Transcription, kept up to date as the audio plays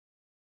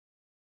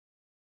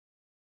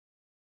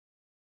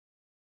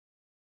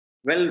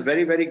Well,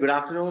 very good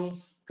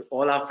afternoon to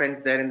all our friends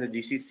there in the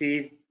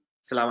GCC.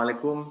 Assalamu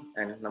alaikum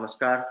and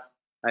namaskar.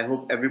 I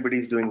hope everybody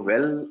is doing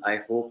well. I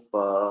hope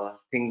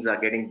things are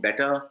getting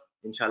better,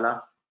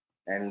 inshallah.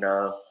 And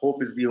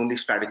hope is the only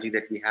strategy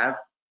that we have.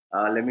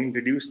 Let me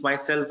introduce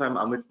myself. I'm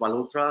Ahmed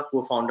Malhotra,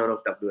 co-founder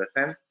of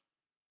WFM.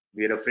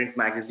 We are a print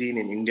magazine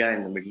in India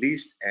and the Middle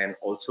East, and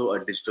also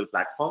a digital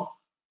platform.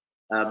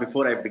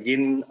 Before I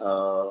begin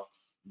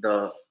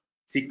the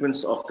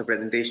sequence of the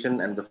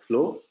presentation and the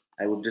flow,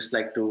 I would just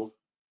like to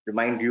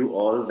remind you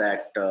all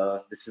that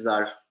this is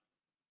our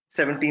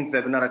 17th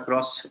webinar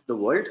across the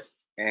world,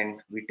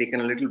 and we've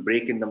taken a little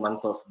break in the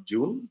month of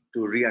June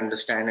to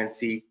re-understand and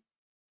see,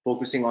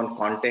 focusing on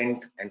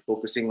content and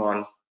focusing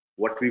on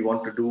what we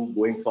want to do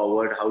going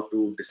forward, how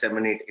to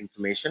disseminate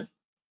information.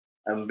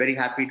 I'm very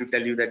happy to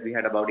tell you that we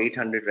had about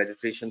 800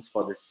 registrations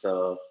for this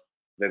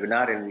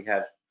webinar, and we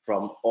have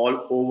from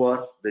all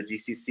over the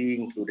GCC,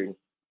 including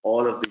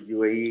all of the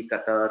UAE,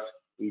 Qatar,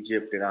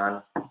 Egypt,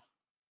 Iran,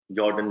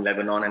 Jordan,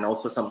 Lebanon, and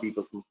also some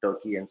people from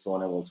Turkey and so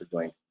on have also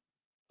joined.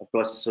 Of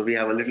course, so we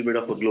have a little bit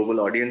of a global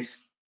audience.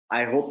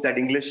 I hope that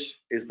English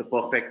is the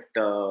perfect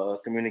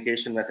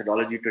communication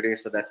methodology today,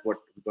 so that's what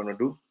we're going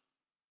to do.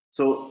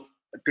 So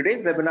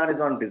today's webinar is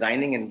on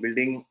designing and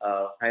building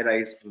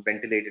high-rise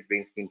ventilated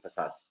rainscreen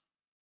facades.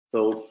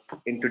 So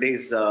in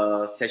today's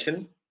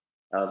session,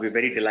 we're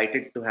very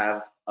delighted to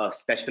have a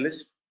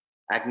specialist,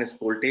 Agnes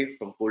Koltay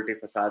from Koltay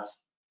Facades.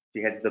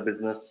 She heads the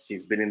business.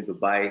 She's been in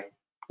Dubai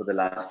for the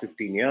last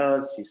 15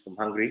 years. She's from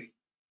Hungary,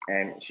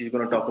 and she's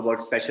going to talk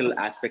about special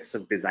aspects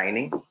of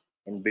designing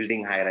and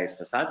building high-rise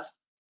facades.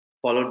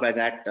 Followed by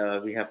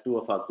that, we have two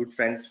of our good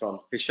friends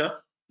from Fischer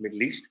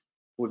Middle East,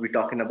 who will be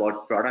talking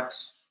about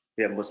products.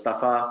 We have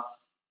Mostafa,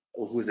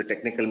 who's a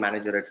technical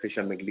manager at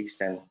Fischer Middle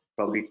East, and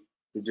probably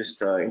to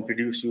just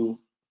introduce you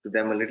to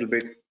them a little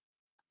bit.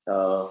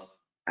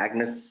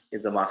 Agnes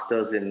is a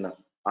master's in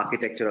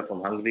architecture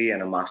from Hungary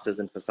and a master's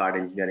in facade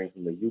engineering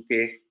from the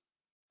UK.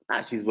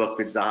 She's worked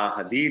with Zaha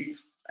Hadid.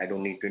 I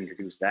don't need to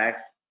introduce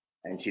that.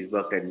 And she's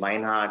worked at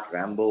Meinhardt,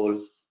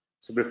 Ramboll.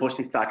 So before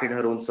she started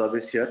her own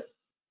service here,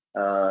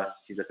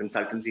 she's a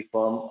consultancy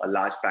firm, a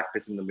large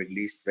practice in the Middle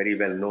East, very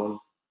well known,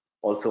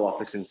 also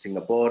office in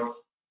Singapore.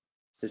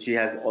 So she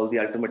has all the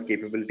ultimate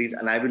capabilities,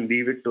 and I will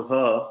leave it to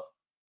her.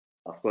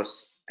 Of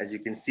course, as you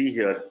can see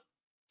here,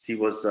 she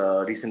was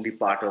recently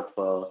part of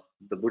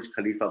the Burj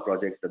Khalifa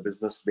project, the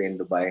Business Bay in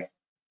Dubai,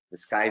 the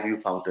Sky View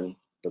Fountain,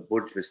 the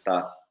Burj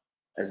Vista,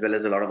 as well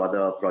as a lot of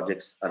other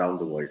projects around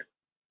the world.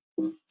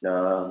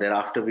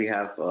 Thereafter, we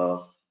have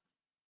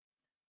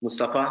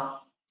Mustafa.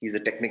 He's a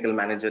technical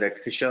manager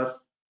at Fischer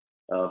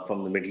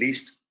from the Middle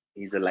East.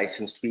 He's a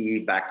licensed PE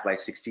backed by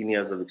 16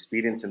 years of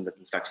experience in the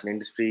construction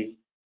industry.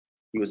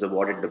 He was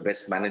awarded the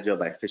best manager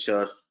by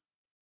Fischer.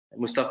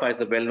 Mustafa is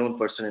the well-known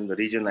person in the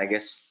region. I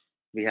guess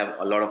we have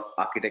a lot of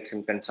architects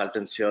and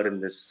consultants here in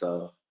this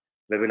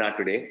webinar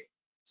today.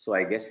 So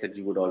I guess that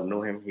you would all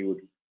know him. He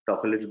would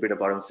talk a little bit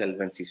about himself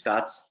once he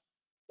starts.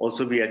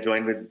 Also, we are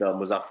joined with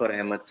Muzaffer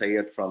Ahmed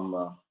Sayed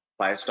from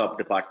Firestop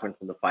department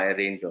from the fire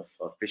range of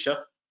Fischer.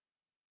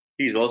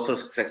 He's also a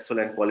successful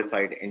and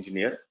qualified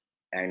engineer,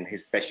 and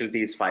his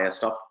specialty is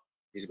Firestop.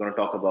 He's going to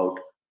talk about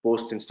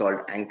post-installed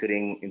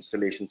anchoring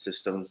installation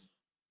systems.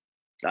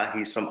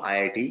 He's from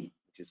IIT,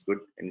 which is good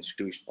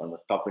institution, one of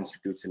the top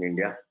institutes in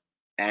India,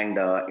 and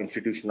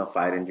Institution of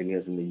Fire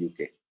Engineers in the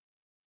UK.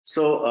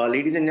 So,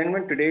 ladies and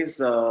gentlemen, today's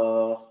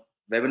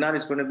webinar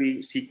is going to be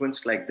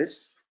sequenced like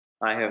this.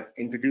 I have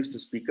introduced the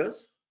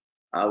speakers.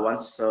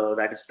 Once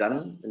that is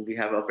done, then we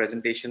have a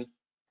presentation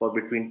for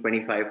between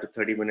 25 to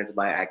 30 minutes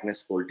by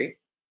Agnes Koltay,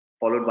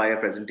 followed by a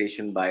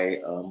presentation by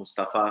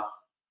Mustafa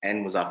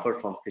and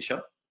Muzaffer from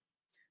Fischer.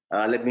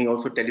 Let me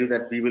also tell you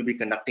that we will be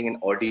conducting an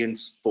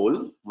audience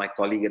poll. My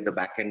colleague at the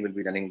back end will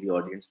be running the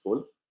audience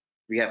poll.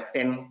 We have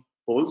 10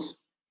 polls.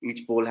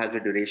 Each poll has a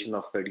duration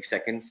of 30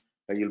 seconds,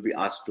 where you'll be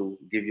asked to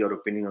give your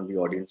opinion on the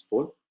audience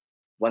poll.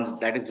 Once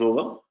that is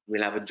over,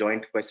 we'll have a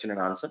joint question and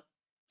answer.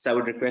 So I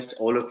would request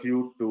all of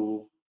you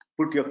to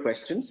put your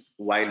questions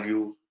while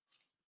you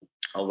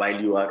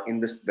are in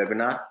this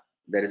webinar.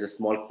 There is a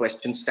small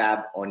questions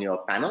tab on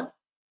your panel.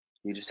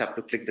 You just have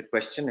to click the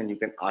question and you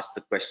can ask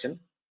the question.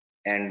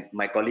 And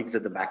my colleagues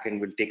at the back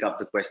end will take up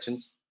the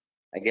questions.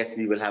 I guess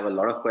we will have a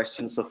lot of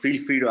questions, so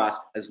feel free to ask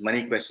as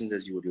many questions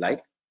as you would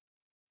like.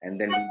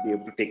 And then we'll be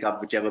able to take up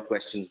whichever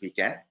questions we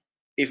can.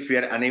 If we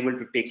are unable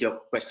to take your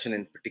question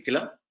in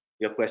particular,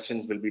 your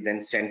questions will be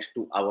then sent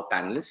to our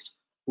panelists,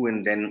 who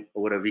in then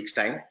over a week's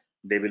time,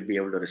 they will be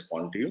able to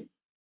respond to you.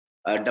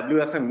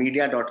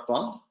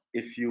 WFMmedia.com,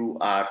 if you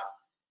are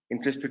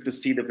interested to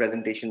see the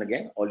presentation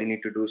again, all you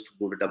need to do is to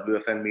go to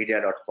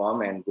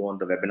WFMmedia.com and go on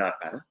the webinar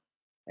panel.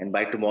 And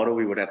by tomorrow,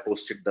 we would have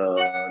posted the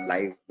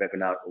live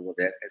webinar over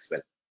there as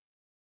well.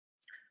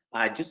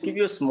 I just give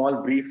you a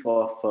small brief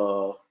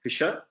of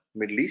Fischer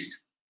Middle East.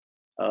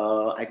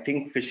 I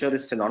think Fischer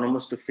is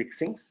synonymous to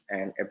fixings,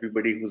 and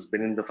everybody who's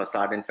been in the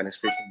facade and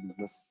fenestration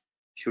business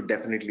should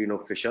definitely know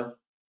Fischer.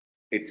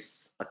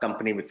 It's a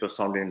company which was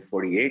founded in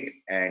 48,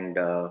 and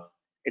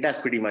It has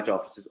pretty much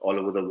offices all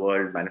over the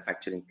world,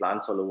 manufacturing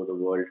plants all over the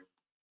world,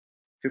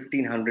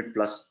 1,500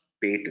 plus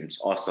patents,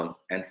 awesome,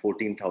 and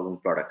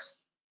 14,000 products.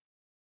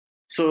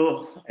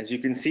 So as you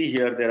can see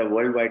here, they're a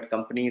worldwide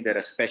company. They're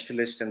a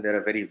specialist, and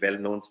they're a very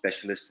well-known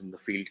specialist in the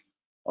field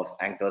of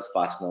anchors,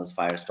 fasteners,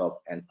 Firestop,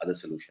 and other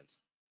solutions.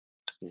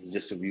 This is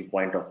just a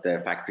viewpoint of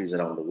their factories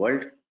around the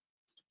world.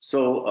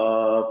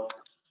 So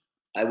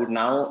I would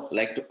now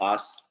like to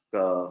ask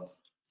to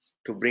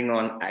bring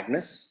on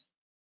Agnes.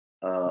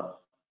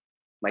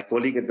 My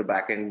colleague at the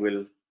back end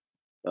will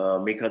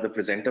make her the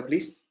presenter,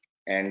 please.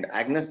 And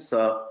Agnes,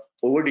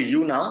 over to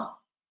you now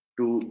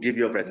to give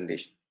your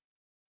presentation.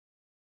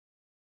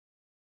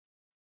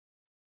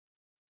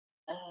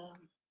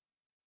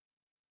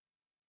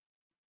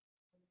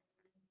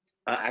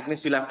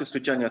 Agnes, you'll have to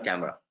switch on your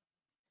camera.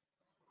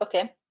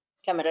 Okay,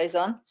 camera is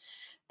on.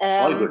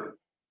 All good.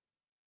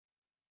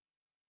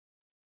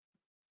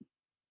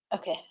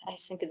 Okay, I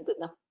think it's good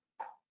now.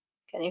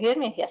 Can you hear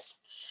me? Yes.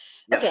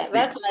 Yeah, okay, please.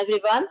 Welcome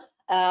everyone.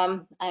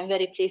 I'm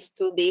very pleased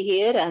to be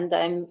here, and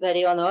I'm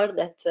very honored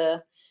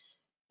that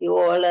you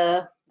all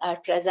are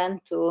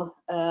present to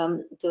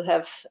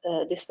have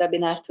this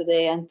webinar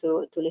today and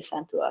to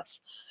listen to us.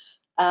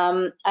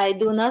 I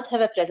do not have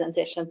a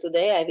presentation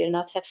today. I will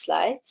not have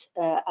slides.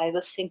 I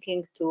was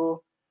thinking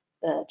to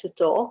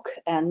talk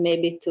and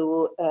maybe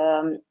to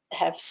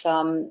have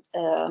some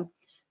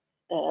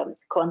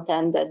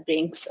content that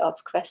brings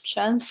up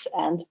questions,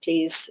 and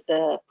please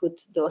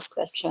put those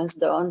questions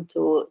down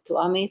to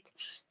Ahmed,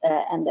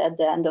 and at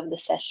the end of the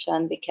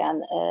session we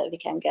can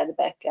get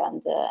back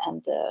and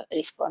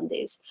respond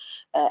these.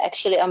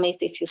 Actually,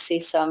 Ahmed, if you see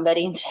some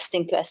very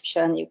interesting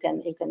question, you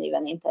can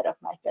even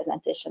interrupt my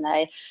presentation.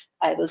 I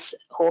was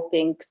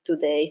hoping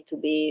today to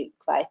be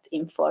quite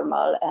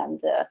informal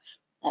and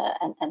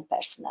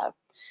personal.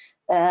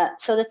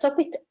 So the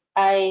topic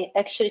I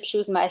actually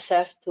choose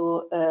myself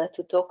to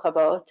talk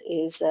about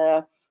is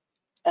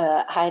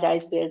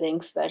high-rise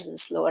buildings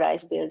versus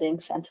low-rise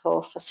buildings, and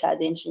how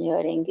facade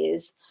engineering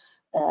is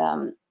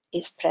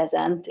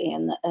present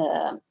in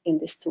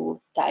these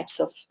two types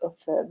of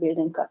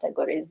building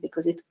categories,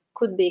 because it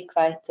could be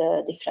quite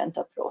a different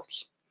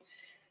approach.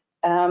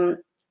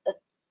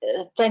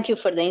 Thank you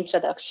for the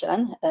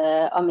introduction.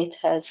 Ahmed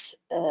has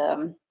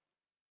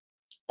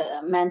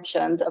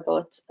mentioned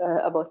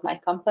about my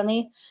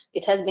company.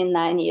 It has been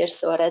 9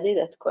 years already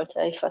that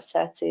Koltay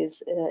Facades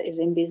is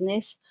in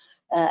business,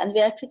 and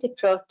we are pretty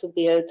proud to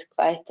build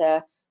quite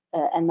a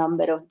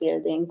number of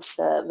buildings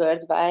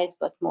worldwide,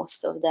 but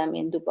most of them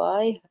in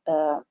Dubai.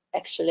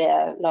 Actually,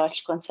 a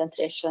large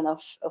concentration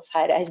of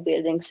high-rise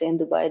buildings in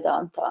Dubai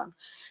downtown,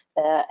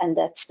 and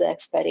that's the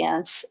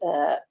experience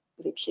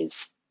which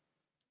is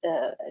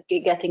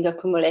getting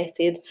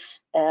accumulated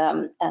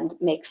and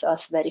makes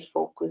us very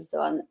focused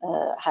on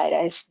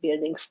high-rise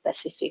building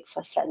specific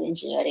facade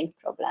engineering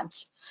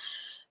problems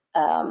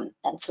and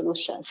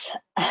solutions.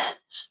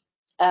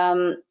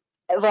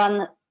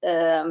 One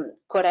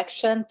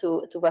correction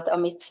to what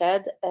Ahmed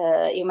said,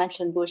 you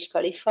mentioned Burj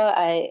Khalifa.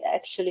 I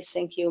actually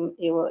think you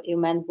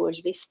meant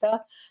Burj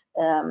Vista.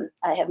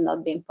 I have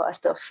not been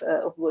part of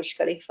Burj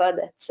Khalifa.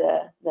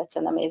 That's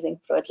an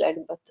amazing project,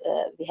 but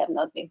we have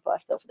not been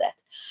part of that.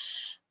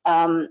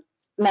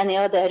 Many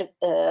other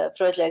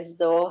projects,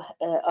 though,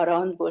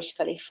 around Burj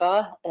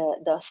Khalifa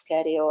does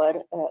carry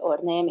our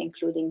name,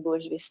 including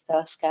Burj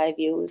Vista, Sky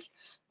Views,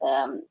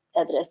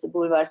 Address the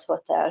Boulevard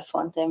Hotel,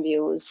 Fountain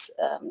Views,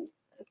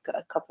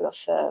 a couple of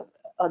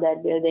other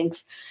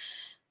buildings,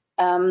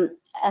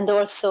 and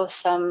also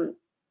some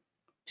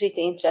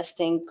pretty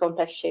interesting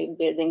complex shaped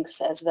buildings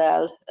as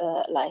well,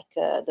 like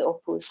the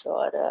Opus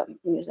or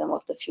Museum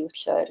of the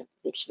Future,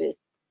 which we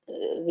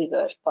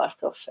were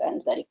part of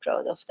and very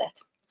proud of that.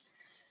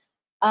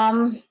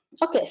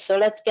 Okay, so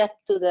let's get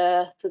to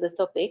the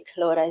topic: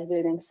 low-rise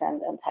buildings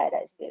and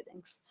high-rise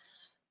buildings.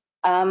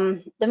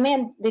 The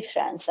main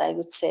difference, I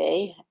would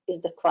say, is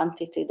the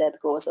quantity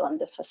that goes on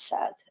the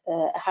facade.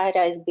 A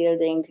high-rise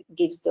building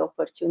gives the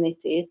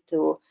opportunity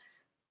to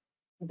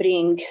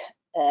bring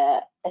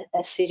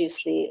a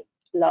seriously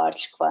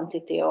large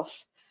quantity of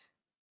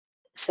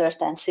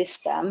certain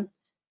system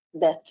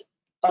that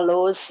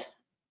allows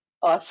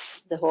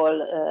us, the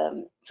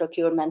whole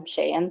procurement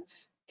chain,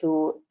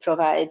 to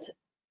provide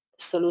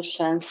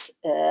solutions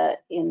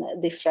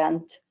in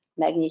different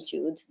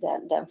magnitudes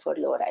than for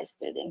low-rise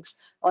buildings.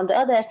 On the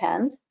other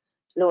hand,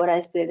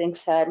 low-rise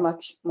buildings are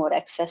much more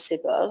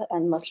accessible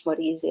and much more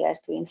easier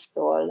to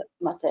install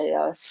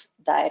materials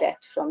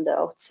direct from the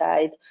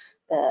outside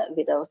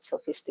without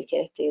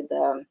sophisticated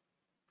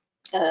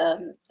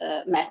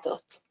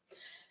methods.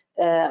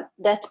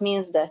 That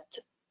means that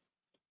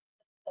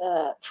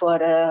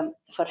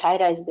for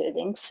high-rise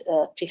buildings,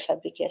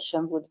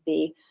 prefabrication would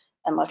be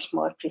a much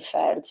more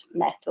preferred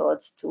method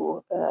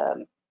to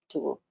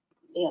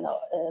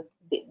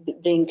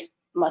bring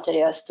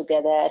materials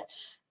together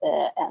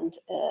and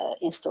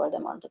install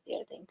them on the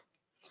building.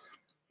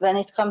 When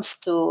it comes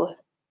to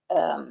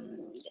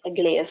a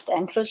glazed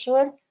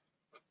enclosure,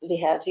 we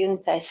have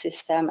unitized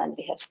system and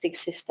we have stick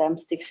system.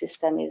 Stick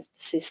system is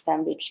the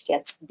system which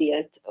gets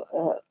built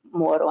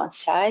more on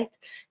site.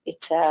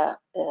 It's a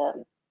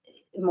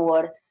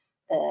more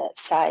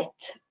site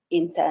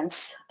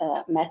intense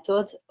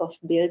method of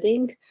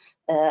building,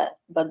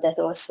 but that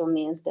also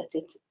means that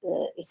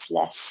it's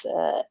less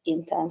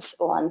intense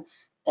on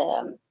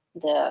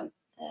the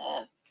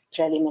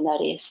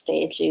preliminary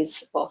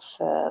stages of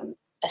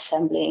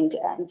assembling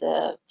and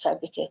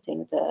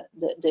fabricating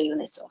the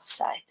units off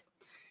site.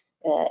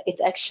 It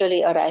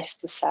actually arrives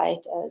to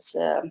site as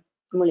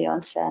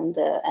mullions and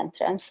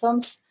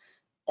transoms,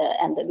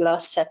 and the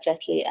glass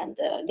separately and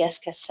the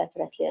gaskets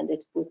separately, and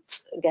it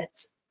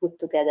gets put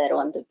together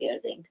on the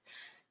building.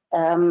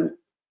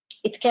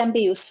 It can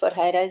be used for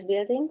high-rise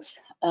buildings.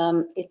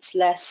 It's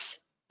less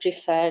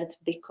preferred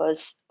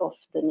because of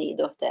the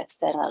need of the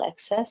external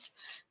access,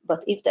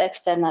 but if the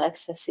external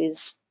access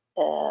is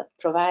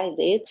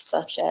provided,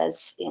 such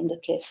as in the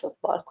case of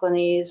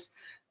balconies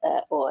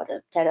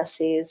or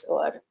terraces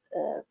or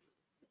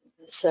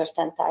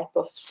certain type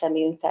of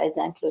semi-unitized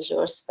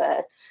enclosures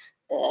where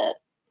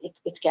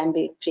it can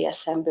be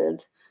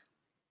pre-assembled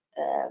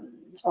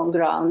on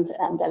ground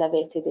and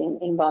elevated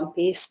in one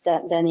piece,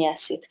 then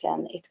yes, it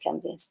can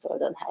be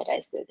installed on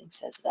high-rise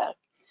buildings as well.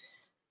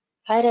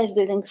 High-rise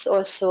buildings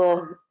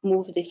also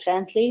move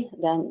differently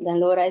than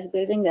low-rise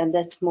building, and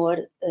that's more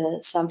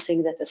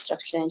something that a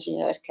structural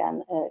engineer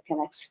can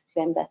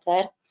explain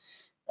better.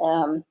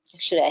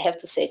 Actually, I have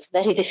to say it's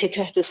very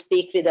difficult to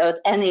speak without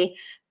any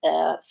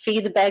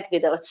feedback,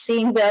 without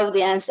seeing the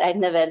audience. I've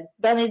never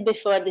done it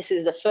before. This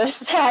is the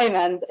first time,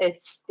 and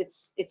it's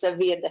a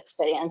weird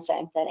experience,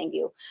 I'm telling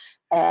you,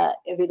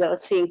 without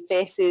seeing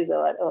faces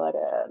or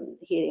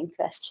hearing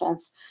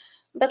questions.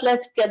 But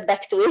let's get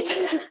back to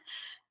it.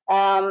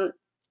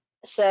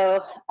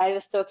 So I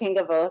was talking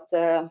about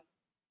the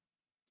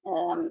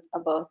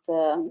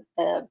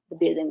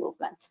building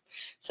movements.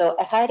 So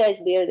a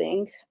high-rise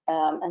building,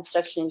 and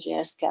structural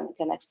engineers can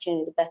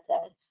explain it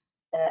better,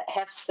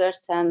 have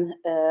certain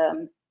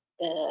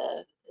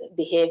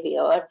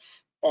behavior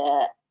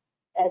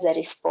as a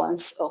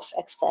response of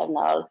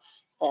external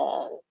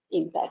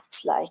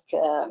impacts like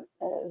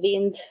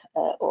wind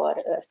or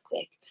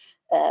earthquake.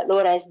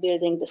 Low-rise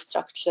building, the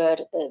structure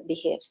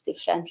behaves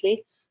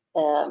differently.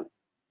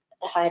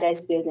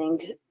 High-rise building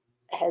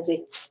has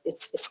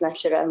its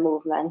natural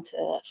movement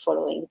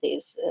following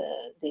these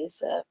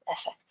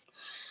effects.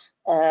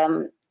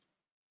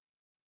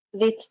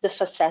 With the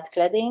facade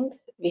cladding,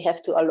 we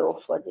have to allow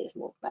for these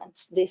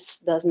movements. This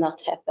does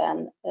not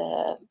happen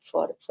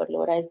for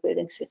low-rise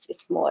buildings.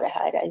 It's more a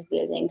high-rise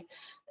building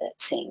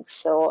thing.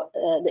 So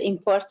the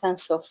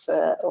importance of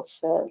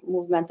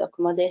movement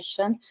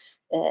accommodation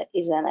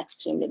is an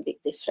extremely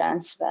big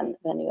difference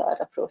when you are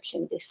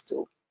approaching these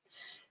two.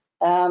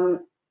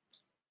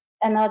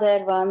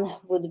 Another one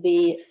would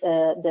be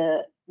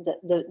the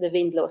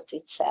wind loads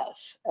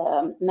itself.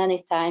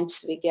 Many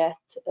times we get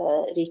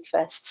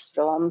requests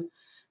from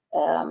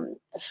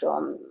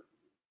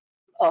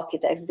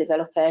architects,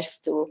 developers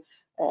to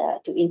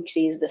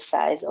increase the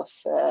size of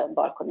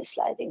balcony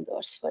sliding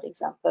doors, for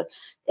example.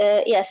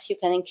 Yes, you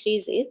can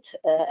increase it,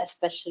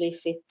 especially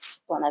if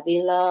it's on a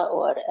villa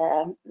or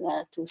a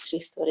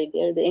 2-3 story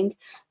building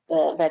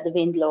where the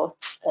wind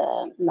loads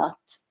not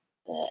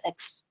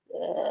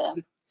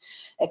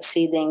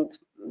exceeding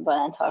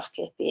 1.5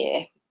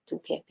 kPa, 2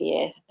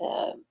 kPa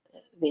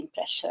wind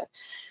pressure.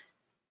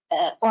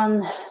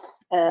 On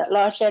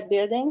larger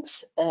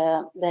buildings,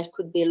 there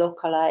could be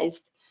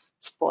localized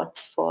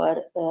spots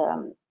for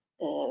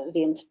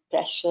wind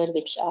pressure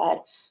which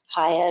are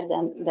higher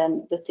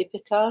than the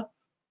typical,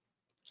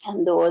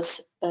 and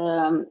those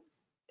in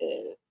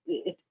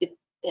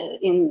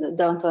the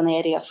downtown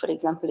area, for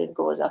example, it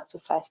goes up to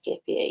 5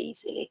 kPa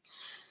easily.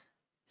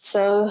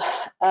 So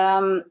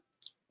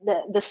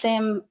the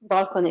same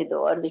balcony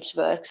door which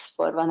works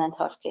for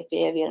 1.5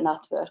 kPa will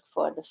not work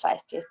for the 5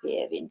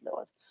 kPa wind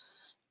load.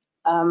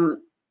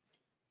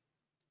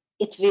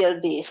 It will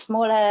be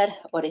smaller,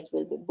 or it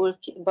will be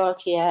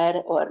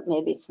bulkier, or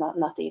maybe it's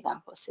not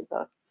even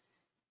possible.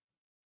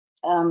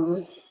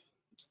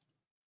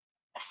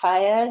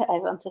 Fire, I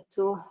wanted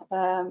to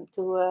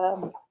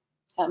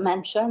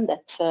mention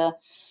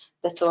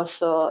that's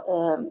also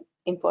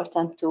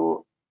important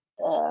to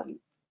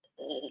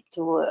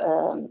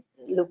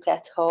look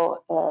at how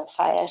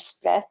fire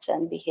spreads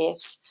and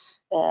behaves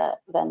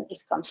when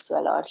it comes to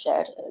a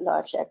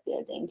larger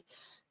building.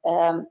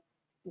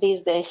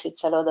 These days,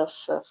 it's a lot of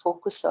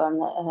focus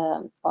on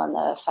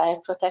fire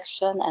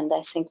protection, and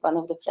I think one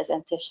of the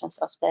presentations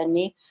after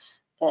me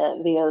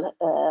will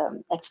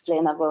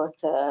explain about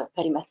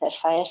perimeter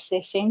fire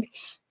safing.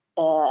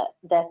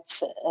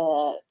 That's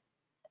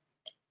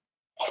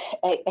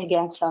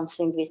again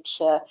something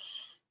which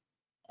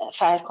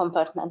fire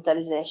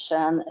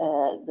compartmentalization,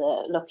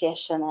 the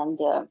location and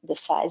the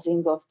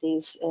sizing of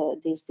these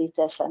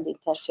details and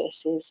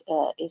interfaces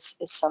is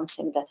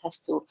something that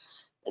has to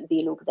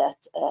be looked at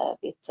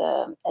with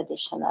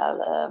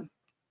additional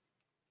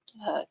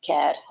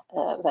care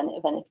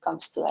when it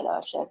comes to a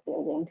larger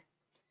building.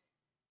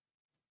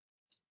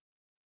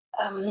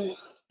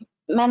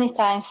 Many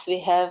times we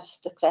have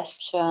the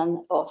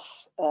question of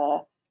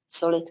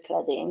solid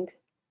cladding,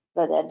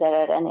 whether there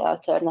are any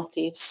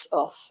alternatives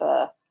of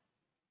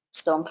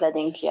stone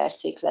cladding,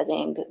 GRC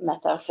cladding,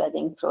 metal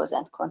cladding, pros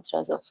and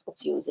cons of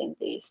using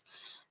these.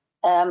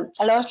 A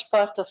large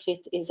part of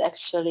it is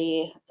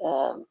actually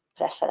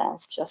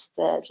preference, just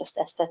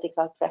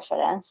aesthetical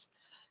preference,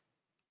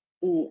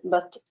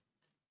 but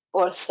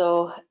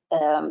also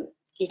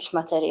each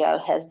material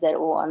has their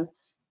own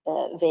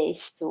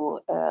ways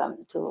to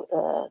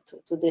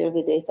deal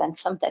with it, and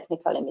some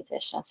technical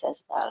limitations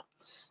as well.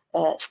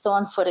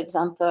 Stone, for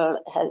example,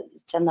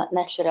 it's a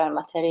natural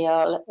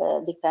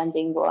material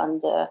depending on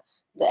the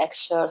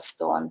actual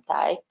stone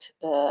type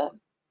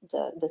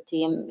the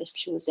team is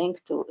choosing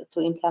to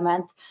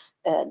implement.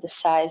 The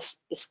size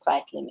is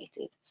quite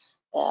limited.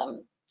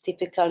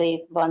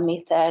 Typically 1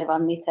 meter,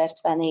 1 meter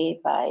 20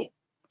 by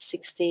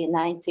 60,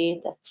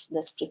 90,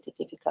 that's pretty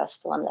typical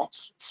stone lab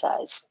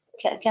size.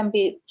 Can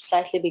be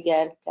slightly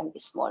bigger, can be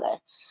smaller.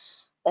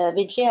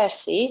 With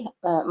GRC,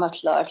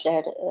 much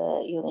larger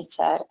units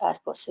are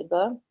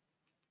possible.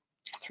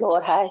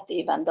 Floor height,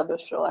 even double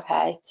floor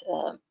height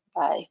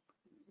by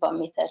 1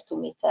 meter, 2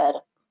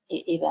 meter,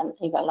 even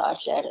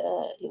larger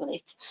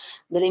units.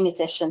 The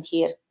limitation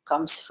here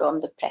comes from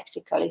the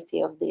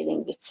practicality of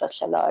dealing with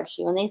such a large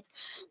unit.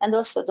 And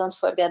also don't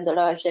forget, the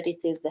larger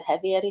it is, the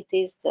heavier it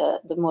is,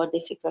 the more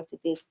difficult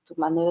it is to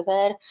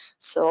maneuver.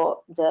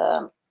 So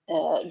the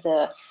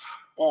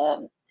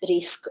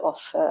risk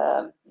of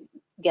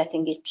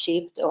getting it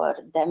chipped or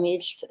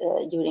damaged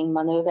during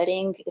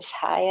maneuvering is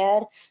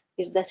higher.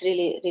 Is that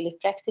really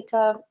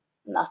practical?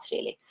 Not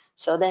really.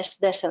 So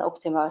there's an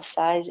optimal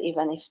size,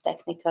 even if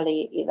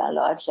technically even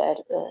larger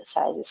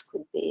sizes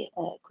could be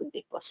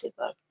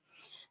possible.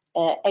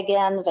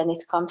 Again, when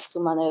it comes to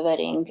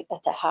maneuvering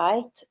at a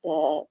height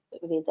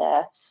with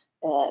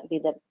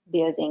a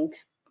building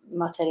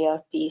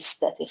material piece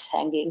that is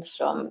hanging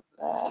from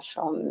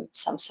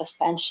some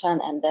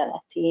suspension, and then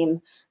a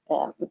team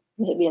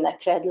maybe in a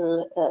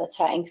cradle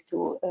trying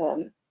to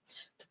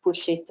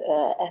push it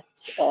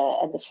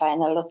at the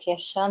final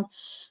location,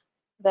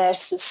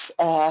 versus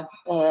a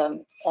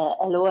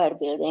lower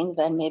building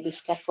where maybe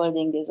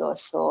scaffolding is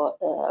also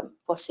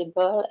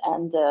possible,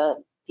 and a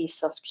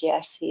piece of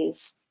GRC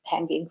is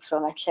hanging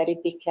from a cherry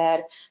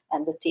picker,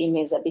 and the team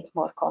is a bit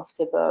more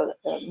comfortable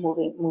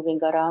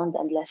moving around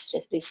and less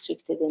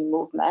restricted in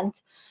movement.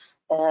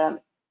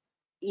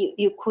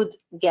 You could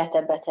get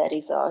a better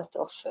result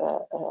of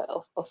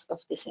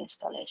this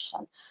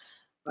installation.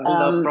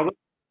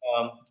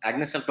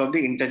 Agnes, I'll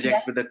probably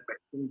interject with a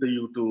question to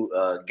you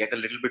to get a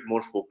little bit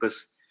more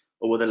focus.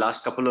 Over the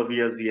last couple of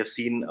years, we have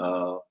seen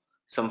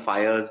some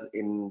fires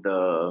in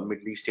the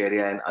Middle East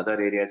area and other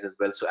areas as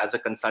well. So as a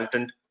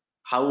consultant,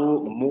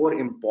 how more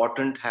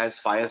important has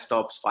fire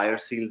stops, fire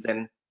seals,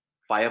 and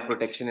fire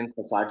protection in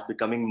facades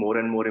becoming more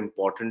and more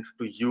important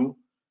to you,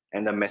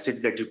 and the message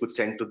that you could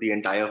send to the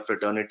entire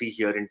fraternity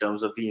here in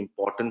terms of the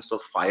importance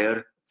of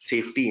fire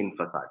safety in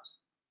facades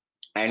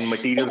and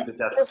materials which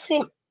are...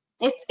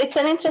 It's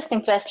an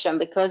interesting question,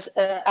 because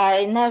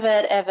I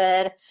never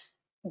ever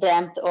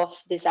dreamt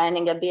of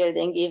designing a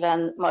building,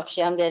 even much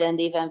younger, and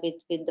even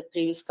with the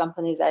previous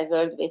companies I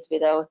worked with,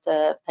 without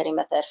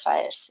perimeter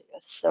fire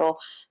seals. So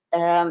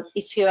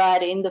if you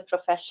are in the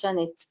profession,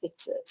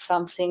 it's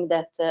something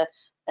that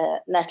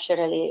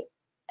naturally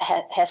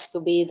has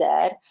to be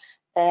there.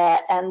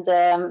 And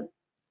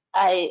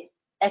I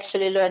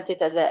actually learned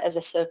it as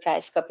a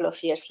surprise a couple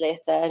of years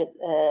later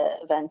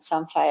when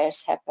some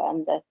fires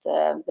happened, that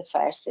the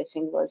fire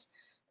safing was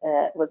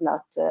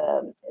not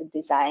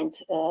designed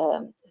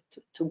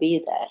to be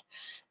there.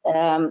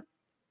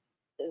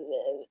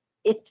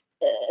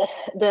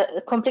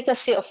 The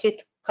complexity of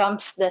it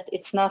comes that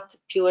it's not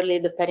purely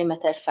the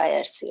perimeter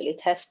fire seal.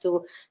 It has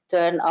to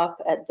turn up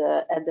at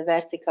the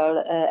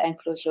vertical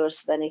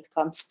enclosures when it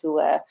comes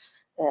to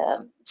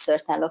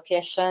certain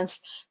locations,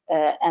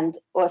 and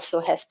also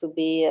has to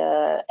be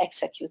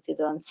executed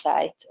on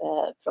site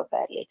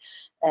properly,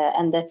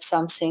 and that's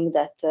something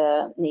that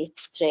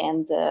needs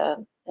trained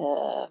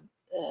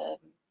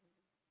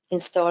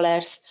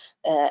installers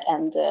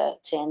and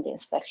trained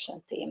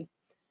inspection team.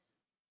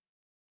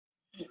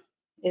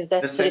 Is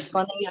that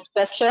responding to your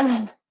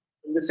question?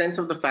 In the sense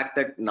of the fact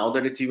that now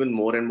that it's even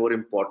more and more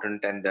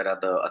important, and there are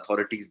the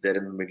authorities there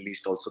in the Middle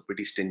East also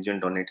pretty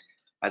stringent on it,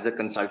 as a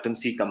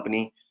consultancy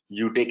company,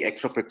 you take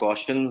extra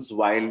precautions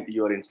while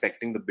you're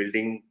inspecting the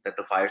building, that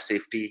the fire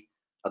safety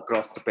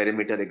across the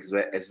perimeter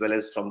as well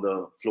as from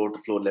the floor to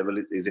floor level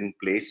is in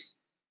place,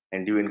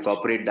 and you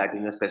incorporate that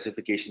in your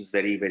specifications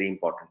very, very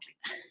importantly.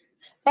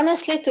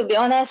 Honestly, to be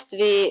honest,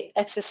 we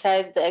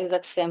exercise the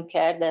exact same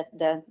care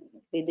that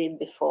we did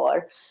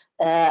before.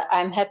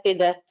 I'm happy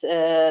that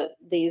the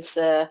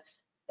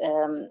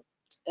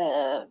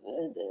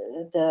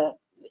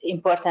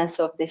importance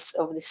of this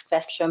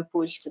question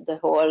pushed the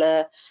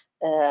whole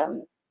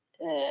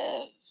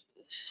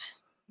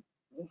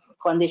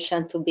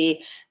condition to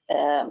be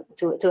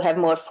to have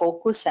more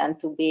focus and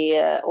to be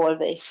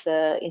always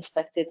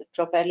inspected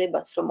properly.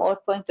 But from our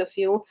point of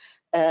view,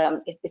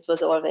 it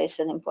was always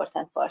an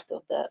important part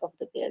of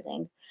the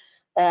building.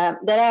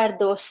 There are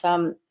though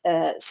some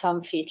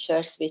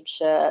features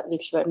which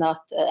were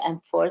not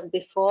enforced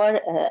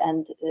before,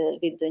 and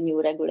with the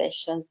new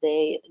regulations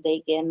they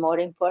gain more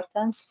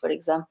importance. For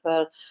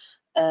example,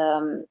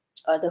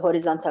 the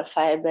horizontal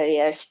fire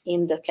barriers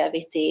in the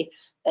cavity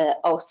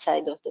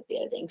outside of the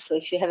building. So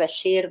if you have a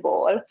shear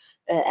wall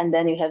and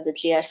then you have the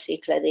GRC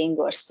cladding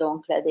or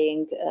stone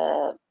cladding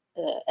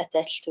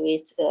attached to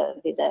it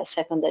with a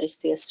secondary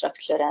steel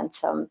structure and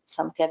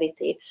some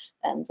cavity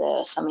and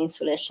some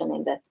insulation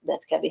in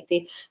that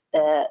cavity,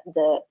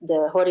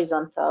 the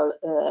horizontal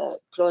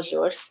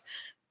closures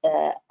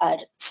are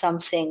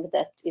something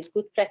that is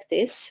good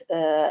practice.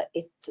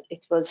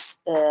 It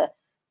was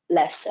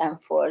less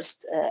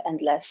enforced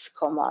and less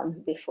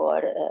common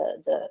before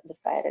the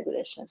fire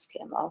regulations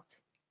came out.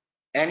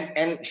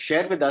 And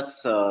share with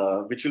us,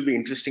 which will be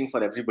interesting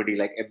for everybody.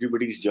 Like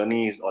everybody's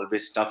journey is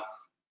always tough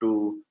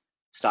to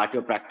start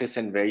your practice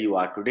and where you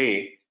are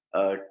today.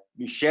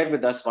 You share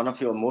with us one of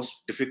your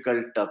most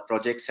difficult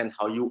projects and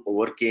how you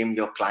overcame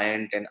your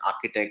client and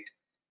architect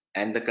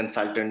and the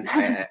consultant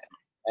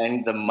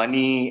and the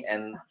money.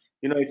 And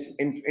you know,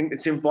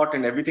 it's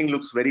important. Everything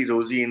looks very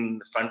rosy in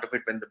front of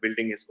it when the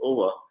building is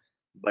over,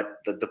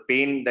 but the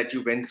pain that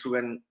you went through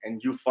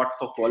and you fought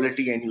for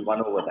quality and you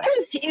won over that.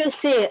 You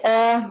see,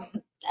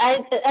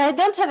 I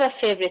don't have a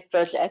favorite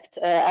project.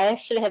 I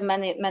actually have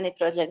many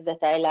projects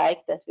that I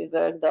like that we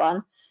worked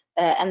on,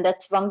 and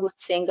that's one good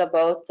thing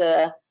about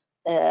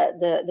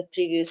the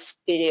previous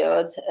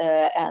period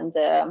and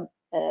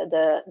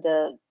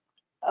the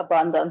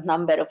abundant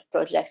number of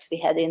projects we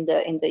had in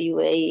the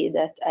UAE,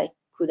 that I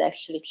could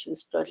actually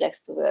choose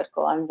projects to work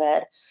on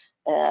where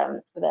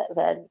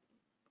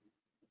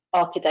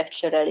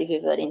architecturally we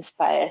were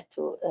inspired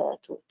to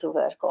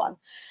work on.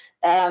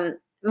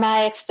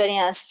 My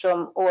experience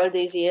from all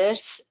these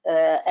years,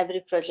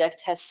 every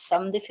project has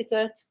some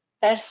difficult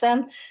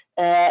person.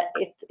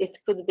 It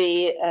could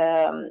be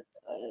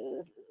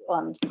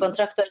on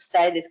contractor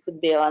side, it could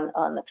be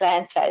on the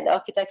client side,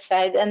 architect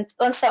side, and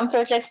on some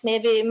projects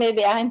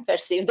maybe I'm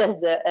perceived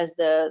as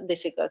the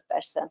difficult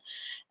person.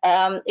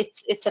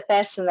 It's a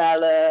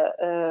personal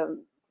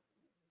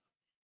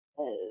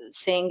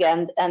thing,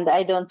 and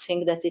I don't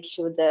think that it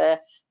should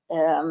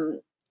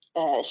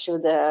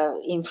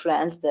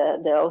influence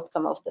the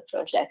outcome of the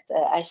project.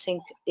 I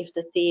think if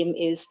the team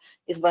is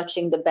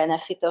watching the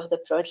benefit of the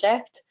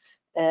project,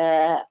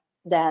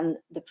 then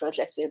the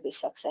project will be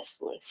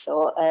successful.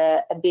 So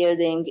a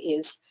building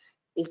is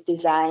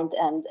designed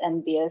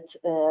and built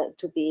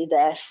to be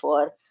there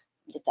for,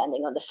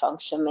 depending on the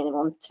function,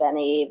 minimum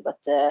 20, but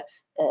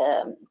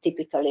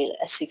typically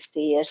a 60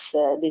 years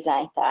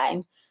design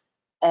time.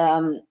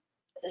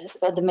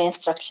 So the main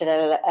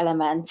structural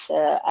elements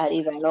are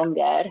even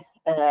longer,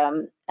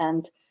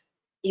 and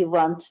you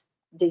want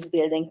this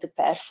building to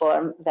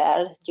perform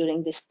well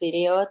during this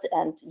period.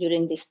 And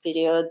during this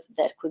period,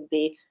 there could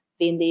be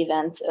wind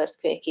events,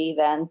 earthquake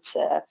events,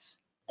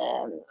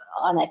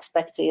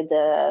 unexpected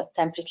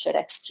temperature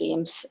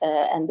extremes,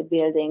 and the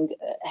building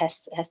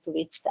has to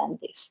withstand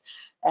this.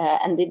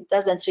 And it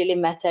doesn't really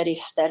matter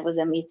if there was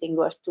a meeting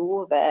or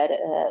two where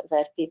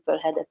people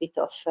had a bit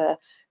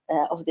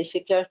of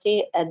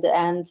difficulty. At the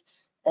end,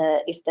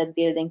 if that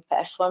building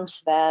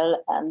performs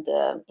well and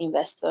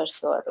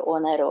investors or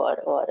owner or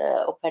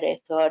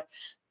operator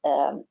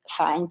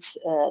finds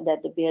that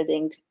the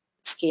building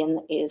skin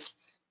is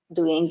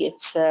doing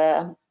its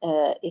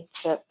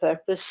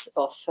purpose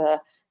of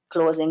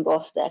closing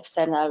off the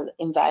external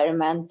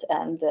environment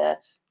and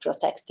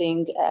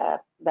protecting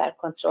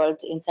well-controlled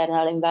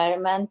internal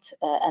environment,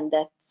 and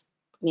that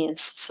means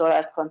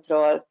solar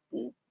control,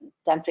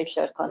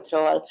 temperature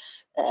control,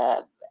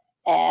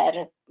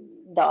 air,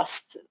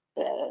 dust,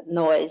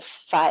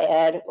 noise,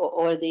 fire,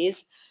 all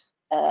these,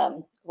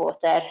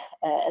 water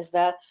as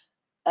well,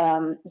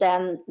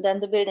 then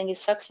the building is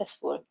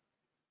successful.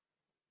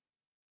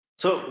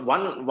 So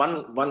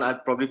one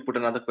I'd probably put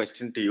another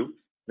question to you,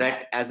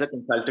 that as a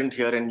consultant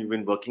here, and you've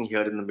been working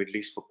here in the Middle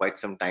East for quite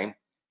some time,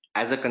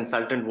 as a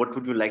consultant, what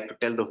would you like to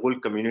tell the whole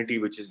community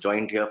which is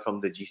joined here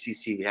from the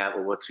GCC? We have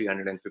over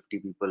 350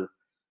 people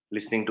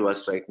listening to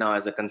us right now.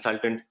 As a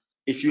consultant,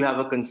 if you have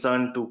a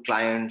concern to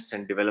clients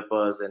and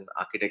developers and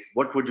architects,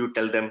 what would you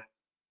tell them?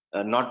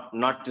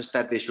 Not just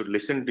that they should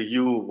listen to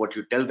you, what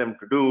you tell them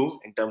to do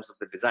in terms of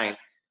the design.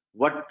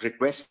 What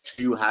requests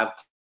do you have?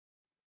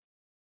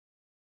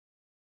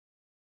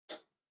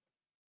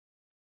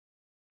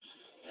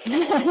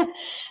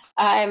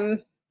 I'm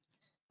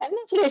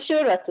not really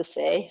sure what to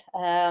say.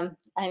 I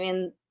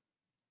mean,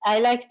 I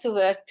like to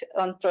work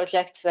on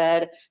projects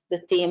where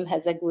the team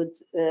has a good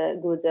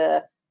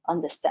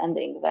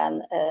understanding.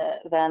 When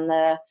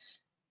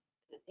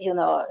you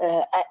know,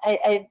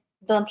 I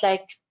don't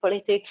like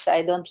politics.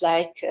 I don't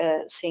like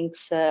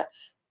things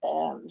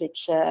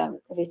which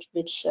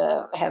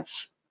have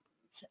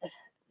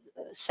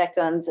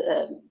second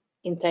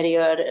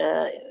interior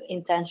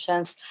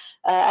intentions.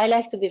 I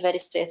like to be very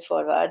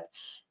straightforward,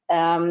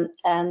 and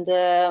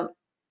I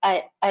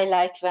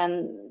like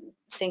when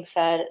things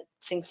are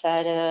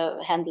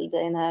handled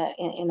in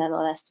an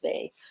honest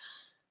way.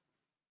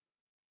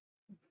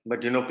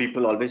 But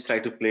people always try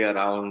to play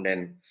around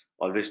and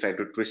always try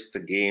to twist the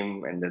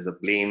game, and there's a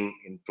blame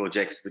in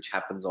projects which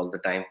happens all the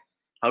time.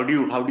 How do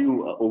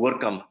you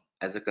overcome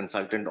as a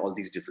consultant all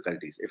these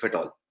difficulties, if at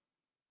all?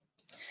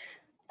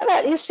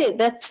 Well, you see,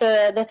 that's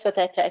what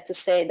I try to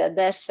say, that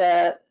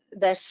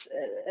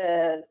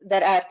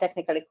there are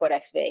technically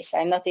correct ways.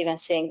 I'm not even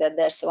saying that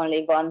there's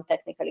only one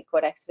technically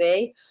correct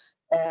way.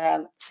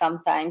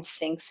 Sometimes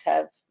things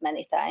have,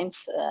 many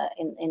times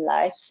in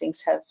life,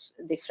 things have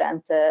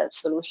different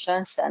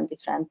solutions and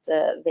different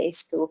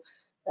ways to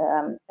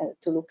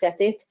look at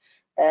it.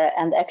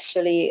 And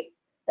actually,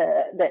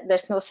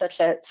 there's no such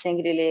a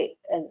thing really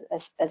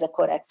as a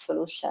correct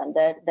solution.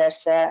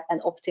 There's an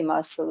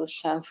optimal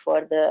solution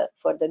for the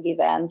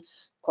given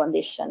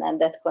condition,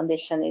 and that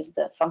condition is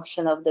the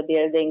function of the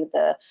building,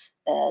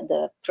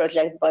 the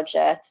project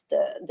budget,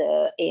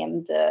 the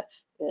aimed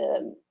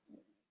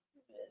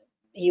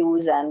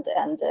use and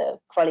the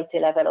quality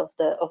level of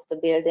the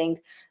building,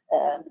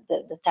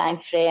 the time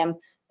frame.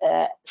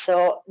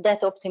 So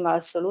that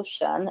optimal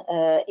solution,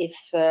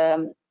 if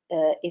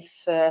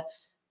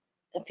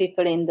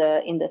people in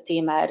the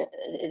team are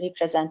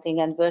representing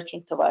and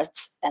working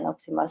towards an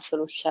optimal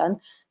solution,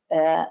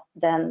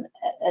 then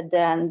at the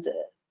end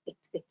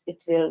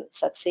it will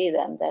succeed,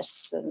 and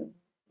there's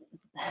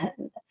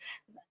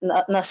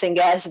nothing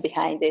else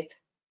behind it.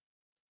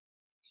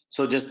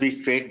 So just be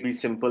straight, be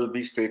simple,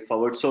 be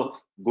straightforward. So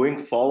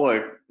going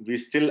forward, we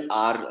still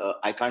are,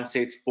 I can't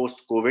say it's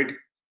post-COVID,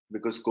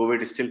 because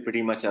COVID is still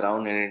pretty much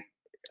around, and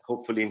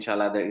hopefully,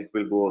 inshallah, that it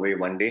will go away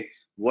one day.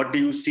 What do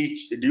you see?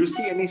 Do you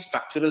see any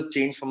structural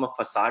change from a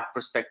facade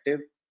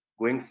perspective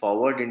going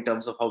forward in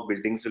terms of how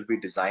buildings will be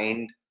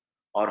designed,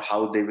 or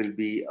how they will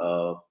be,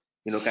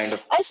 kind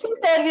of? I think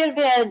there will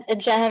be a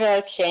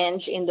general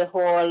change in the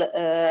whole,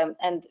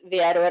 and we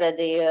are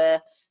already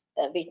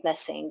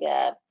witnessing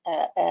a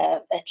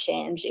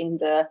change in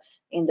the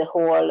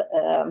whole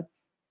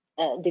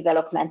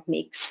development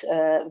mix,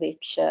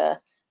 which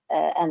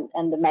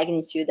and the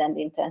magnitude and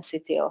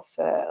intensity of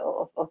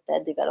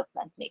that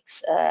development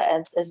mix.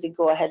 As we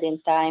go ahead in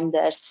time,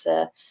 there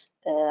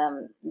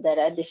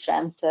are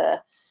different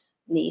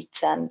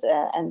needs and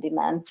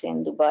demands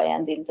in Dubai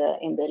and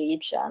in the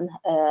region,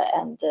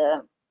 and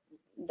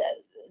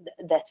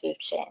that will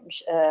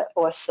change.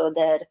 Also,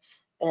 there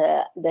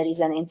is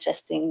an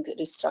interesting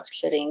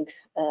restructuring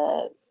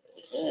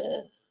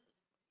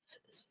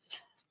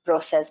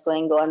process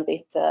going on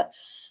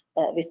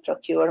with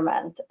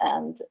procurement.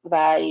 And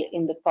while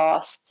in the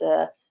past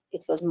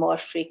it was more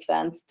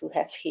frequent to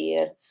have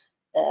here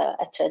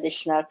a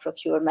traditional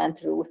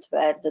procurement route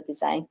where the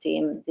design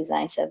team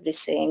designs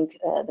everything,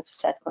 the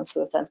facade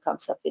consultant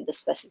comes up with the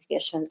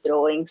specifications,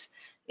 drawings,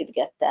 it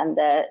gets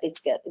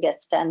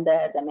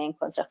tendered, the main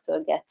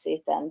contractor gets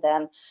it, and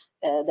then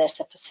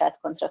there's a facade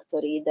contractor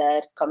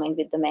either coming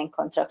with the main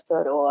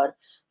contractor or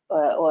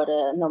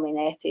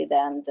nominated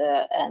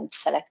and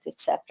selected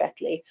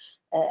separately,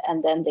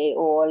 and then they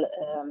all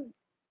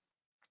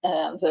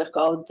work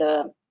out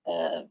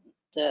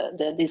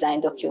the design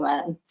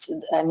documents,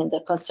 I mean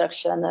the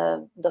construction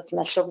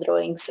document, shop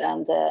drawings,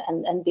 and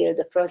build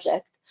the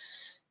project.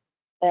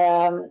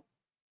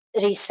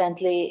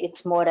 Recently,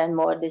 it's more and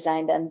more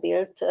designed and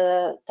built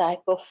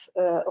type of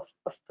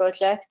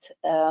project.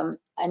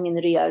 I mean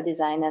real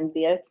design and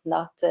built,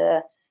 not.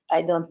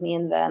 I don't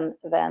mean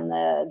when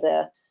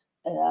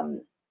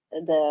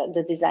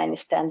the design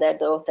is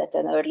tendered out at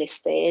an early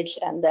stage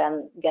and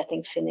then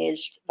getting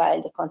finished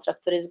while the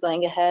contractor is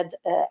going ahead.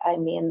 I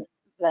mean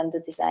when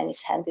the design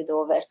is handed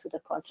over to the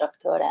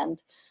contractor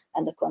and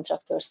the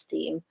contractor's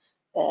team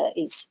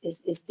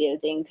is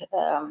building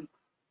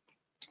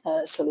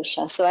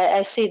solutions. So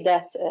I see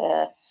that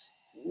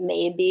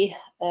maybe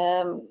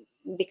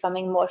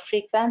becoming more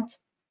frequent.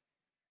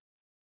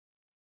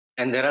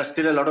 And there are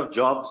still a lot of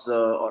jobs,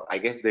 or I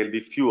guess there'll be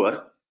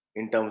fewer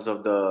in terms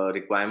of the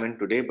requirement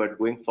today, but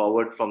going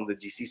forward from the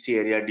GCC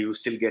area, do you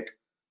still get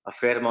a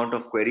fair amount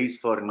of queries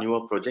for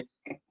newer projects?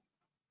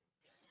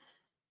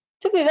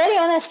 To be very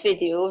honest with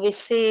you, we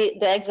see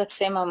the exact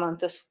same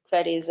amount of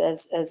queries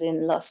as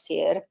in last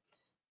year.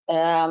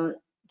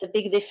 The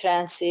big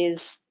difference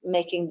is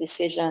making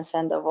decisions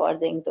and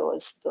awarding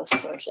those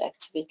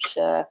projects, which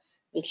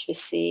we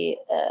see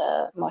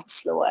much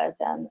slower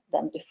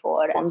than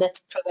before, and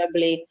that's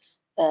probably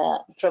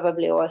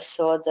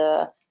also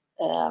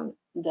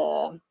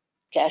the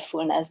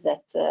carefulness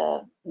that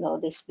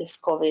this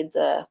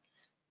COVID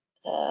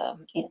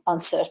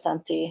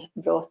uncertainty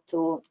brought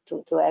to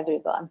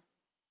everyone.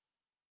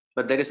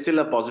 But there is still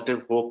a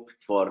positive hope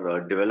for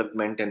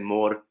development and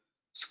more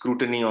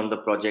scrutiny on the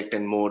project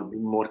and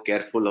being more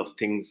careful of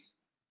things.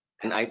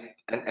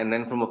 And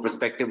then from a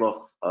perspective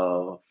of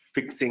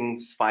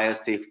fixings, fire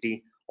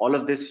safety, all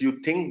of this,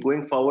 you think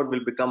going forward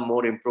will become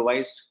more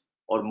improvised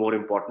or more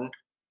important?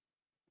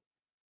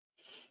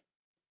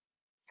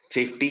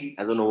 safety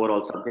as an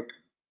overall subject?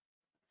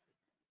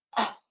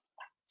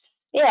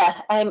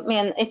 Yeah, I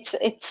mean,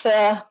 it's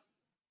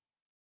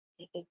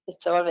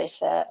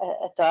always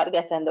a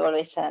target and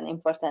always an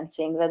important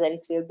thing. Whether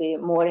it will be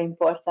more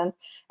important,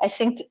 I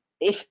think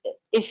if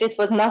it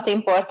was not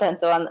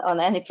important on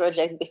any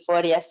projects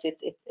before, yes,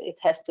 it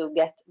has to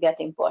get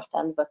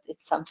important. But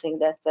it's something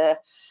that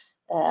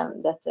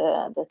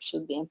that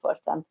should be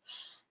important.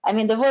 I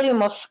mean, the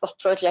volume of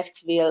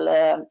projects will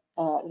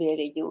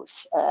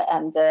reduce,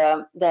 and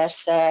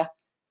there's a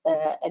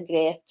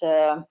great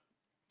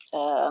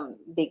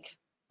big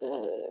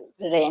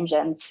range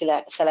and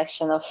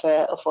selection of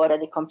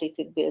already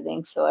completed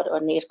buildings or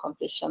near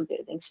completion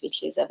buildings,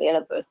 which is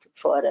available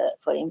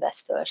for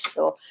investors.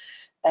 So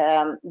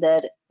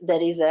there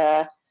is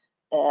a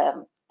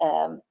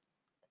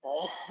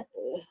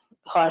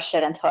harsher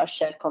and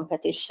harsher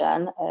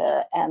competition,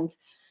 and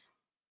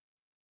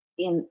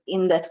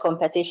in that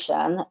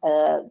competition,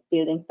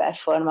 building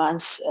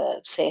performance,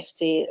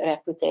 safety,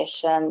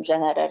 reputation,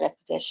 general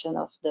reputation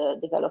of the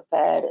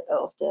developer,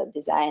 of the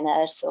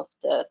designers, of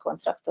the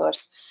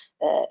contractors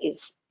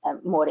is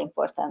more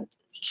important,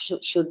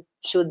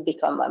 should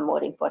become a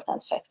more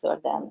important factor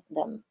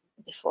than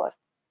before.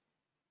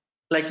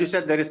 Like you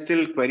said, there is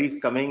still queries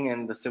coming,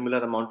 and the similar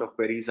amount of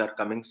queries are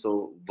coming,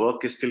 so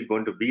work is still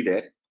going to be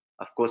there.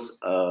 Of course,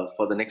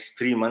 for the next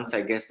 3 months,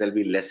 I guess there'll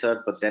be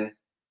lesser, but then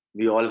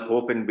we all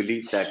hope and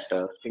believe that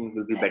things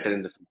will be better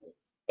in the future.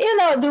 You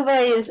know,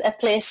 Dubai is a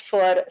place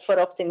for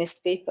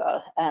optimist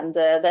people, and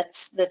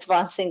that's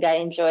one thing I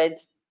enjoyed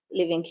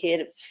living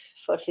here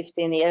for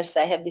 15 years.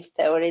 I have this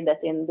theory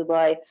that in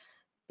Dubai,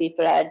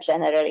 people are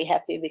generally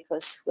happy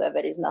because whoever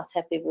is not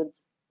happy would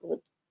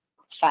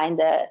find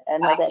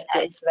another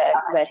place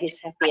where he's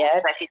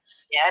happier.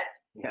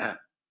 Yeah.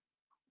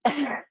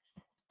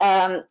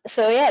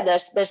 So yeah,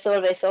 there's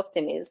always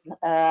optimism.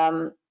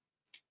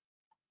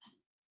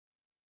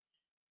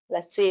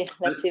 Let's see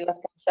what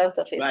comes out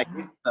of it. Right.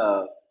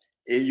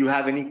 You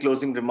have any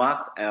closing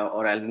remark,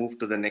 or I'll move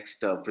to the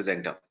next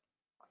presenter.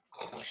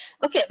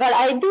 Okay, well,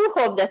 I do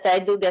hope that I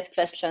do get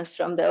questions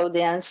from the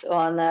audience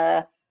on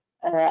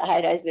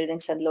high-rise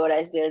buildings and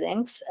low-rise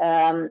buildings.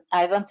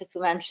 I wanted to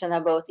mention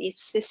about each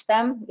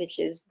system, which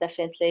is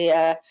definitely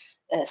a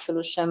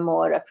solution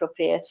more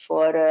appropriate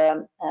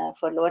for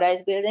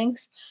low-rise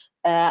buildings.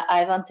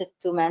 I wanted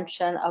to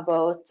mention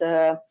about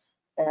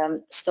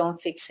stone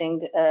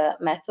fixing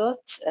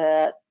methods.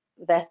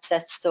 Wet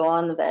set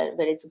stone where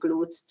it's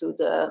glued to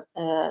the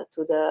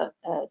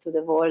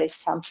wall is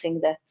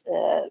something that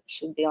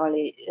should be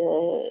only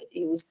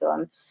used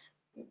on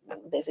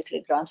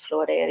basically ground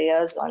floor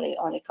areas, only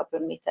a couple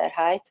of meter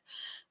height.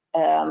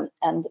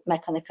 And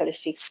mechanically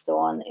fixed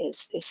stone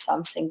is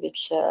something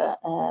which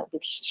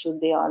should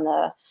be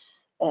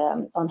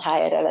on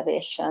higher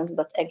elevations,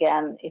 but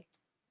again it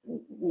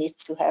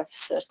needs to have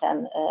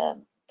certain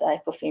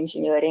type of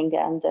engineering,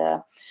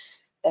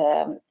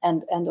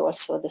 and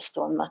also the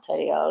stone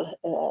material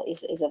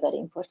is a very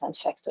important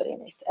factor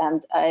in it.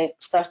 And I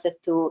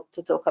started to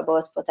talk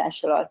about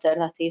potential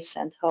alternatives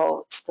and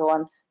how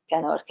stone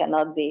can or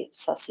cannot be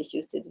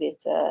substituted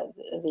with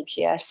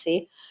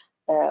GRC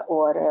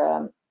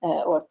or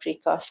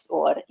precast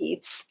or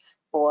EIFS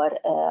or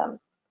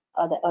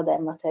other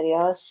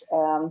materials.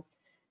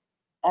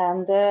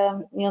 And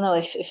you know,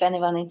 if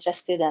anyone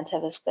interested and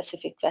have a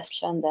specific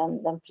question,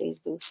 then please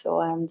do so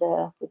and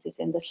put it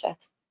in the chat.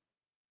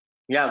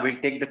 Yeah, we'll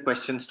take the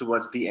questions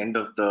towards the end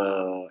of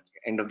the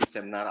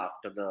seminar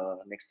after the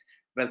next.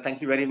 Well,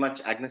 thank you very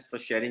much, Agnes, for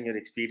sharing your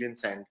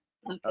experience, and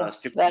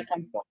still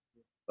welcome.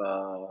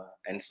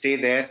 And stay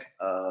there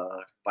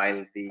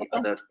while the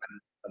other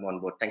come on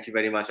board. Thank you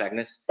very much,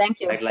 Agnes. Thank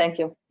you. Thank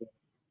you.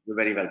 You're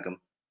very welcome.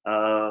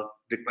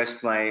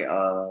 Request my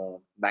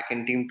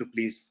backend team to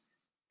please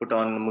put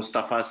on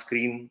Mustafa's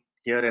screen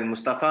here. And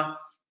Mustafa,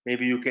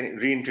 maybe you can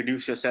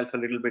reintroduce yourself a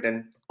little bit,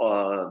 and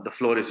the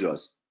floor is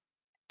yours.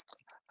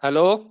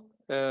 Hello,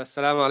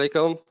 Assalamu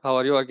alaikum. How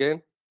are you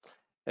again?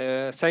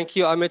 Thank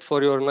you, Ahmed,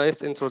 for your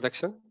nice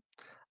introduction.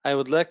 I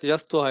would like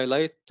just to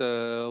highlight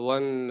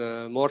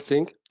one more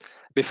thing.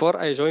 Before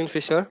I joined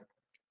Fischer,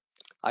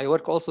 I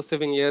worked also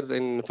 7 years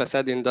in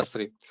facade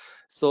industry.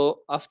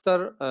 So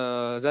after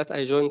that,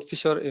 I joined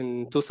Fischer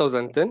in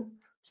 2010.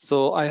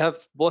 So I have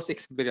both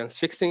experience,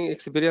 fixing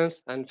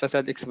experience and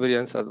facade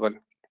experience as well.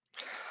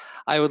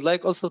 I would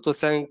like also to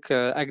thank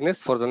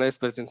Agnes for the nice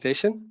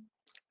presentation.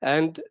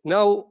 And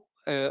now,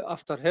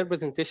 after her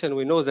presentation,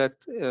 we know that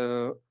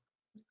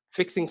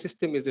fixing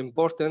system is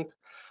important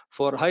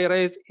for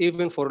high-rise,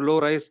 even for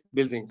low-rise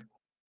building.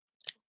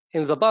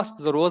 In the past,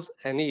 there was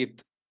a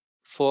need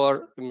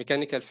for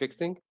mechanical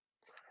fixing,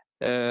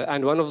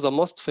 and one of the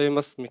most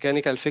famous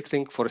mechanical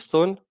fixing for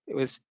stone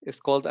is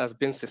called as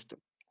bin system.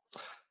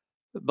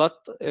 But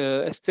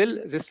still,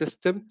 this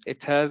system,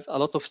 it has a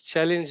lot of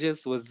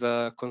challenges with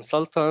the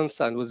consultants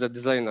and with the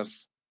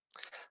designers.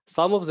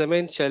 Some of the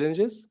main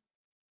challenges,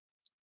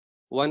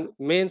 one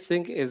main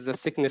thing is the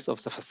thickness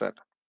of the facade.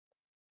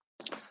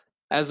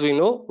 As we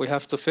know, we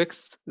have to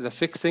fix the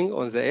fixing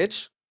on the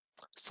edge.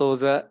 So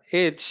the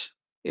edge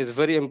is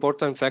very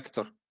important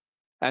factor.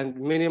 And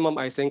minimum,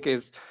 I think,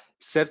 is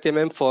 30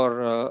 mm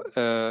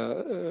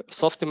for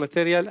soft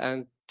material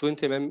and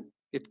 20 mm,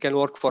 it can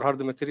work for hard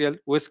material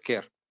with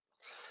care.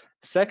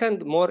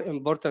 Second more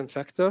important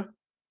factor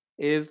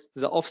is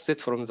the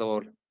offset from the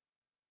wall.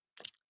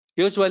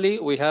 Usually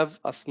we have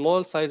a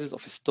small sizes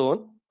of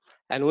stone,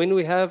 and when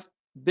we have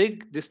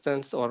big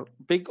distance or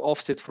big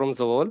offset from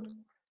the wall,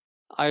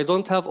 I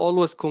don't have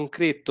always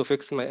concrete to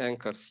fix my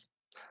anchors.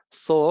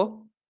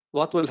 So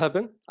what will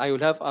happen? I will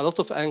have a lot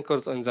of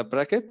anchors on the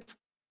bracket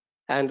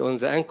and on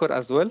the anchor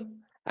as well,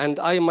 and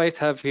I might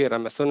have here a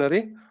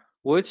masonry,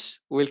 which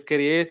will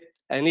create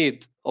a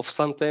need of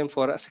some time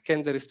for a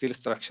secondary steel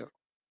structure.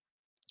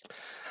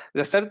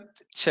 The third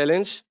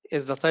challenge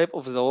is the type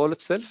of the wall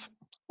itself.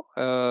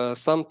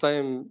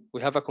 Sometime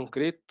we have a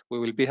concrete, we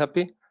will be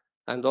happy,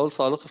 and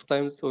also a lot of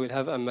times we will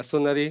have a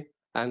masonry,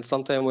 and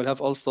sometimes we'll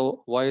have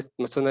also white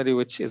masonry,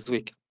 which is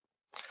weak.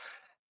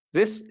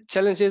 These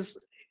challenges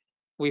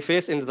we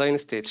face in the design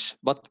stage,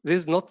 but this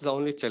is not the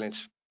only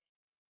challenge.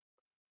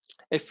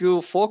 If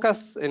you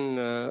focus in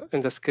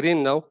the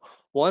screen now,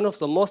 one of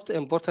the most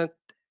important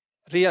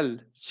real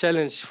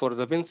challenge for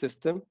the bin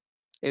system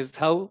is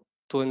how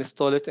to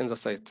install it in the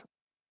site.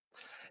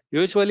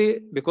 Usually,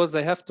 because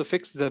they have to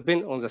fix the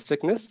bin on the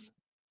thickness,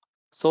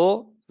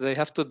 so they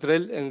have to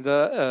drill in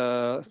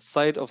the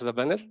side of the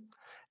panel.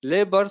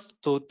 Laborers,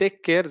 to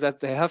take care that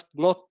they have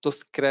not to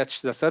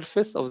scratch the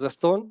surface of the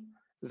stone,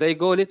 they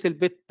go a little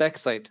bit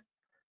backside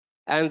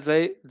and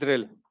they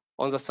drill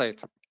on the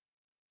side.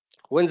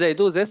 When they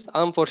do this,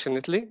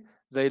 unfortunately,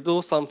 they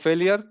do some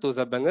failure to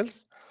the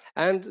panels,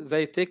 and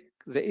they take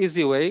the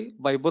easy way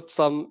by put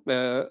some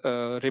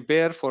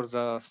repair for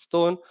the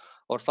stone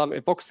or some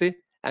epoxy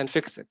and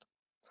fix it.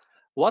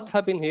 What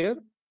happened here?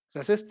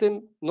 The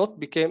system not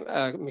became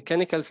a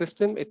mechanical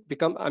system, it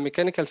became a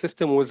mechanical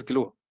system with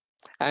glue.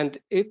 And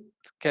it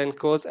can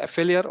cause a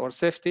failure or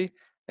safety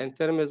in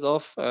terms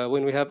of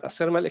when we have a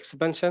thermal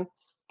expansion,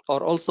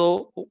 or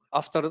also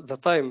after the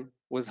time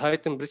with high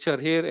temperature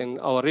here in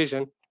our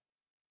region,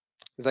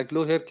 the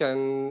glue here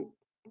can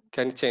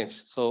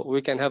change. So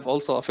we can have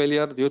also a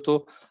failure due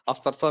to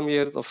after some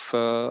years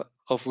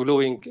of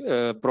gluing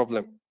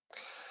problem.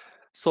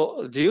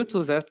 So due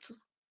to that,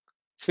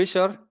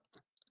 Fischer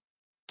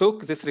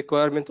took this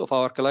requirement of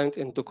our client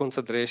into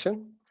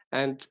consideration.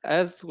 And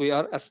as we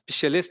are a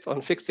specialist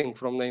on fixing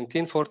from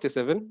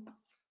 1947,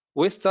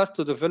 we start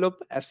to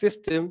develop a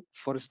system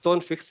for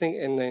stone fixing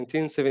in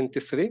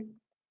 1973.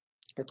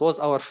 It was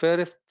our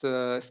first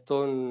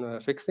stone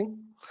fixing.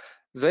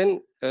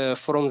 Then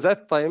from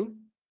that time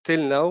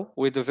till now,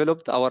 we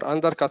developed our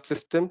undercut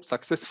system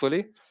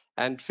successfully,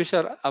 and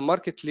Fischer, a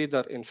market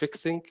leader in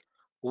fixing,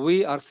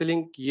 we are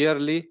selling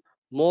yearly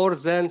more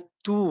than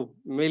 2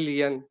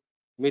 million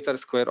meter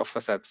square of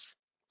facades.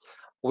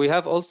 We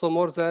have also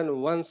more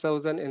than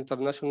 1,000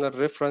 international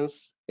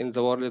reference in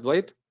the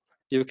worldwide.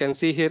 You can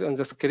see here on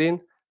the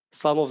screen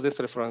some of these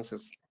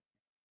references.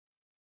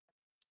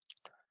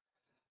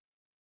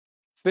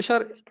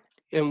 Fischer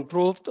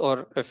improved,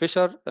 or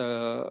Fischer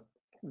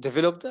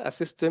developed a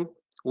system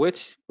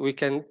which we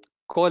can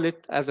call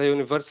it as a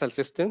universal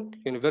system,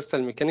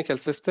 universal mechanical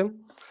system,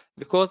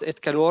 because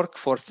it can work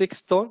for thick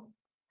stone,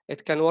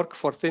 it can work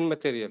for thin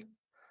material.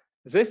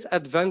 This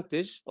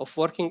advantage of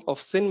working of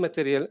thin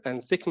material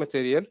and thick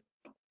material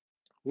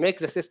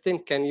makes the system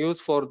can use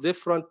for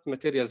different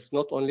materials,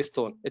 not only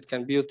stone. It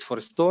can be used for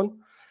stone,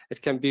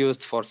 it can be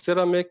used for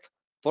ceramic,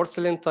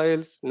 porcelain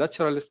tiles,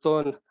 natural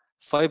stone,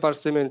 fiber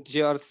cement,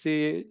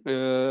 GRC,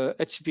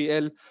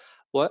 HBL,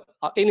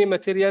 any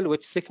material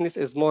which thickness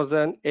is more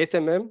than 8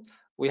 mm.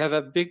 We have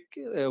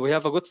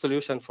a good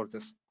solution for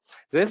this.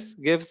 This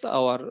gives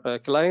our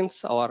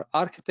clients, our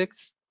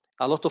architects,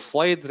 a lot of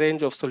wide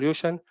range of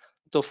solution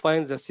to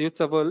find the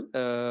suitable,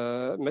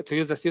 to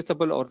use the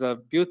suitable or the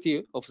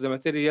beauty of the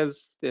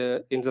materials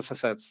in the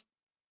facades.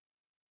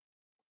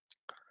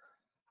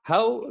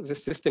 How the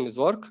system is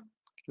work?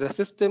 The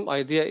system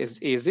idea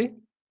is easy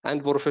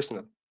and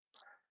professional.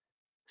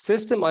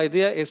 System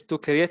idea is to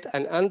create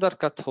an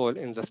undercut hole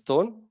in the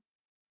stone.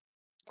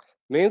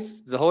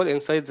 Means the hole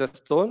inside the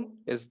stone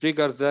is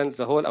bigger than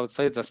the hole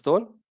outside the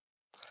stone,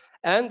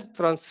 and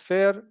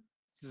transfer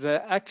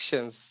the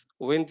actions,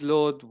 wind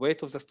load,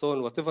 weight of the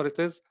stone, whatever it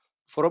is,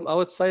 from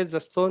outside the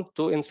stone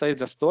to inside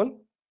the stone.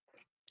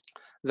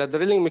 The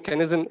drilling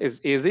mechanism is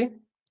easy.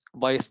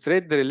 By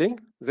straight drilling,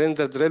 then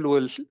the drill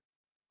will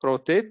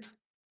rotate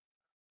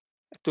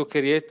to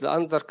create the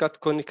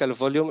undercut conical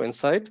volume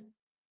inside.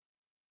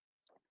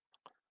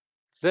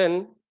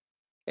 Then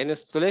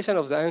installation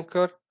of the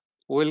anchor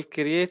will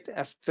create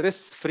a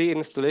stress-free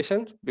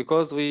installation,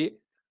 because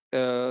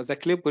the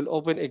clip will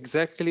open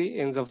exactly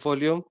in the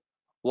volume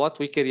what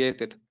we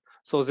created.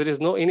 So there is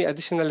no any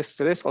additional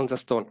stress on the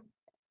stone.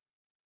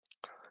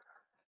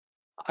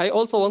 I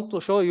also want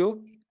to show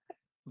you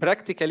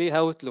practically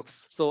how it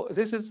looks. So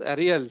this is a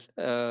real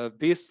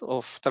piece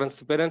of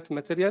transparent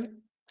material,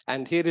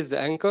 and here is the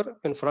anchor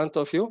in front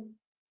of you.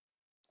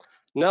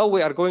 Now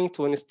we are going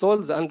to install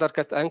the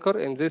undercut anchor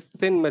in this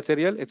thin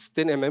material. It's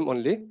 10 mm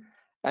only,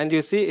 and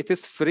you see it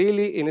is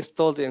freely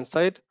installed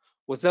inside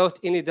without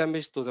any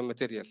damage to the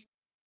material.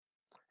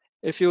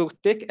 If you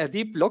take a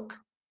deep look,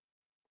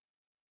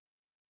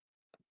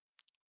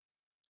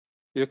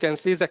 you can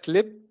see the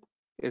clip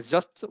is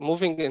just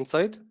moving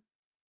inside.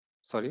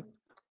 Sorry,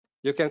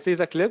 you can see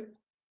the clip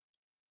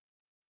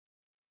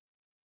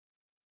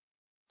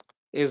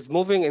is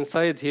moving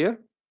inside here.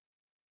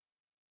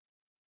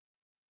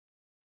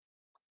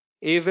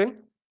 Even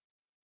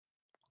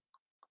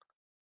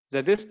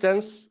the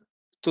distance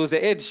to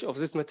the edge of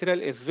this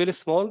material is very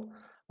small.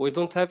 We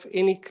don't have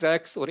any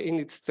cracks or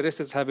any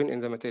stresses happening in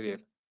the material.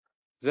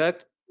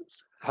 That's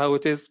how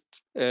it is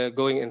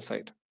going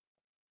inside.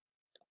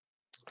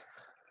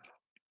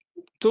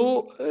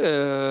 To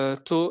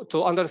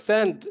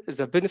understand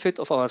the benefit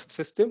of our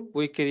system,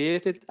 we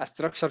created a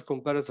structure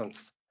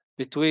comparisons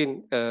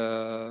between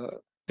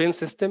pin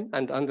system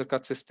and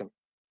undercut system.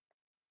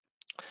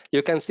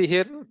 You can see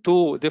here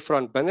two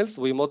different panels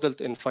we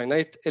modeled in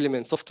finite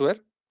element software.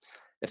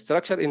 A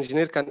structure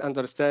engineer can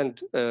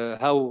understand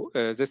how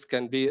this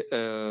can be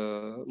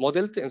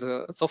modeled in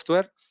the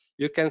software.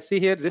 You can see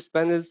here this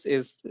panel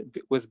is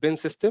with pin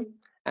system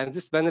and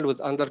this panel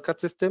with undercut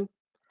system,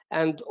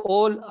 and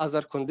all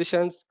other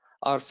conditions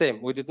are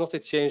same. We did not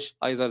change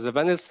either the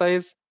panel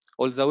size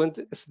or the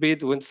wind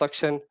speed, wind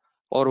suction,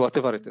 or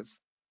whatever it is.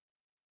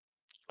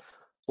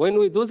 When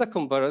we do the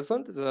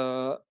comparison,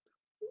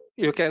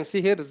 you can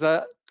see here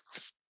the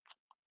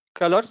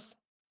colors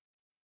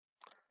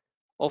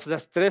of the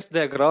stress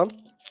diagram.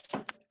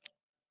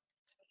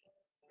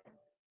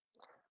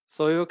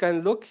 So you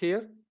can look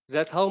here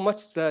that how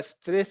much the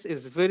stress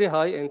is very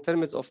high in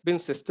terms of pin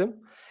system.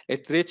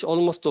 It reached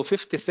almost to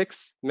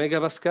 56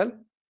 megapascal,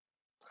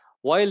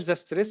 while the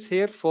stress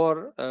here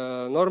for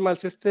normal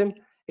system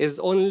is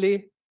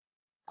only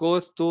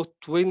goes to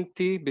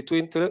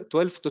between 12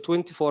 to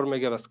 24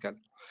 megapascal.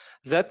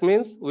 That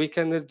means we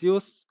can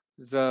reduce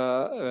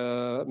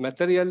the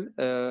material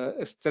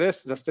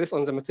stress, the stress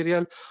on the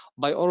material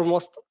by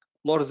almost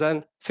more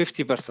than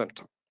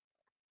 50%.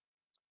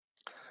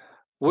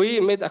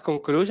 We made a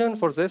conclusion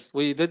for this.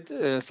 We did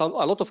a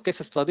lot of case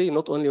study,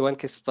 not only one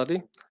case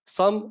study.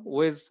 Some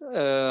with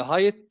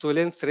height to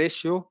length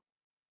ratio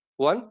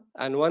 1,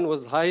 and one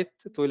was height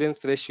to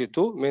length ratio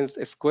 2, means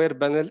a square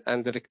panel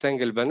and a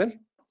rectangle panel.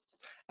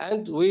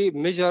 And we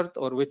measured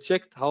or we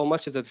checked how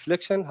much is the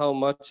deflection, how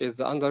much is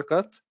the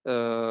undercut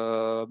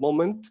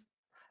moment,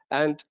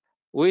 and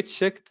we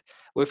checked.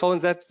 We found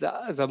that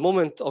the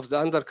moment of the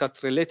undercut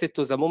related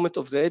to the moment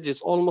of the edge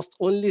is almost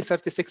only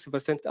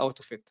 36% out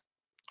of it.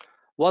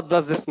 What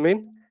does this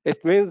mean?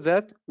 It means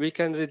that we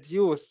can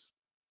reduce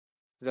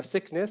the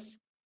thickness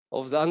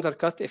of the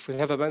undercut if we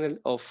have a panel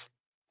of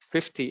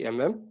 50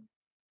 mm.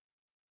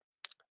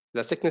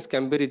 The thickness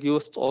can be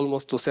reduced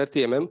almost to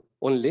 30 mm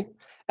only.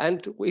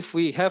 And if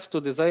we have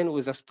to design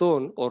with a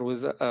stone or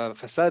with a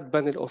facade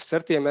panel of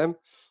 30 mm,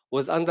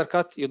 with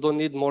undercut, you don't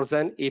need more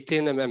than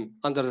 18 mm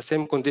under the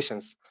same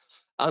conditions,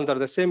 under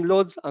the same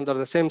loads, under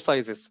the same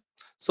sizes.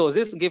 So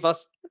this gives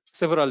us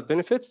several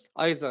benefits.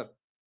 Either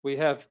we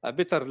have a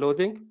better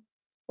loading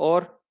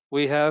or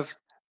we have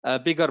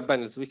bigger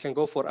panels. We can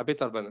go for a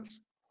better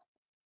panels.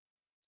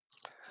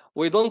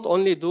 We don't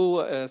only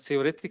do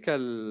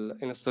theoretical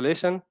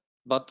installation,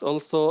 but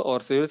also or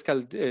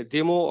theoretical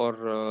demo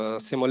or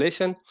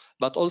simulation,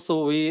 but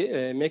also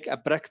we make a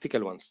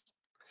practical ones.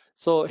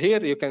 So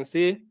here you can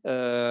see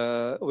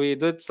we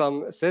did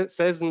some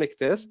seismic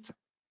test.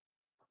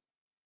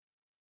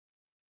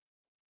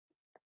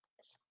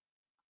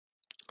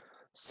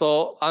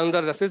 So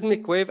under the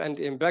seismic wave and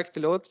impact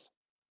loads,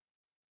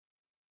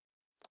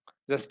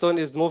 the stone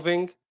is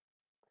moving,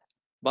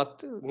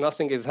 but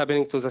nothing is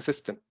happening to the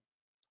system.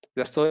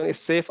 The stone is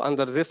safe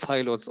under this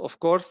high loads. Of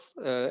course,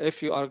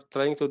 if you are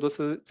trying to do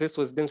this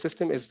with bin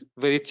system, is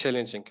very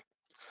challenging.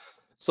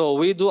 So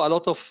we do a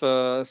lot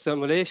of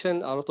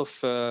simulation, a lot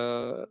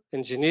of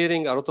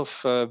engineering, a lot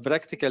of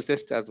practical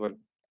tests as well.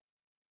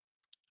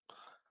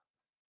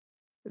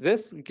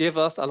 This gives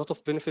us a lot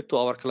of benefit to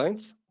our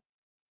clients.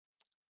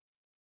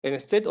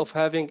 Instead of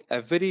having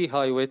a very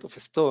high weight of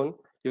stone,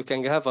 you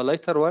can have a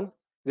lighter one.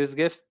 This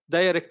gives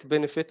direct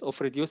benefit of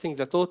reducing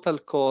the total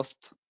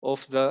cost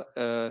of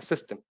the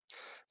system.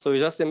 So you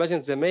just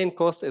imagine the main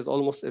cost is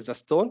almost the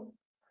stone.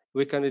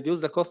 We can reduce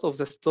the cost of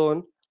the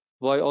stone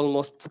by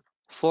almost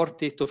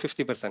 40 to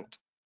 50%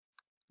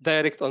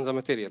 direct on the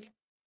material.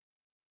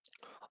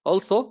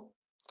 Also,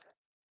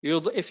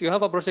 if you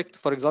have a project,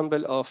 for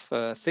example,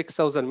 of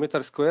 6,000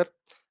 meters square,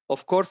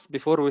 of course,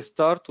 before we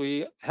start,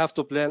 we have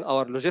to plan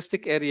our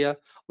logistic area.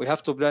 We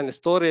have to plan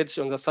storage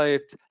on the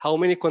site, how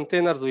many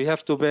containers we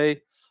have to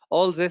buy.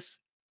 All this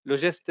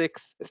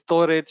logistics,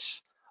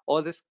 storage,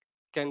 all this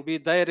can be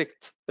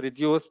direct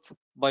reduced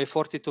by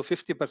 40 to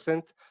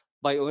 50%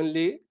 by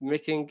only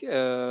making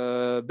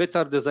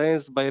better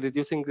designs, by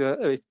reducing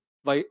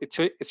by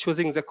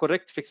choosing the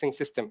correct fixing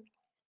system.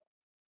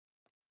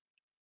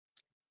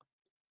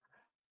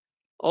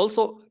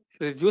 Also,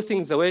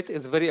 reducing the weight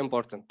is very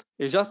important.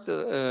 You just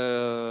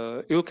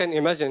you can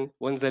imagine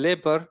when the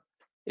labor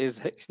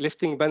is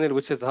lifting panel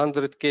which is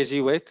 100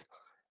 kg weight,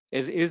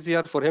 is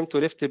easier for him to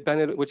lift a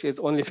panel which is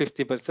only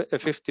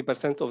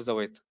 50% of the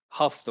weight,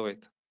 half the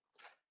weight.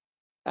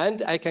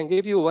 And I can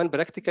give you one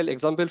practical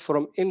example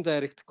from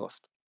indirect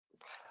cost.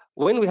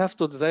 When we have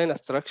to design a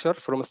structure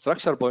from a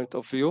structure point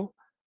of view,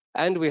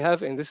 and we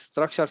have in this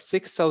structure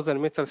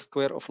 6,000 meters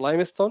square of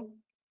limestone,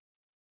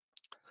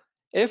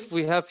 if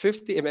we have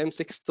 50 mm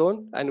thick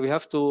stone and we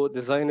have to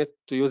design it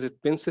to use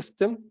it pin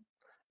system,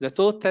 the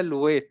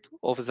total weight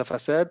of the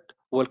facade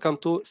will come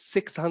to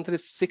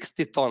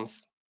 660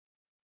 tons.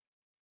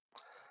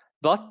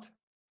 But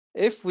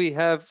if we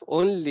can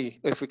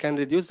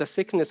reduce the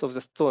thickness of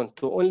the stone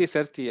to only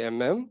 30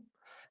 mm,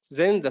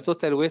 then the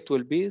total weight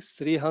will be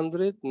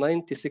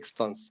 396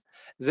 tons.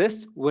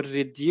 This will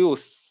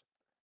reduce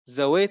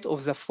the weight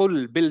of the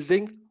full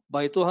building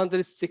by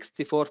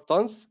 264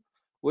 tons,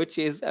 which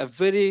is a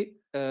very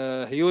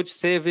huge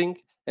saving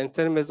in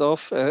terms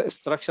of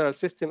structural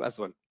system as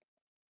well.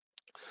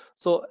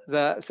 So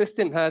the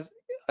system has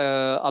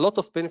a lot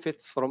of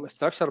benefits from a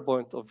structure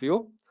point of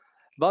view,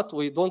 but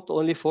we don't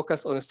only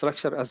focus on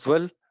structure as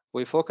well,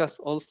 we focus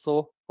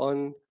also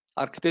on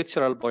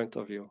architectural point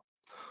of view.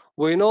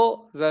 We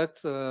know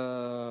that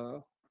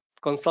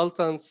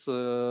consultants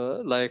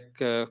like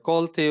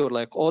Koltay or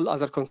like all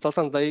other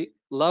consultants, they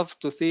love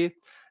to see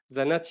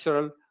the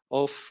natural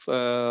of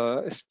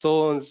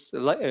stones,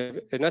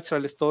 a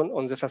natural stone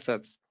on the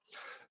facades.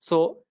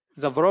 So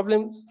the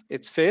problem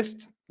it's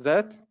faced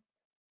that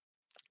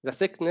the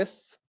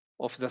thickness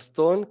of the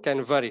stone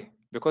can vary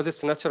because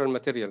it's natural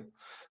material.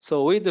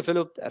 So we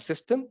developed a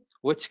system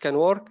which can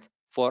work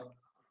for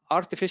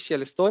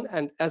artificial stone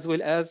and as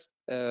well as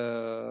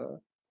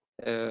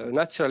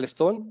natural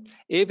stone,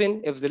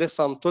 even if there is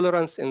some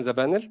tolerance in the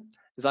panel.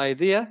 The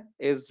idea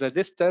is the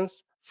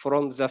distance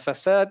from the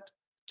facade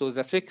to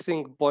the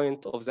fixing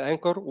point of the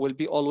anchor will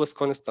be always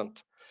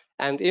constant.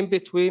 And in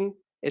between,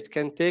 it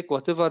can take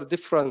whatever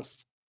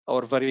difference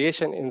or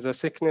variation in the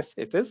thickness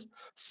it is.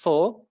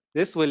 So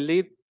this will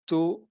lead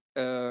to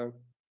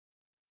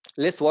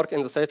less work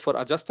in the site for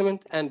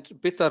adjustment and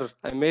better,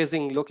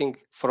 amazing looking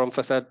from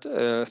facade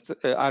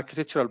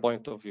architectural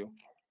point of view.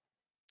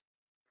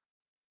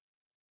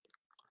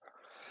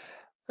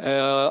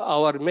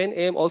 Our main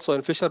aim also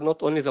in Fischer,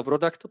 not only the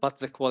product, but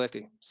the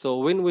quality. So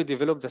when we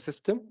developed the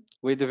system,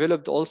 we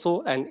developed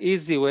also an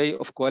easy way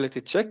of quality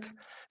check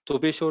to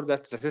be sure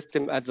that the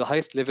system at the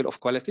highest level of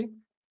quality.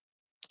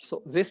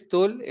 So this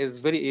tool is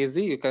very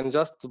easy. You can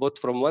just put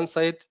from one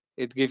side,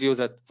 it gives you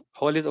that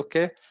hole is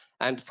okay.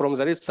 And from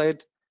the other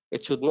side,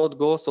 it should not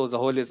go, so the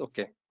hole is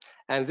okay.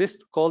 And this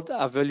is called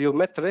a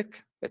volumetric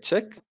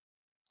check.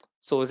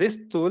 So these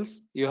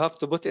tools, you have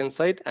to put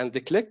inside and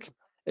click.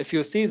 If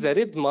you see the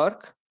red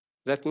mark,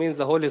 that means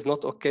the hole is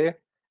not okay.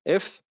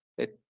 If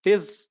it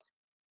is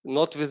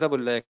not visible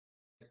like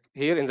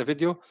here in the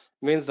video,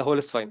 means the hole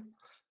is fine.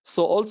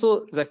 So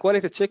also the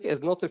quality check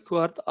is not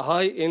required a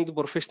high-end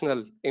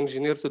professional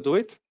engineer to do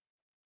it.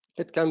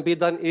 It can be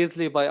done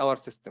easily by our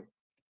system.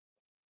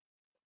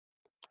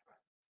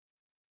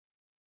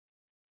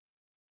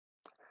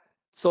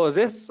 So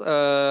this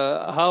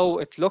how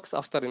it looks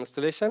after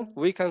installation.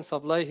 We can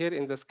supply here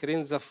in the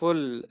screen the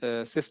full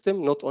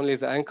system, not only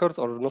the anchors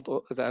or not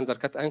the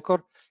undercut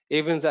anchor,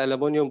 even the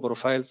aluminum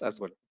profiles as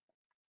well.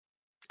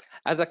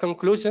 As a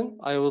conclusion,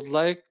 I would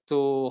like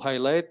to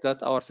highlight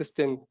that our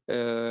system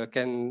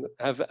can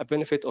have a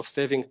benefit of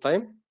saving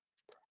time,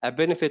 a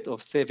benefit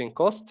of saving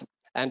cost,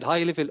 and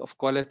high level of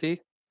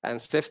quality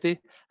and safety,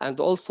 and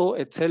also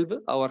it helps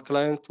our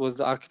client with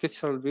the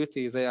architectural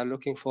beauty they are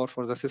looking for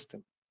the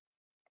system.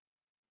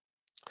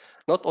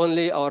 Not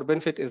only our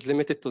benefit is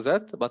limited to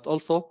that, but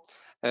also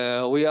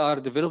we are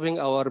developing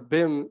our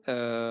BIM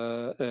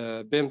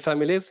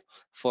families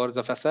for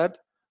the facade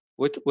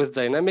with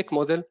dynamic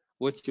model,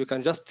 which you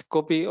can just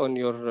copy on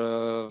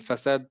your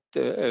facade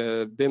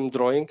BIM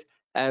drawing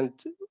and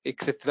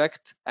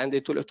extract, and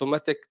it will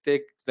automatically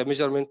take the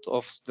measurement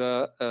of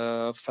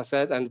the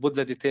facade and put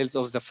the details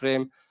of the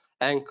frame,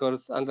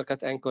 anchors,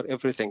 undercut anchor,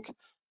 everything.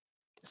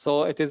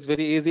 So it is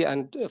very easy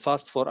and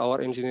fast for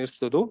our engineers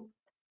to do.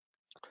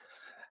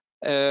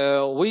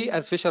 We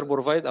as Fischer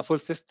provide a full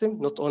system,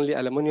 not only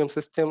aluminum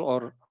system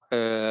or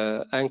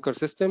anchor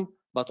system,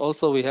 but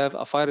also we have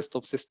a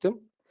Firestop system.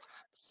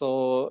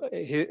 So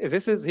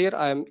this is here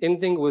I'm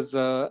ending with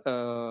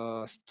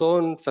the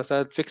stone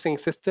facade fixing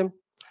system.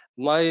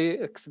 My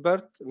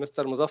expert,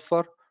 Mr.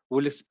 Muzaffer,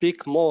 will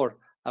speak more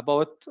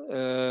about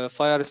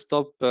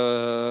Firestop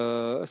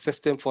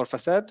system for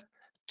facade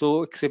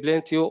to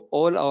explain to you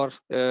all our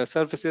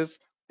services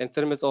in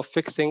terms of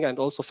fixing and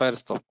also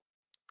Firestop.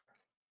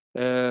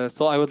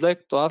 So I would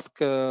like to ask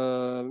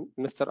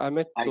Mr.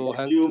 Ahmed to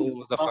hand to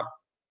Muzaffer.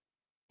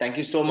 Thank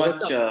you so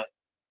much.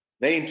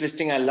 Very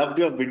interesting. I loved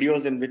your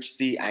videos in which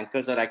the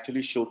anchors are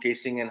actually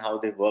showcasing and how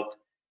they work.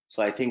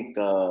 So I think,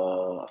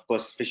 of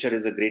course, Fischer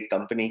is a great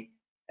company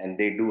and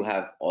they do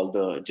have all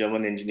the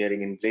German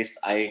engineering in place.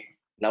 I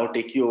now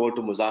take you over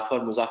to Muzaffer.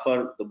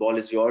 Muzaffer, the ball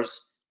is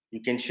yours.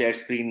 You can share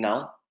screen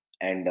now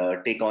and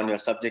take on your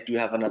subject. You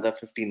have another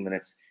 15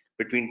 minutes.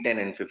 between 10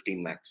 and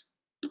 15 max.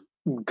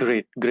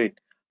 Great.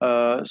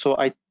 So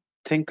I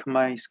think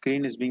my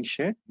screen is being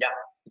shared. Yeah.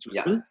 It's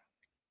visible?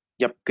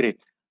 Yep, great.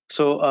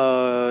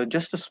 So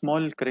just a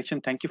small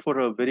correction. Thank you for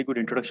a very good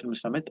introduction,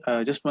 Mr. Ahmed.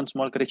 Just one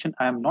small correction.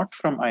 I am not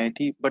from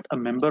IIT, but a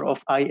member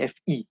of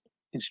IFE,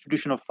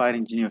 Institution of Fire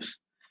Engineers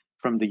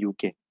from the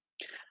UK.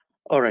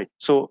 All right.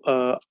 So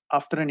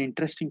after an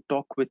interesting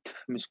talk with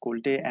Ms.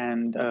 Koltay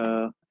and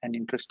an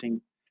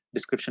interesting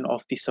description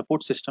of the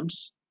support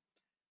systems,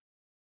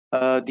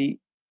 the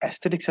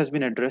aesthetics has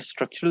been addressed,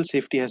 structural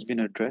safety has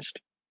been addressed.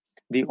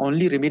 The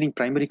only remaining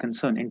primary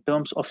concern in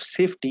terms of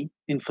safety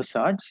in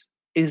facades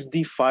is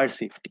the fire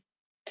safety.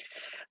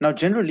 Now,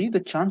 generally, the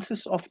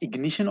chances of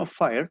ignition of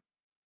fire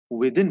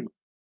within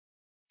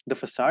the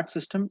facade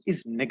system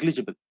is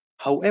negligible.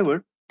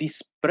 However, the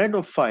spread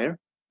of fire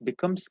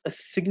becomes a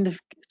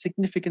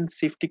significant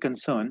safety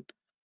concern,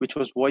 which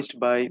was voiced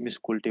by Ms.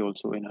 Koltay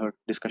also in her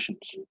discussions.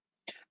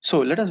 So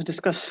let us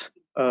discuss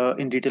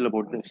in detail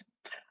about this.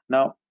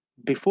 Now,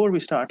 before we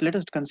start, let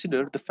us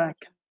consider the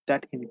fact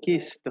that in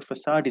case the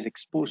facade is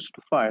exposed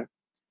to fire,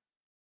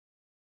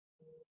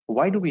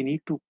 why do we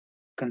need to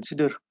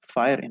consider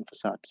fire in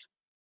facades?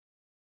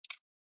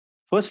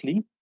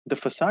 Firstly, the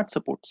facade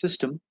support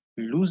system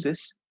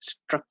loses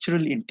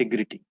structural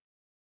integrity.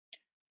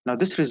 Now,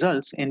 this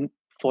results in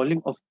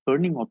falling of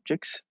burning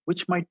objects,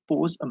 which might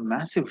pose a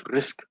massive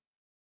risk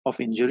of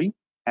injury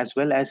as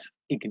well as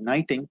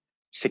igniting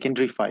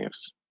secondary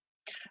fires.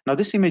 Now,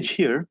 this image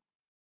here,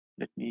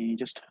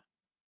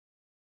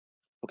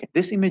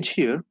 this image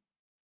here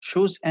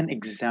shows an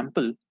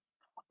example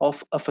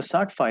of a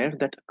facade fire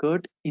that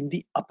occurred in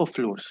the upper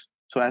floors.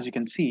 So as you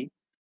can see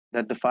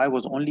that the fire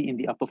was only in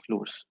the upper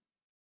floors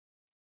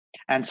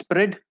and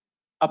spread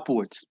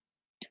upwards.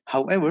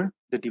 However,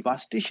 the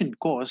devastation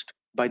caused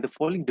by the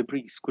falling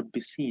debris could be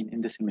seen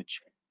in this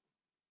image.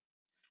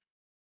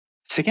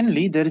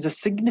 Secondly, there is a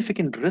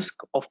significant risk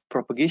of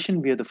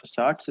propagation via the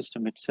facade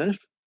system itself,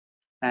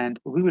 and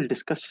we will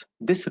discuss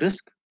this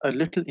risk a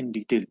little in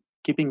detail,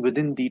 keeping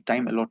within the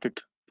time allotted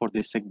for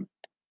this segment.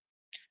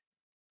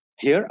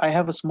 Here I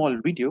have a small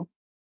video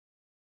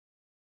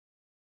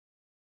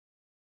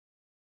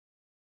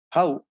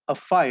how a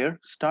fire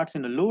starts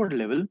in a lower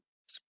level,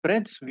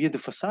 spreads via the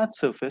facade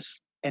surface,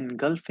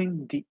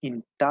 engulfing the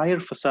entire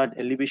facade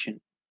elevation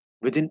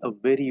within a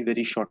very,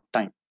 very short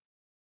time.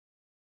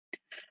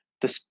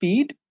 The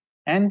speed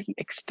and the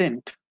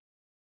extent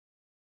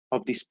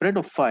of the spread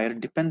of fire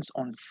depends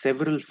on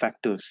several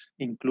factors,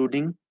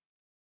 including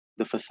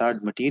the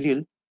facade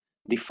material,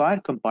 the fire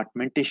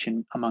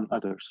compartmentation, among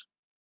others.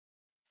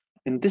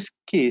 In this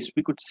case,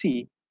 we could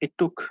see it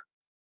took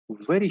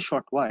a very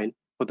short while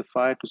for the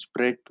fire to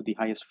spread to the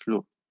highest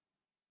floor.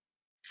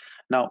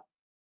 Now,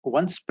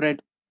 once spread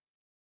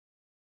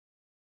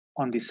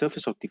on the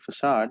surface of the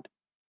facade,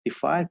 the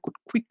fire could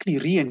quickly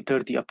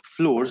re-enter the upper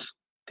floors,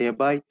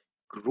 thereby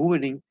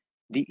ruining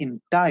the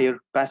entire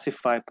passive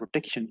fire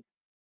protection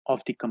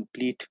of the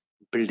complete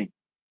building.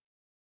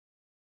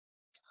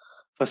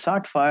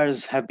 Facade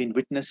fires have been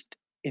witnessed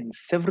in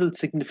several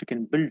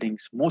significant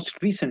buildings, most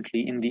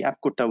recently in the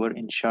Apco Tower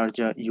in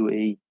Sharjah,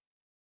 UAE.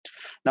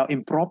 Now,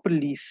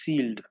 improperly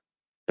sealed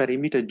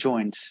perimeter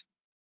joints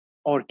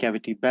or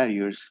cavity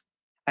barriers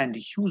and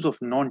use of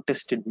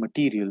non-tested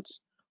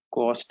materials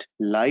cost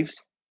lives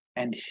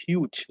and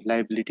huge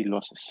liability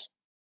losses.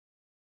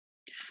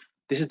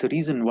 This is the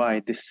reason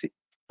why this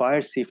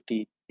fire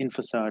safety in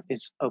facade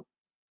is a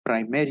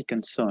primary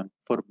concern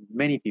for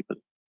many people.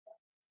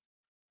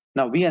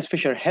 Now, we as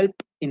Fischer help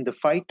in the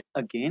fight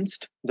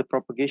against the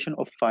propagation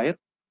of fire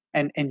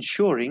and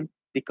ensuring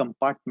the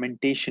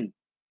compartmentation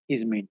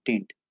is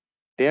maintained,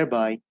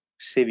 thereby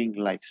saving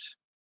lives.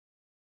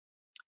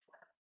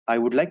 I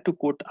would like to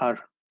quote our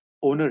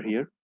owner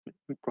here,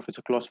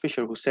 Professor Klaus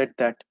Fischer, who said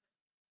that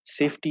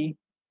safety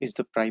is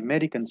the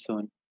primary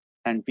concern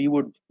and we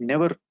would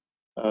never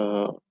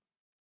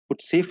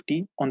put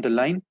safety on the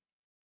line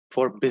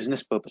for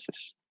business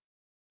purposes.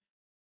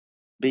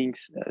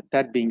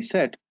 That being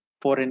said,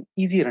 for an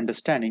easier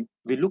understanding,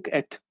 we look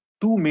at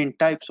two main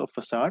types of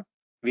facade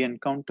we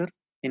encounter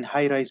in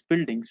high-rise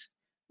buildings,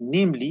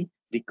 namely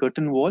the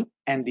curtain wall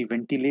and the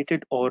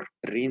ventilated or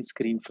rain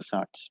screen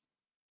facades.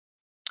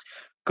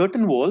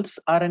 Curtain walls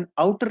are an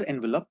outer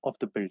envelope of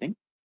the building.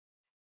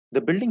 The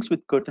buildings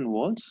with curtain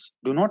walls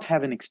do not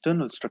have an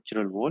external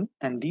structural wall,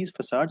 and these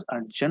facades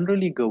are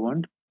generally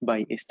governed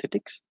by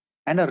aesthetics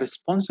and are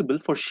responsible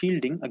for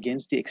shielding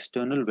against the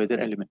external weather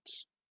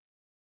elements.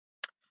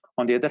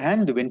 On the other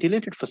hand, the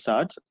ventilated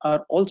facades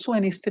are also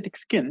an aesthetic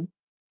skin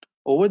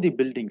over the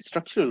building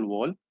structural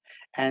wall,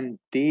 and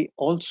they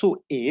also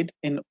aid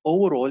in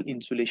overall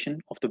insulation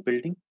of the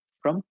building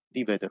from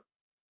the weather.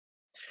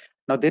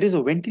 Now, there is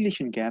a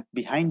ventilation gap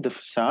behind the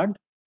facade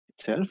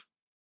itself,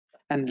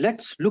 and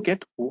let's look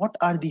at what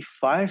are the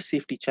fire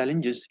safety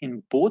challenges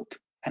in both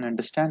and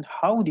understand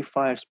how the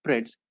fire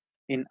spreads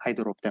in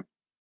either of them.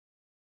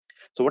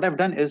 So what I've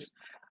done is,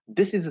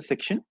 this is a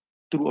section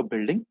through a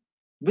building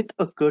with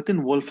a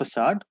curtain wall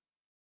facade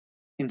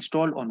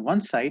installed on one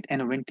side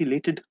and a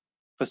ventilated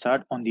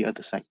facade on the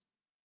other side.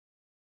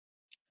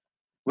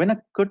 When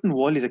a curtain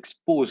wall is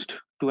exposed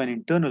to an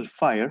internal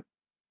fire,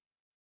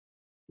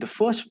 the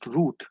first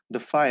route the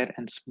fire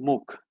and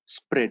smoke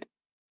spread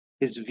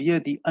is via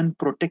the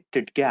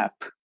unprotected gap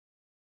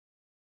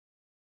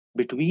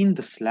between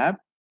the slab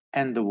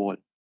and the wall.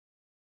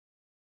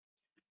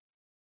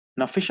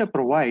 Now Fischer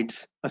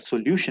provides a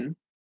solution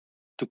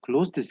to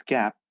close this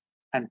gap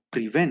and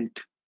prevent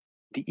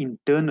the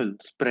internal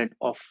spread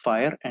of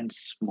fire and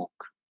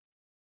smoke.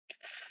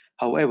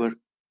 However,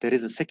 there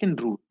is a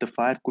second route the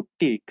fire could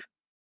take,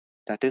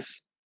 that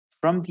is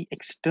from the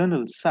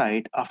external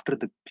side after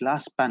the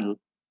glass panel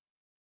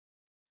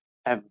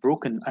have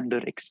broken under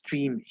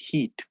extreme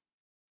heat.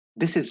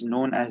 This is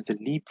known as the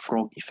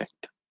leapfrog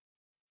effect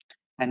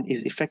and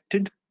is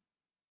affected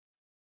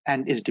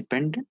and is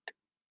dependent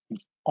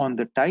on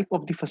the type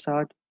of the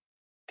facade,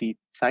 the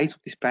size of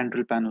the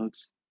spandrel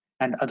panels,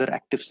 and other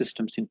active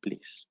systems in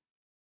place.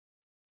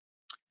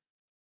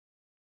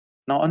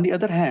 Now, on the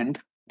other hand,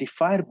 the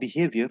fire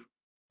behavior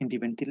in the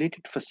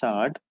ventilated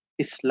facade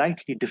is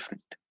slightly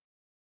different,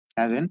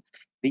 as in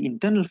the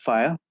internal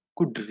fire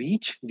could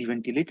reach the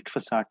ventilated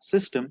facade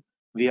system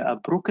via a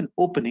broken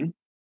opening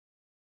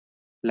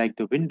like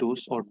the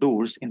windows or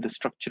doors in the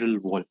structural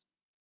wall.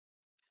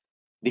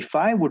 The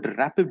fire would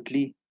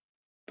rapidly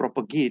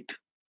propagate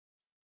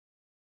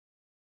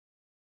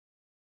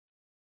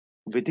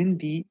within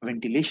the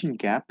ventilation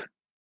gap,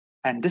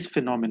 and this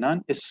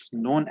phenomenon is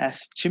known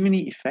as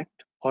chimney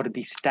effect or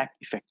the stack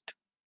effect.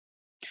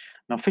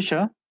 Now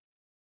Fischer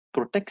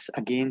protects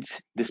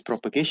against this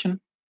propagation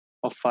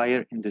of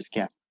fire in this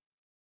gap.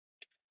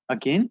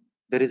 Again,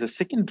 there is a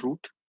second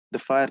route the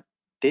fire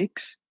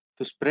takes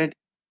to spread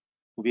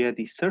via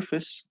the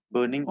surface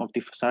burning of the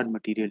facade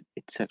material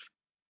itself.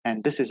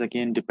 And this is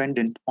again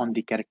dependent on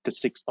the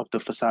characteristics of the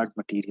facade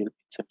material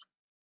itself.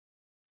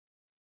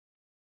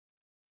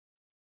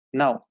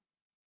 Now,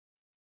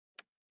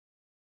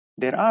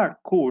 there are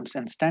codes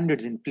and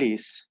standards in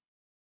place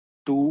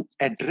to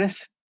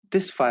address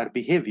this fire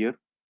behavior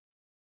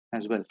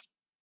as well.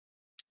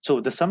 So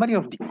the summary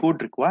of the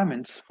code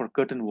requirements for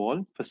curtain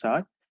wall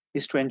facade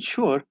is to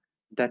ensure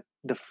that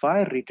the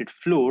fire rated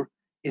floor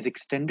is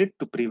extended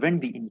to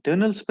prevent the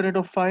internal spread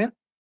of fire,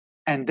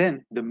 and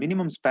then the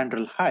minimum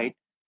spandrel height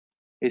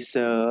is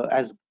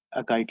as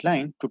a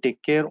guideline to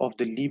take care of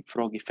the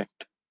leapfrog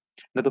effect.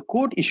 Now the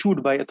code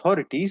issued by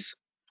authorities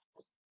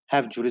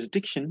have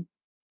jurisdiction.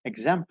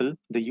 Example,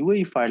 the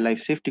UAE Fire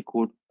Life Safety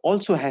Code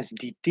also has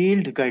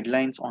detailed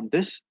guidelines on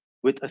this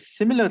with a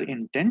similar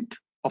intent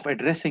of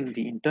addressing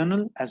the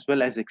internal as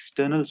well as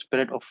external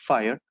spread of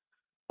fire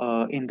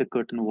in the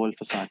curtain wall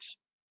facades.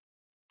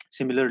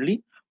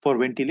 Similarly, for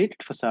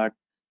ventilated facade,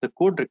 the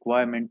code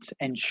requirements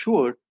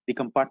ensure the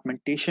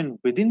compartmentation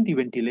within the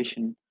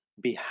ventilation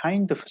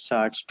behind the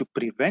facades to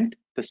prevent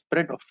the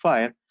spread of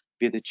fire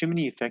via the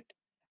chimney effect,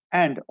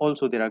 and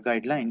also there are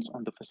guidelines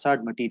on the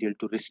facade material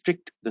to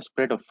restrict the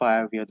spread of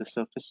fire via the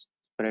surface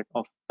spread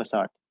of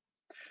facade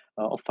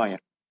of fire.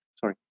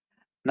 Sorry.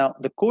 Now,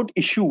 the code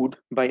issued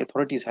by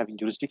authorities having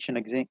jurisdiction,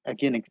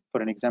 again,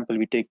 for an example,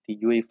 we take the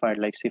UAE Fire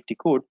Life Safety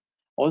Code,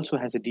 also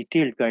has a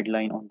detailed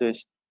guideline on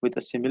this with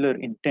a similar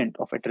intent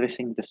of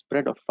addressing the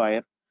spread of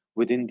fire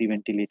within the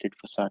ventilated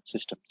facade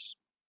systems.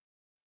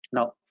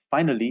 Now,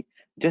 finally,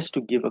 just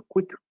to give a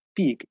quick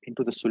peek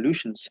into the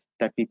solutions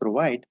that we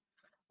provide,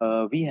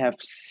 we have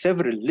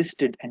several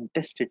listed and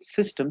tested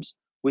systems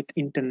with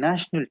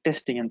international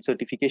testing and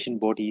certification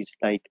bodies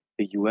like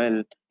the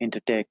UL,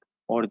 Intertech,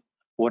 or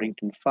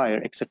Warrington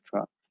Fire,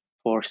 etc.,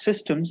 for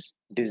systems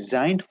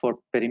designed for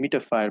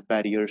perimeter fire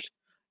barriers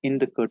in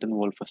the curtain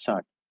wall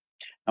facade.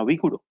 Now, we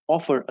could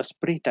offer a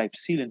spray type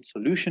sealant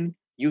solution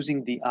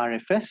using the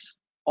RFS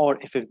or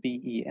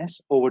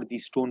FFBES over the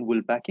stone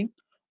wool backing,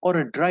 or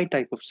a dry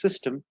type of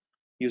system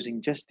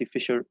using just the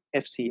Fischer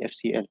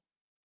FCFCL.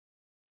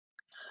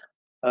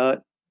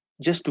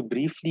 Just to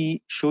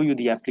briefly show you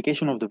the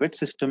application of the wet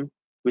system,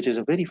 which is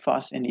a very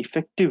fast and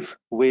effective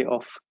way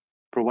of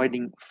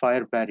providing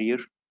fire barrier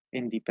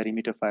in the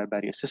perimeter fire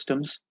barrier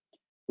systems,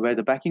 where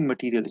the backing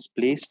material is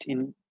placed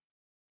in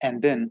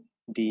and then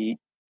the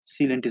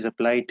sealant is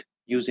applied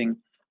using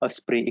a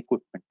spray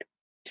equipment.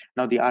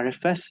 Now the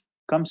RFS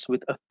comes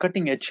with a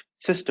cutting edge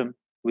system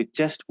with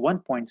just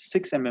 1.6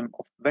 mm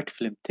of wet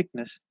film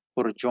thickness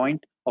for a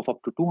joint of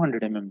up to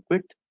 200 mm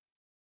width,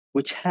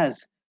 which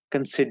has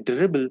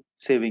considerable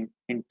saving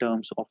in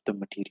terms of the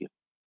material.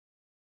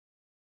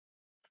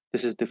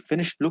 This is the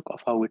finished look of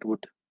how it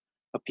would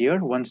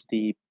appear once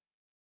the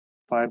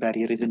fire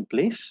barrier is in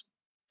place.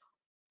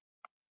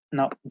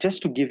 Now,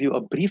 just to give you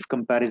a brief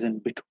comparison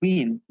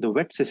between the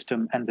wet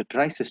system and the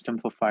dry system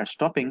for fire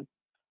stopping,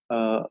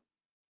 there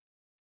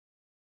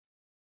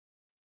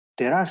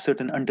are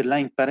certain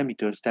underlying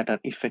parameters that are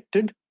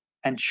affected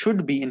and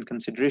should be in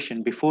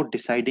consideration before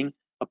deciding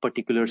a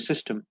particular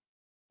system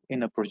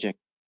in a project.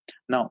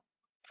 Now,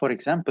 for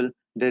example,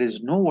 there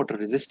is no water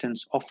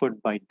resistance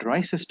offered by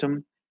dry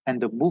system and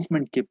the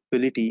movement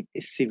capability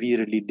is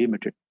severely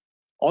limited.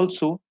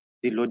 Also,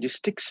 the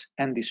logistics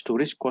and the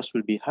storage cost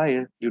will be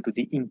higher due to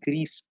the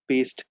increased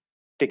spaced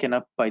taken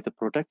up by the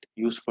product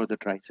used for the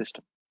dry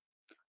system.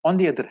 On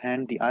the other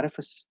hand, the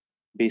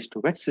RFS-based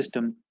wet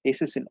system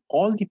aces in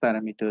all the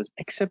parameters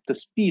except the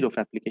speed of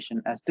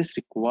application, as this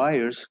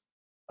requires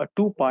a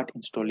two-part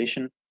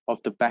installation of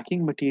the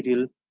backing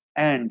material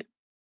and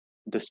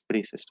the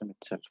spray system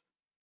itself.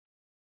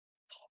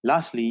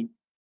 Lastly,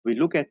 we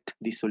look at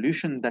the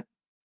solution that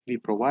we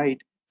provide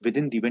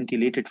within the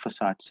ventilated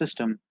facade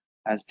system.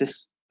 As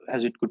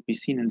it could be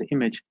seen in the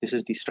image, this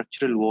is the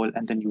structural wall,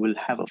 and then you will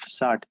have a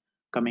facade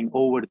coming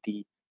over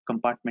the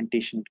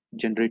compartmentation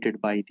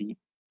generated by the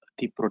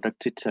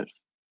product itself.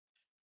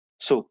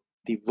 So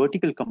the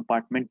vertical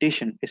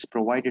compartmentation is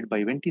provided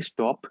by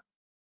Ventistop,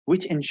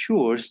 which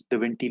ensures the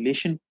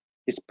ventilation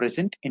is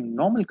present in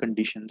normal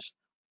conditions,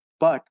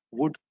 but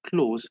would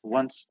close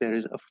once there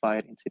is a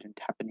fire incident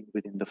happening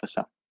within the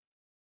facade.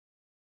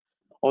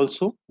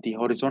 Also, the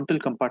horizontal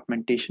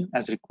compartmentation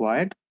as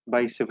required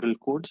by several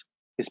codes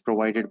is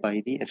provided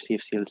by the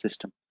FCFCL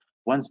system.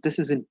 Once this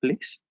is in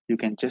place, you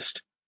can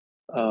just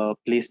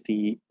place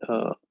the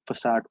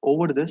facade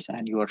over this,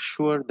 and you are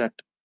sure that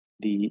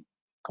the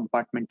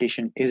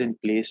compartmentation is in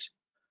place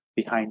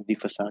behind the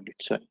facade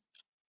itself.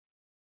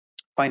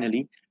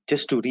 Finally,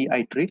 just to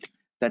reiterate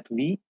that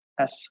we,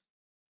 as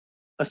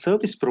a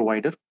service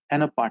provider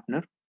and a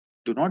partner,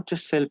 do not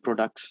just sell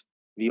products.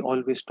 We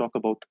always talk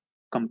about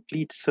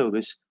complete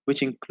service,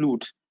 which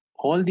includes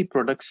all the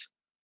products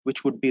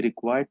which would be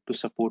required to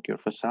support your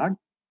facade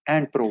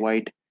and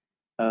provide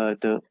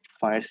the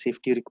fire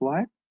safety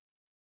required.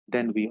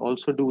 Then we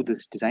also do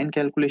this design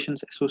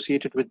calculations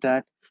associated with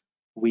that.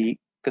 We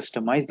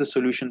customize the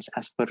solutions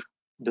as per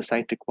the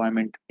site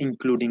requirement,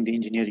 including the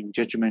engineering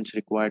judgments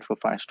required for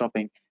fire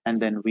stopping. And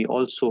then we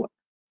also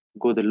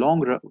go the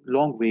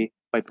long way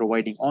by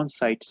providing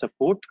on-site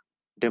support,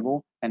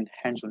 demo, and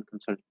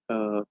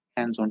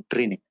hands-on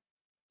training.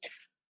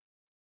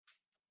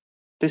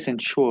 This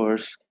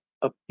ensures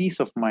a peace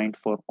of mind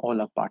for all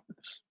our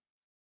partners.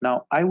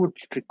 Now, I would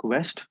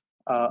request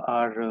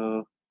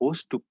our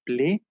host to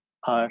play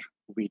our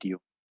video.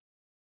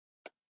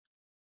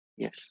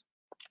 Yes.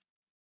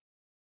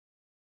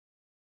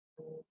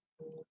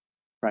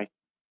 Right.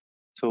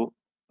 So,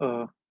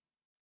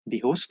 the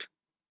host.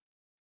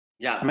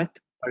 Yeah. Ahmed.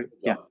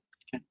 Yeah.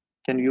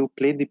 Can you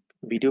play the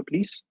video,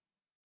 please?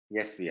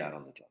 Yes, we are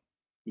on the job.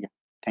 Yeah.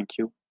 Thank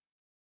you.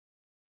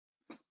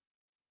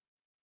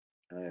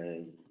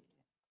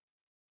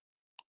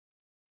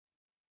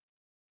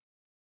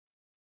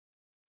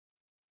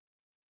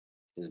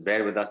 Just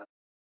bear with us.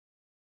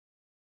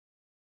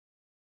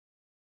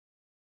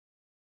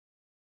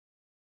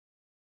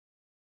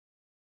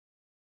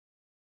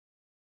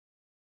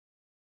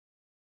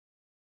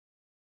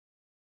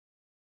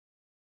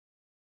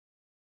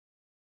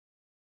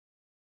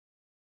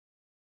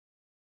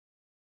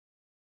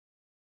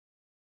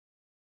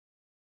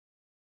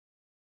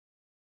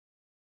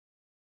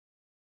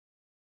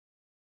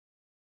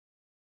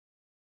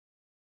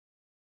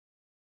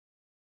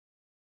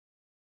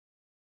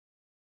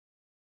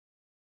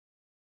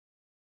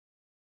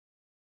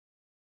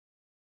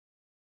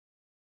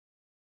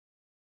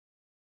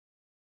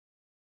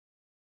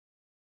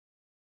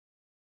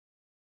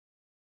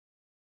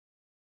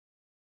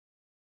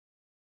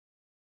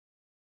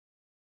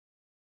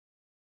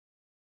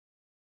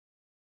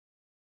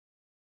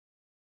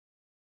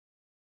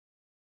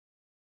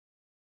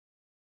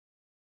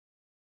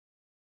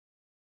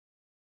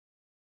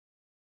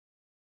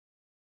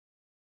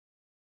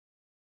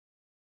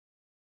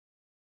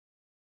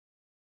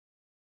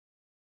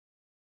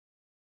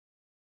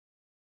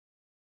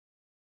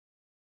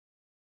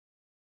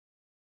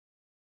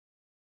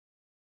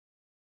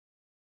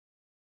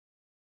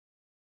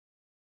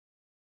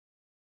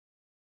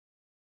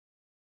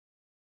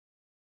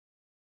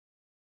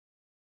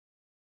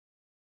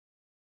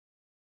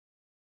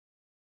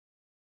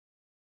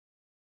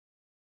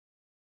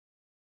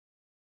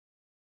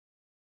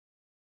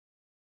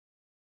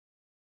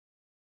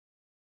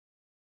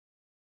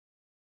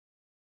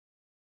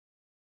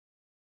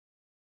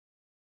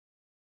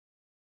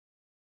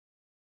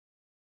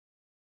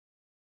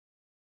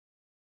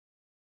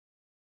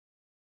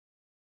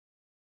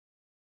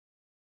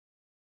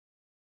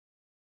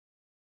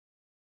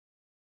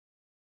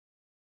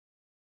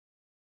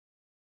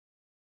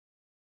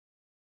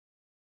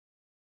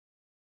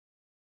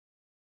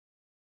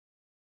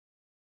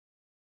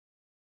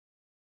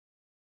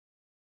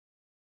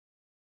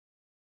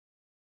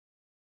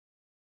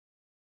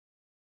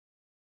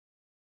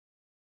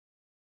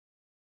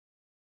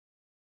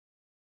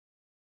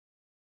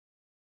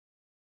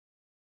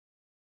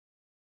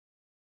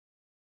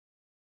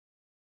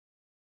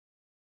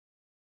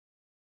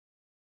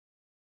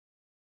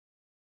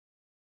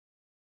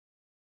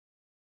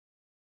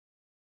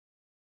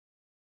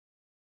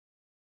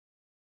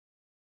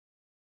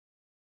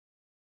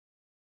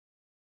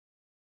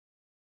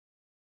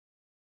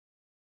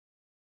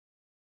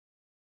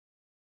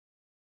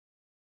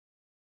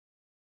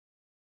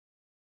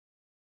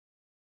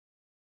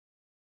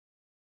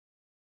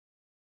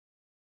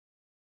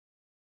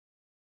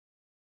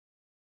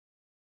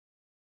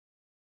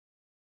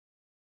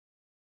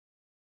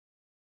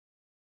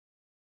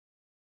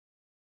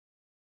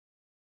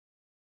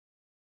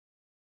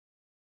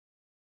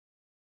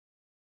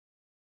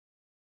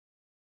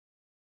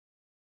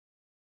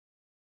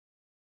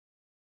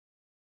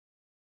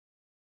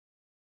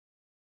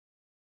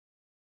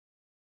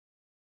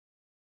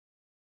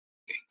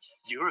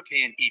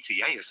 European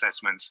ETA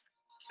assessments,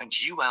 and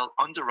UL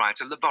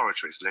Underwriter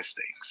Laboratories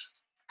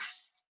listings.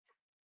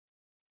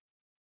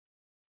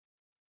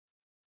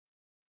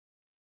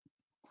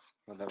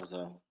 Well, that was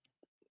an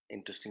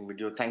interesting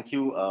video. Thank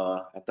you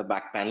at the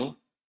back panel.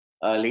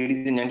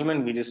 Ladies and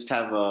gentlemen, we just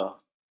have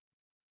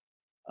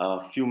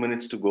a few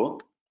minutes to go,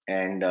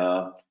 and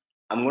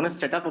I'm going to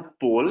set up a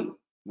poll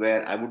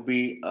where I would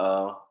be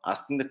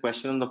asking the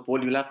question on the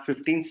poll. You'll have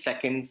 15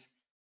 seconds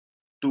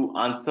to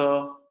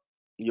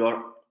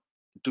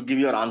give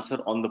your answer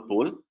on the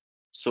poll.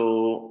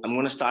 So I'm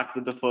going to start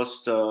with the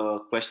first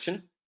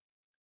question,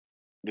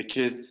 which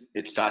is,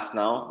 it starts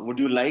now. Would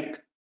you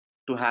like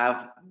to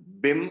have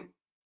BIM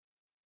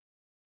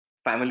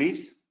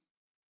families,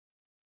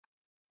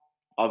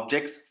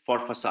 objects for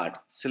facade?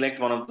 Select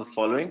one of the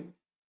following.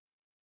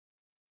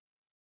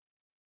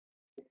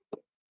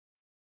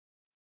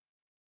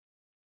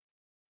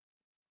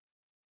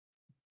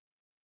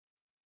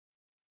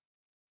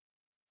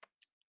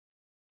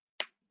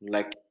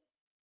 Like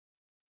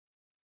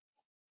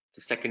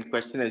the second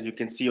question, as you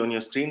can see on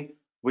your screen,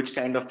 which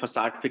kind of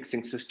facade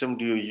fixing system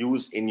do you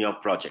use in your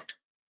project?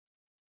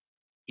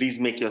 Please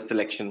make your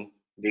selection,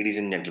 ladies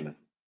and gentlemen.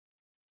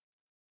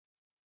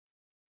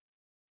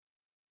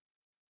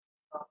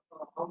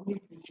 I'll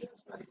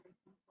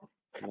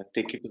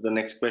take you to the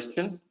next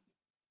question.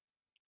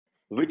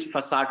 Which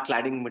facade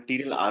cladding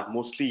material are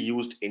mostly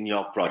used in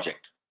your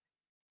project?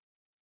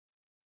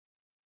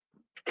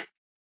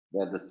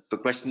 Yeah, the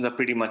questions are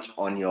pretty much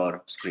on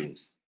your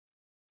screens.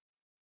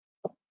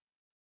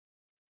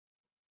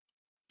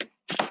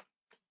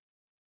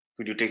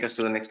 Could you take us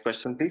to the next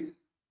question, please?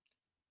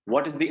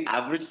 What is the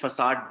average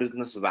facade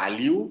business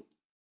value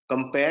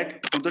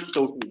compared to the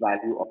total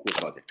value of your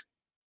project?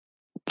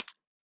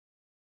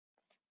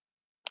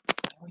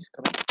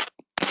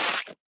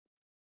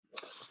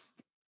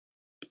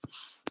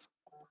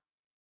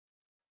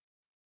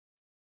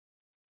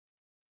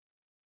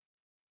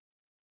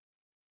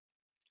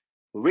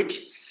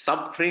 Which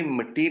subframe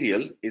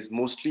material is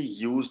mostly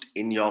used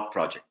in your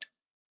project?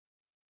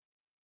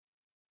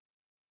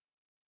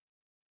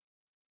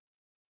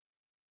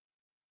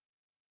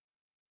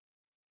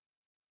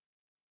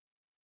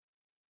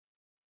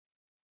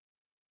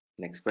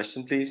 Next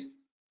question, please.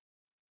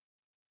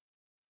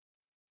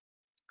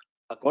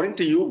 According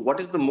to you, what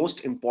is the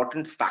most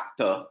important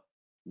factor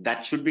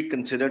that should be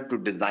considered to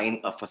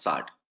design a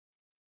facade?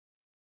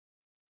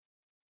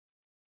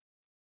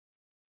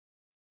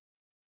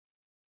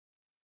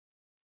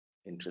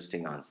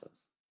 Interesting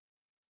answers.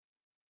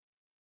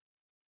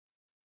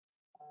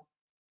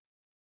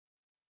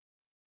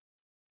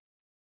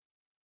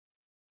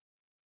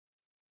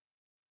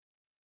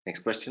 Next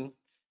question.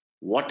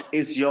 What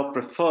is your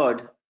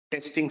preferred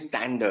testing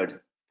standard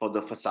for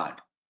the facade?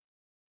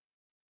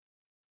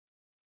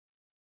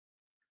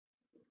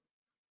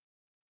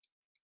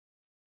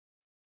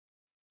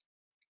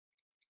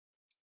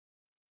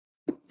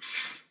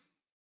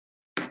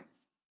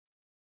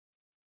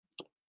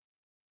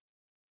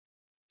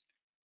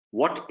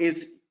 What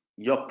is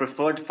your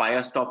preferred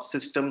Firestop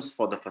systems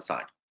for the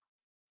facade?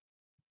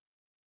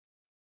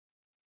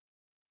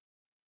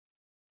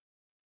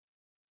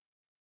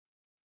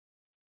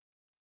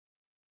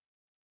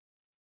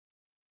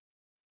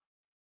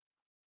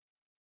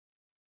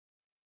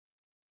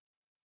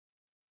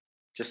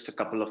 Just a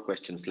couple of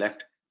questions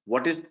left.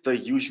 What is the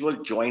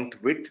usual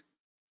joint width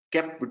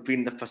kept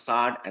between the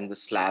facade and the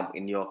slab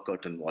in your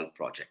curtain wall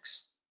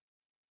projects?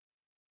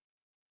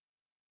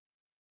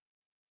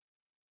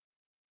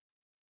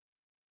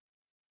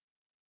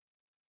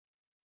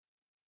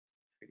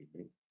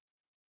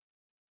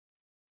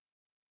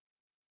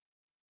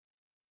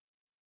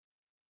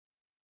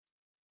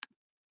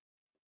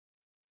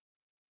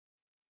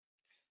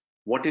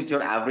 What is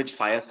your average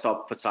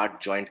Firestop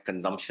facade joint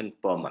consumption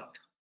per month?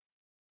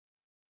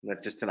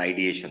 That's just an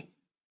ideation.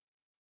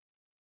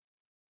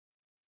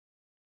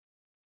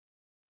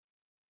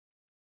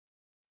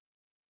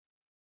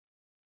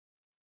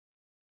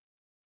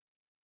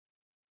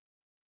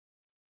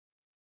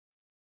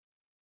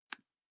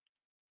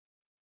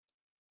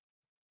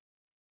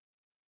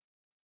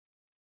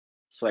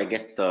 So I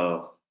guess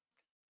the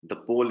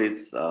poll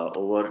is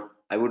over.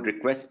 I would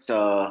request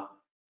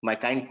my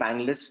kind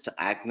panelists,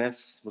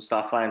 Agnes,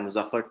 Mustafa, and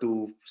Muzaffer,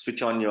 to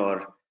switch on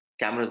your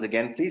cameras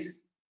again, please.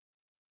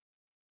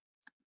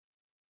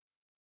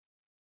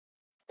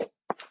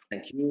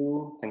 Thank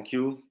you. Thank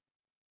you.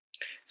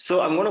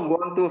 So I'm going to go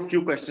on to a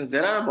few questions.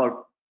 There are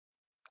about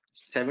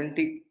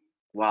 70.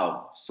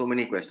 Wow, so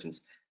many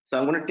questions. So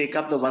I'm going to take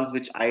up the ones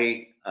which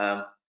I,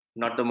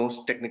 not the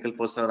most technical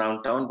person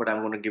around town, but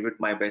I'm going to give it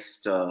my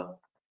best.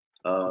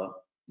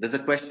 There's a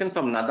question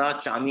from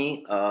Nada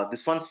Chami.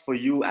 This one's for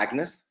you,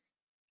 Agnes.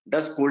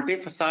 Does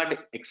Koltay Facade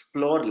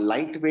explore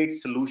lightweight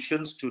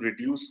solutions to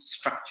reduce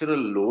structural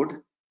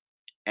load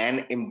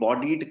and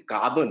embodied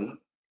carbon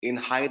in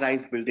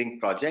high-rise building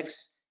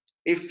projects?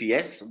 If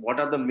yes, what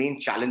are the main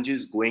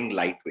challenges going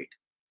lightweight?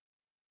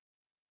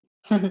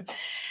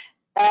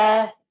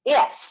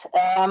 Yes,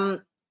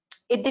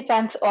 it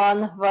depends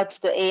on what's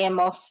the aim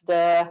of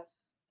the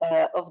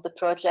of the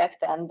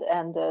project and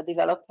the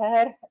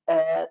developer.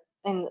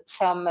 In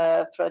some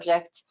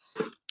projects,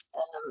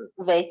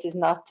 weight is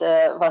not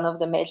one of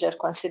the major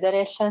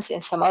considerations.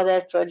 In some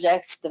other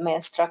projects, the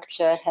main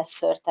structure has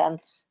certain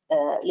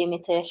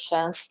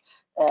limitations.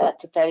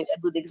 To tell you a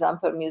good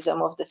example,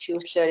 Museum of the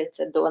Future, it's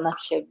a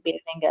donut-shaped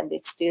building and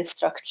it's steel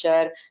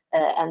structure,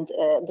 and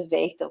the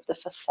weight of the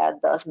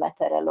facade does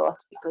matter a lot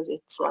because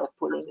it's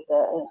pulling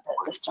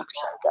the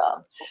structure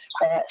down.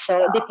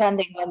 So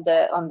depending on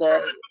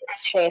the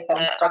shape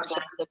and structure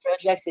of the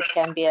project, it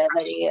can be a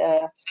very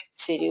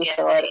serious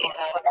or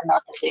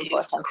not as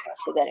important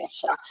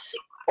consideration.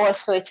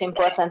 Also, it's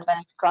important when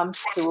it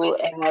comes to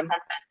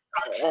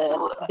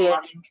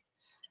building.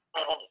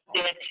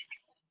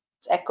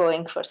 It's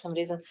echoing for some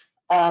reason.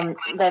 When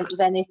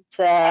it's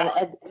an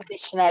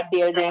additional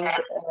building,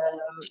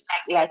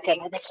 like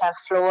an additional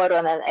floor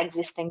on an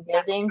existing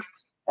building,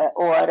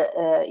 or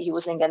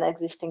using an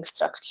existing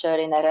structure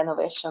in a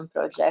renovation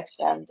project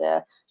and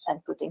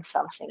putting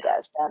something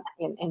else,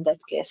 then in that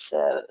case,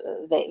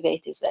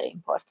 weight is very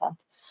important.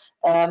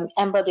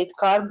 Embodied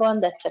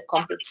carbon, that's a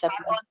complete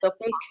separate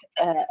topic,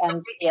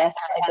 and yes,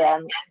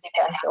 again,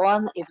 depends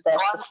on if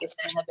there's a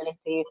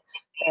sustainability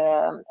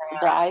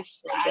drive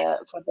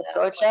for the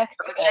project,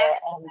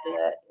 and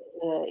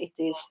it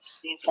is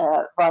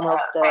one of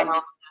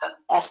the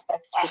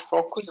aspects to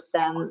focus,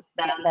 then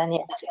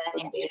yes, it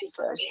will be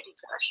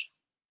researched.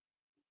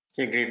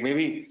 Okay, great.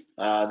 Maybe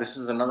this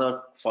is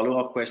another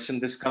follow-up question.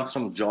 This comes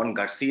from John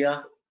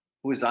Garcia,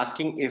 who is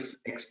asking if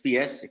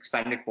XPS,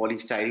 expanded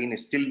polystyrene,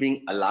 is still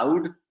being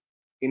allowed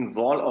in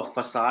wall of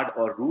facade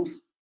or roof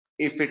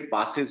if it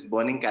passes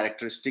burning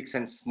characteristics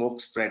and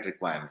smoke spread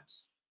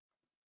requirements.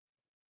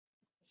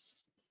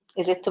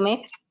 Is it to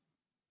me?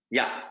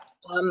 Yeah.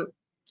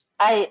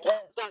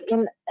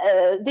 In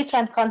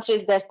different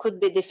countries, there could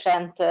be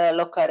different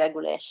local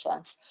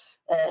regulations.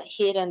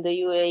 Here in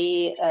the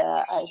UAE,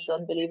 I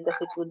don't believe that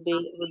it would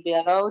be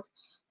allowed.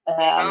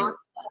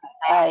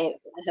 I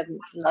have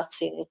not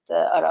seen it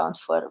around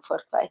for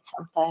quite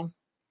some time.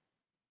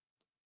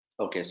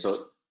 Okay,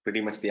 so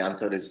pretty much the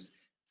answer is,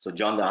 so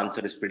John, the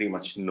answer is pretty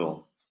much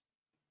no.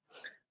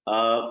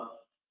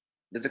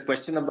 There's a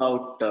question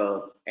about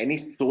any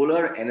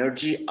solar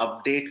energy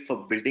update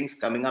for buildings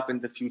coming up in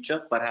the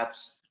future.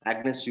 Perhaps,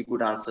 Agnes, you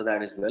could answer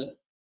that as well.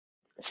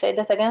 Say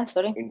that again,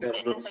 sorry.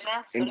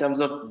 In terms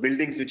of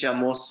buildings which are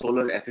more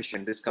solar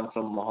efficient, this comes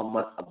from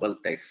Mohammed Abul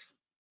Taif,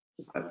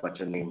 if I've got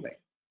your name right.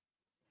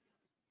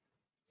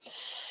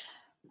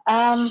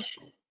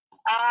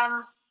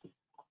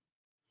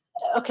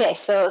 Okay,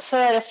 so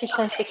solar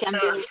efficiency can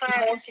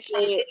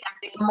be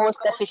most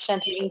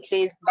efficiently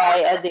increased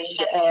by adding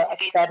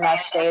external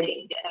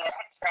shading.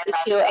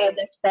 If you add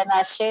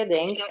external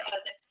shading,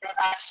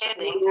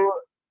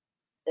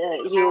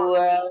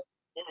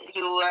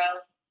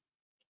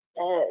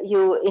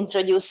 you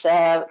introduce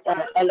a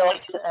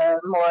lot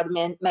more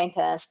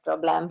maintenance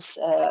problems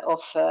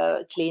of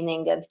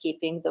cleaning and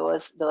keeping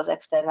those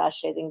external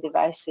shading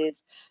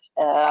devices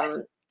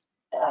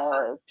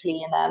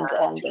clean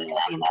and in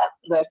a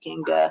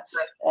working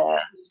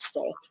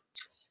state.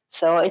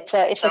 So it's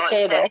a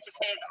trade-off.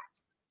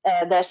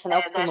 There's an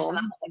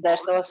optimum.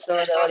 There's also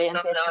the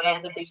orientation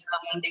of the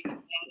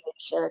building,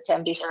 which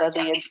can be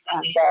studied,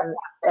 and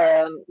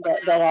then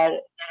there are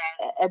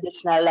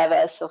additional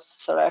levels of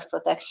solar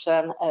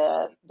protection,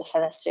 the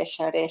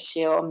fenestration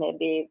ratio,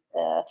 maybe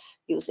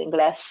using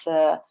less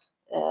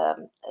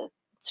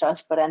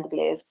transparent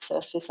glazed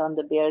surface on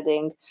the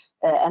building,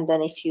 and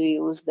then if you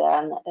use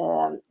then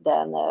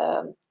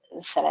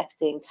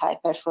selecting high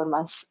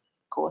performance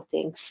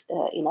coatings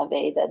in a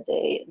way that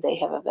they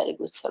have a very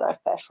good solar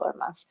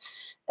performance.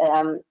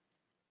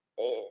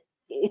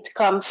 It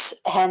comes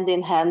hand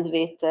in hand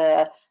with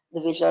the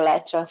visual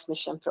light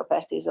transmission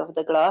properties of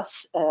the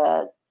glass.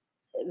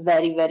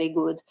 Very, very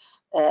good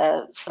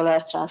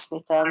solar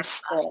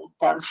transmittance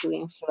tend to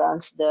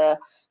influence the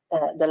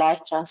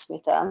light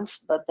transmittance,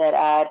 but there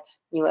are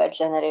newer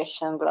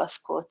generation glass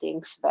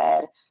coatings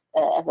where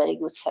a very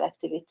good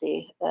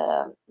selectivity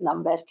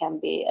number can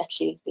be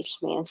achieved, which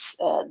means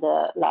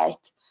the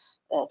light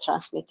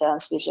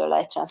transmittance, visual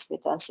light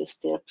transmittance is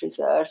still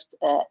preserved,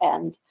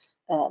 and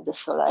the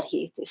solar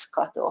heat is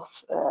cut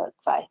off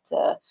quite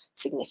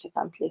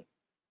significantly.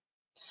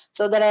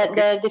 So there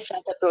are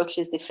different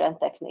approaches, different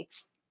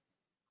techniques.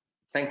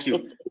 Thank you.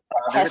 It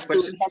has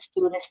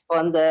to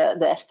respond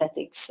the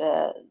aesthetics,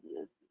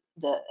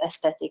 the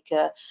aesthetic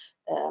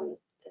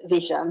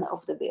vision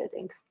of the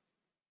building.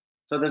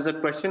 So there's a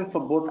question for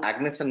both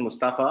Agnes and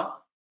Mustafa.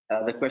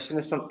 The question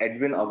is from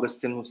Edwin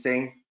Augustin, who's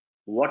saying,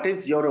 what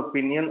is your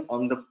opinion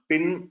on the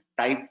pin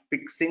type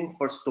fixing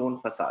for stone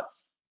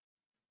facades?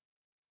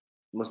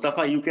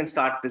 Mustafa, you can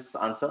start this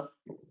answer.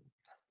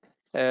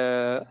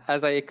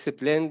 As I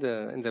explained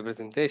in the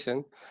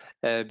presentation,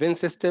 bin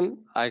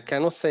system, I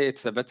cannot say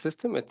it's a bad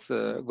system, it's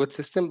a good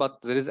system,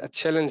 but there is a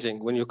challenging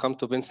when you come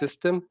to bin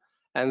system.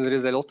 and there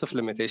is a lot of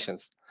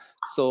limitations.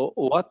 So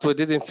what we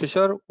did in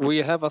Fischer, we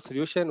have a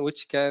solution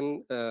which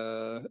can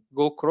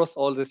go across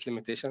all these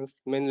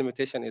limitations. Main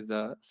limitation is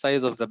the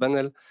size of the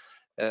panel,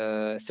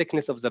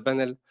 thickness of the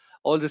panel.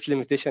 All this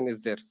limitation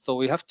is there. So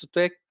we have to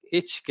take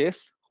each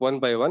case one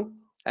by one.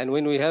 And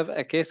when we have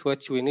a case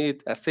which we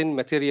need a thin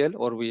material,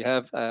 or we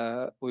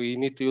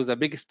need to use a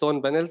big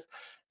stone panels,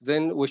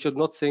 then we should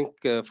not think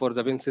for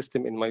the pin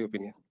system, in my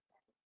opinion.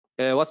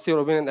 What's your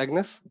opinion,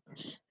 Agnes?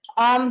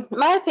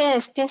 My opinion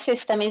is pin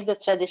system is the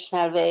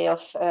traditional way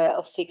of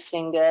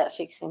fixing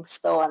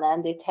stone,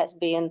 and it has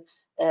been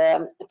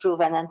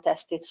proven and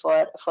tested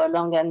for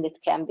long, and it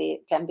can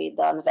be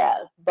done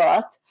well.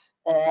 But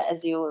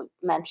as you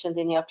mentioned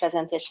in your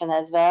presentation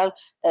as well,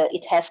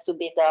 it has to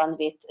be done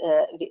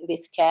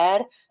with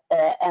care,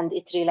 and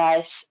it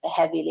relies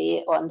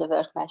heavily on the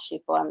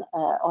workmanship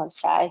on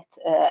site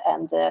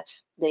and the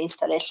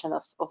installation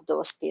of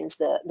those pins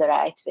the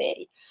right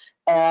way.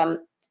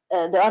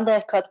 The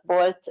undercut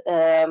bolt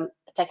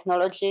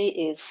technology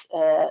is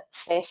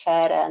safer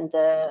and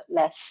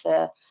less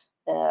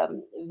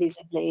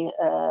visibly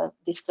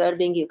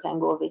disturbing. You can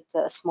go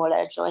with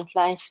smaller joint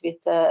lines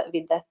with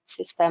that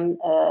system,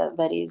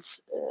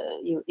 whereas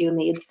you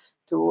need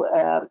to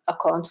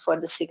account for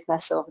the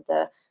thickness of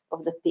the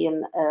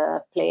pin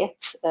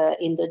plates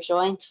in the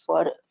joint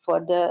for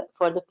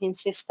the pin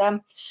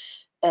system,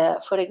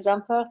 for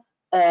example.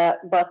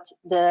 But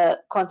the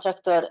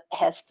contractor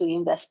has to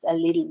invest a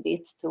little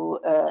bit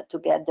to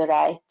get the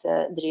right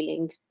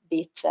drilling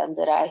bits and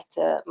the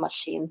right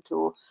machine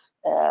to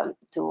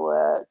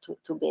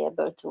be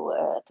able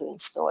to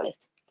install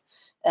it.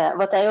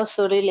 What I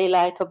also really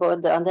like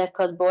about the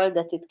undercut bolt,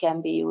 that it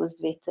can be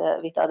used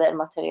with other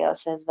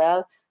materials as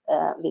well,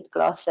 with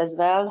glass as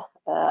well,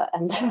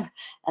 and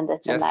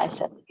that's a nice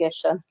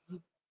application.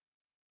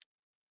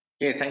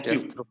 Okay, thank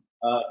you.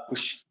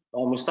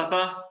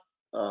 Mostafa,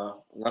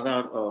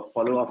 another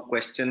follow-up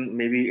question.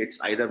 Maybe it's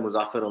either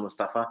Muzaffer or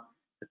Mostafa.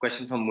 The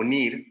question from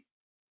Munir,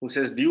 who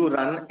says, do you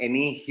run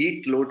any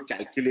heat load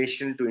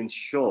calculation to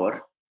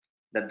ensure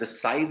that the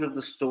size of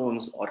the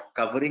stones or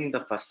covering the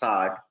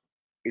facade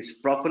is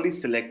properly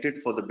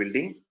selected for the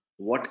building?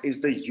 What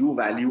is the U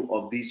value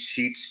of these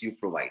sheets you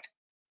provide?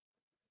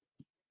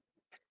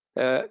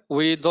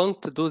 We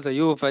don't do the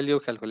U value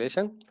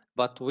calculation,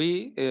 but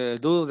we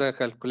do the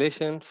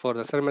calculation for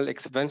the thermal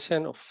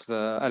expansion of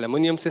the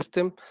aluminum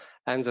system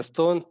and the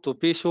stone to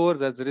be sure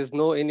that there is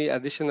no any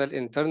additional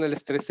internal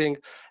stressing.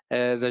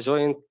 The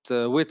joint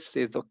width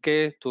is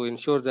okay to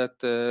ensure that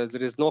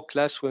there is no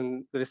clash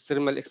when there is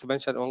thermal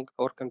expansion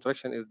or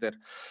contraction is there.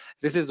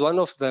 This is one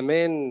of the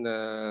main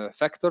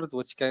factors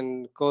which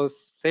can cause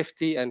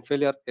safety and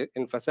failure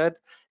in facade,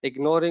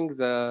 ignoring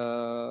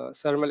the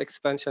thermal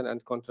expansion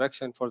and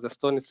contraction for the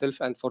stone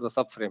itself and for the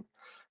subframe.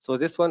 So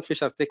this one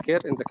Fischer take care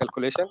in the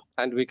calculation,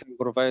 and we can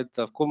provide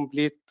a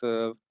complete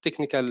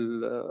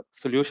technical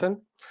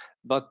solution.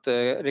 But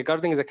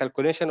regarding the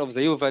calculation of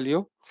the U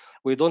value,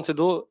 we don't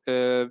do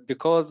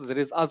because there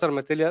is other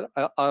material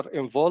are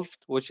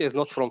involved, which is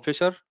not from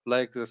Fischer,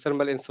 like the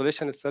thermal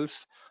insulation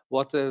itself.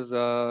 What is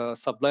the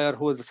supplier?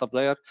 Who is the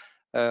supplier?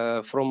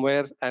 From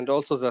where? And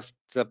also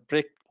the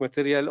brick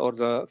material or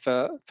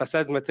the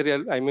facade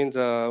material. I mean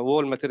the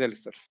wall material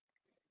itself.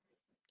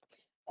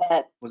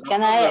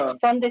 Can I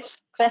expand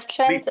this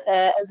question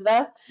as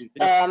well?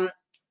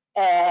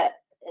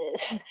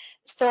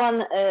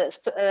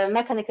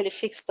 Mechanically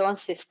fixed stone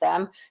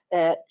system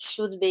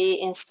should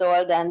be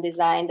installed and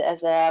designed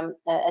as a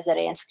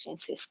rain screen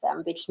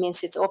system, which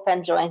means it's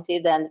open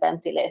jointed and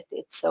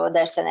ventilated. So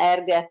there's an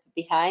air gap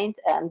behind,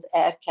 and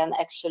air can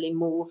actually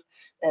move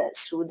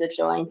through the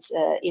joint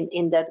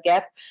in that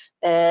gap.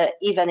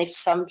 Even if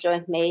some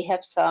joint may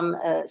have some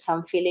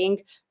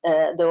filling,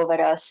 the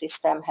overall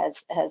system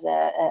has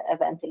a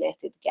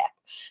ventilated gap.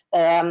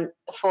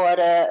 For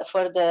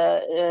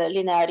the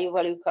linear U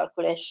value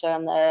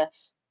calculation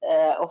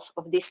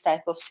of this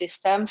type of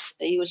systems,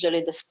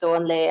 usually the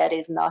stone layer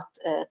is not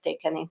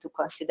taken into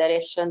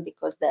consideration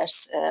because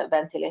there's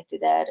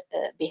ventilated air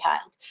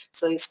behind.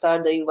 So you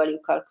start the U value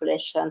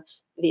calculation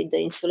with the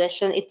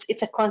insulation.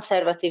 It's a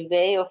conservative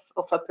way of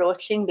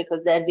approaching,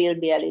 because there will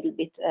be a little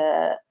bit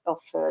of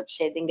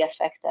shading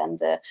effect and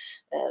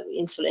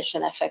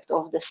insulation effect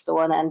of the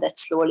stone, and that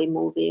slowly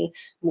moving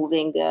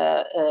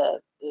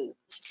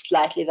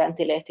slightly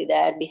ventilated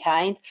air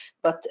behind.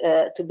 But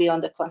to be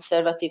on the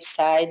conservative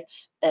side,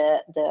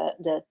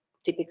 the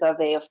typical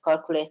way of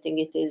calculating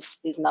it is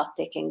not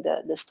taking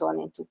the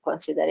stone into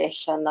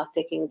consideration, not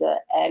taking the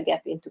air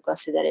gap into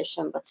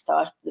consideration, but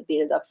start the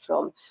build up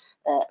from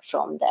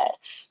there.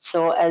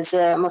 So as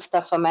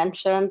Mostafa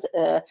mentioned,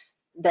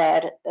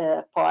 their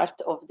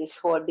part of this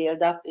whole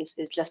build up is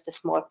just a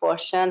small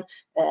portion.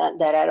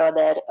 There are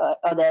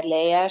other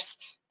layers,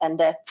 and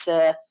that's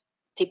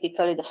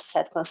typically the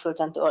facade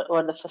consultant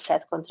or the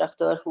facade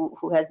contractor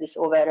who has this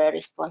overall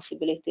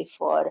responsibility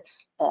for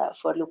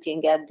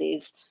looking at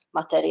these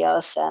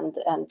materials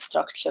and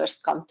structures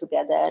come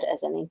together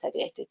as an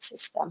integrated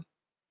system.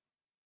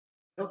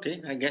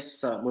 Okay, I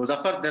guess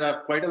Muzaffer, there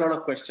are quite a lot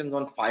of questions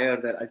on fire.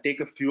 That I'll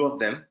take a few of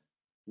them.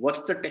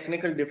 What's the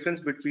technical difference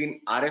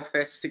between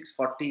RFS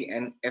 640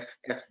 and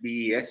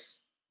FFBES?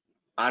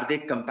 Are they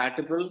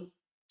compatible?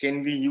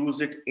 Can we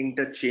use it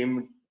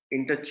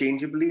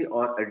interchangeably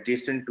or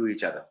adjacent to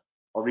each other,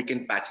 or we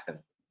can patch them?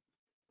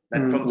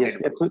 That's from Yes,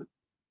 Edward.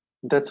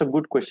 that's a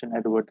good question,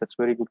 Edward. That's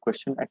a very good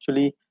question.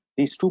 Actually,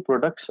 these two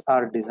products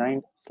are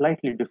designed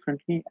slightly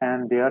differently,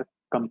 and they are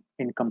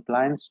in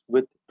compliance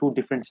with two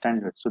different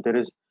standards. So there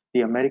is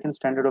the American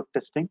standard of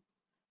testing,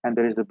 and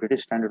there is the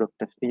British standard of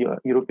testing,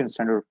 European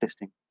standard of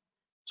testing.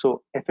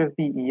 So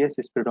FFBES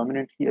is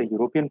predominantly a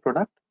European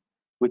product,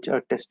 which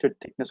are tested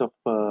thickness of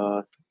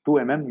 2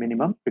 mm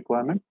minimum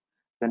requirement.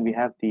 Then we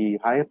have the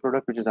higher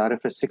product, which is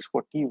RFS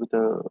 640 with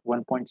a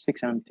 1.6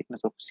 mm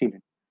thickness of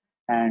sealant.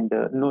 And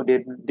no,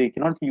 they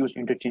cannot be used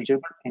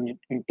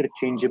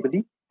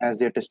interchangeably, as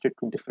they are tested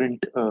to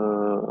different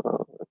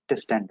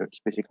test standards,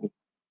 basically.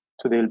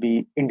 So they'll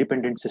be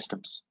independent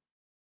systems.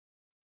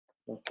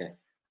 Okay.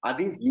 Are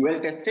these UL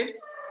tested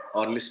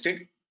or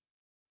listed?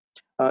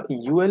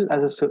 UL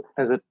as a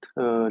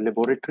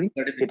laboratory,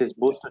 it is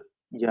both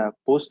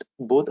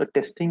a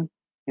testing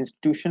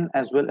institution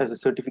as well as a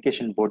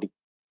certification body.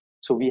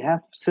 So we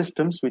have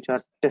systems which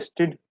are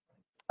tested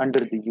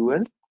under the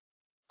UL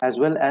as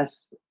well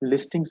as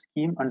listing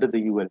scheme under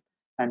the UL,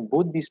 and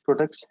both these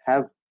products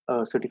have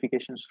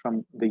certifications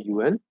from the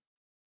UL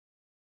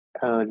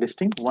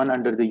listing, one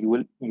under the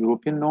UL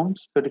European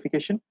norms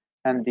certification,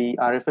 and the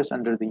RFS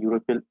under the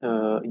European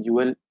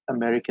UL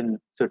American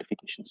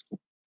certification scheme.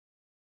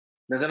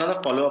 There's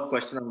another follow-up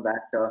question on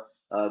that.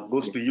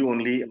 Goes to you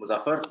only,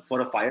 Muzaffer.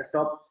 For a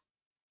Firestop,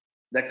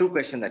 there are two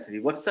questions actually.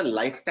 What's the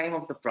lifetime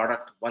of the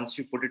product once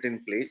you put it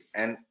in place?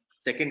 And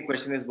second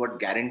question is, what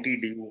guarantee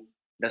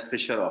does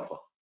Fischer offer?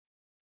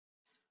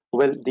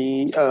 Well,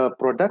 the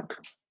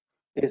product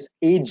is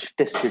age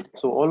tested.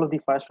 So all of the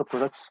Firestop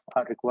products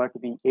are required to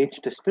be age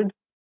tested,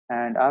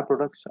 and our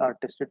products are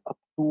tested up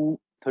to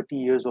 30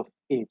 years of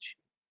age,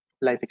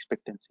 life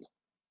expectancy.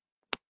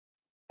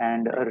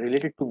 And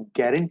related to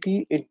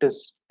guarantee, it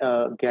does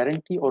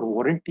guarantee or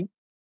warranty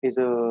is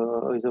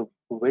a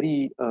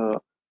very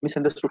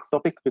misunderstood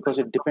topic, because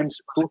it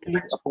depends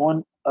totally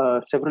upon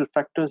several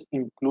factors,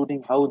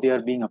 including how they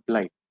are being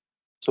applied.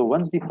 So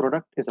once the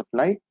product is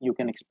applied, you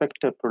can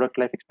expect a product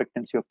life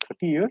expectancy of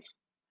 30 years.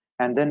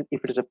 And then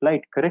if it is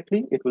applied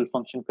correctly, it will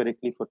function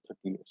correctly for 30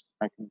 years.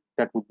 I think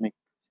that would make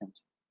sense.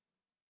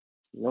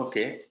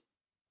 Okay.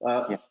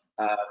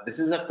 This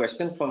is a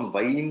question from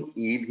Vaim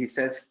Eid. He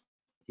says,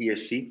 he or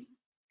she,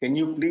 can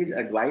you please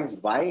advise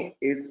why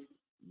is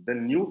the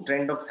new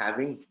trend of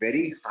having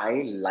very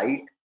high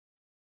light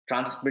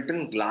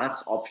transmittent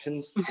glass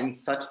options in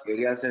such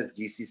areas as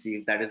GCC?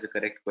 If that is the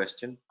correct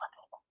question.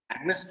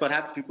 Agnes,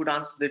 perhaps you could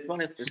answer that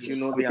one if you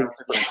know the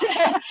answer.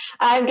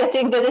 I'm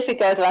getting the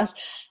difficult ones.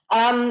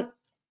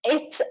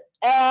 It's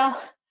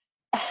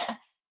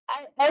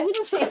I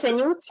wouldn't say it's a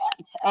new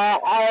trend.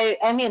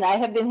 I mean, I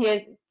have been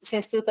here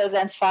since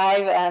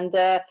 2005, and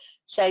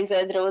Sheikh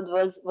Road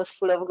was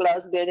full of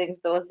glass buildings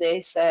those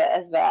days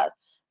as well.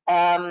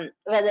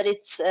 Whether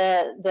it's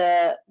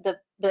the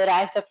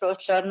right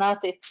approach or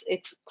not,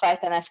 it's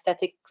quite an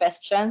aesthetic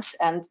question,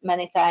 and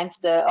many times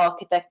the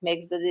architect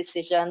makes the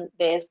decision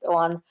based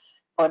on,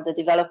 or the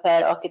developer,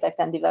 architect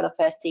and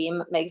developer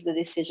team makes the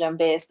decision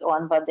based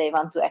on what they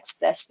want to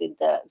express with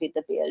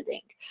the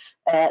building.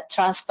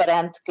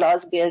 Transparent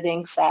glass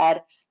buildings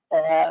are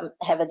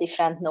have a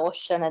different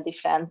notion, a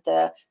different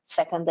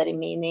secondary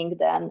meaning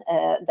than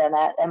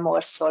a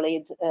more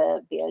solid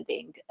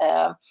building.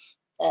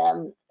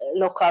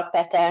 Local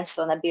patterns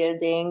on a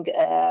building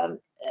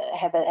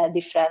have a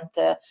different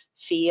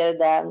feel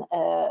than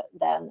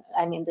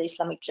I mean the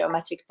Islamic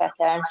geometric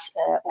patterns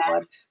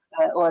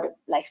or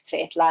like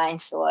straight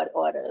lines or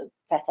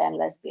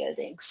patternless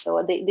buildings.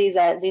 So these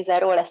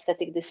are all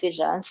aesthetic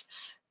decisions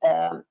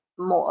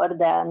more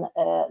than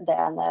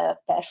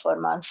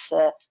performance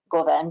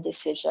governed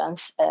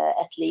decisions,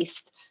 at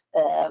least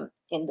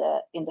in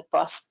the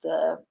past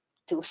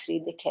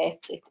 2-3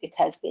 decades. It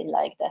has been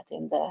like that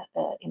in the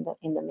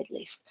Middle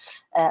East.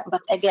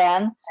 But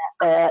again,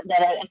 there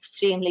are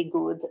extremely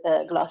good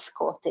glass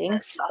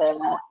coatings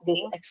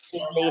with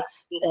extremely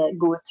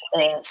good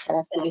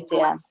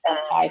selectivity and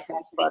high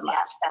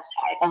performance.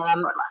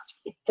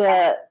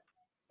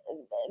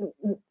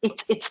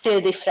 It's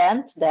still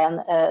different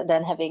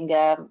than having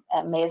a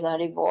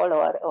masonry wall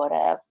or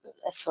a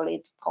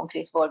solid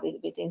concrete wall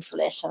with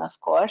insulation, of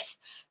course.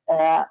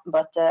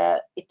 But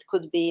it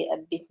could be a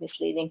bit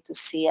misleading to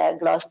see a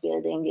glass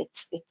building.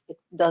 It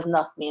does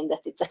not mean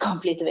that it's a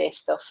complete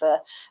waste of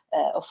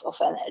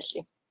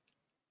energy.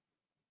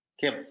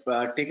 Okay,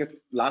 take a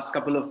last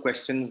couple of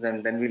questions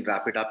and then we'll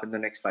wrap it up in the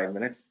next 5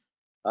 minutes.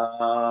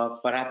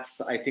 Perhaps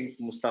I think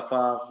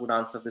Mostafa would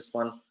answer this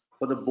one.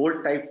 For the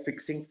bolt type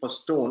fixing for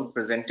stone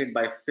presented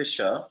by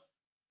Fischer,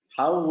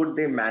 how would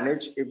they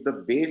manage if the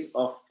base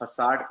of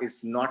facade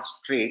is not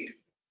straight,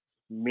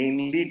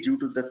 mainly due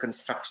to the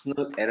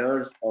constructional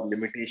errors or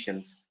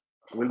limitations?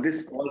 Will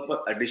this call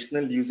for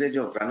additional usage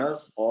of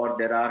runners, or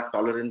there are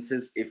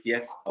tolerances? If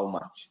yes, how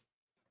much?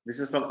 This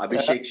is from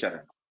Abhishek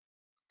Sharan.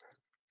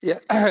 Yeah,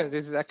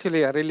 this is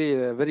actually a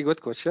really very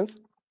good question.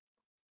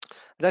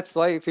 That's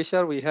why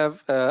Fischer we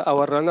have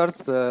our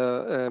runners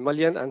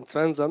mullion and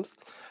transoms,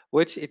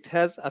 which it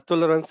has a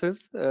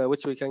tolerances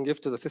which we can give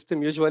to the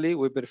system. Usually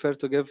we prefer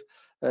to give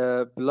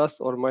plus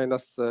or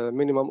minus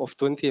minimum of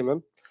 20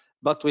 mm,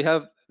 but we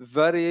have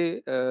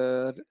very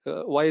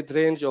wide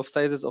range of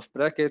sizes of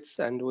brackets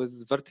and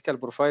with vertical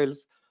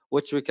profiles,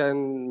 which we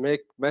can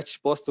make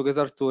match both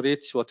together to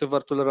reach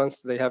whatever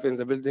tolerance they have in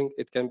the building.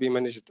 It can be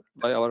managed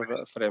by our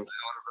frames.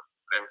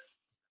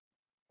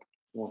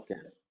 Okay.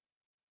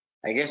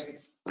 I guess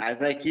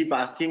as I keep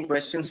asking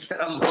questions,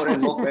 there are more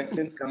and more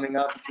questions coming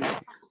up,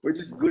 which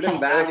is good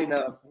and bad in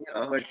a,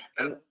 but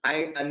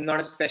I'm not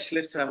a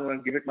specialist, so I'm going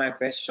to give it my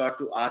best shot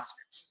to ask.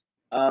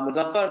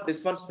 Muzaffer,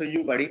 this one's for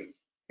you, buddy.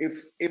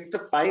 If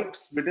the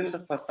pipes within the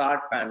facade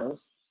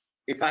panels,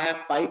 if I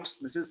have pipes,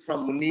 this is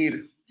from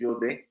Munir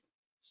Jode.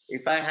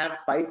 If I have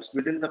pipes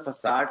within the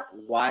facade,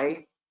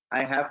 why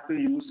I have to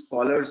use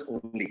collars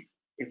only?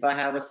 If I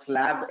have a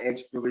slab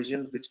edge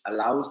provision which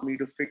allows me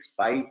to fix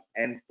pipe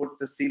and put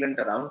the sealant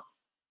around,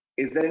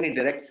 is there any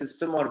direct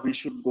system, or we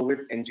should go with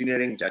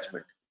engineering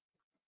judgment?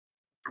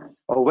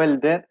 Oh, well,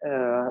 this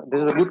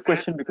is a good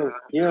question, because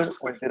here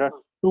there are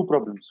two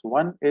problems.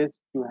 One is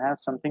you have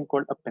something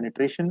called a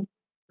penetration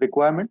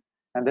requirement,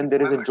 and then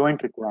there is a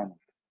joint requirement.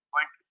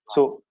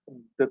 So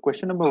the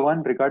question number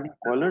one regarding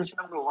collars,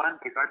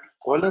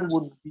 collar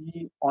would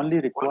be only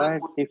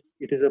required if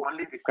it is a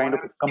kind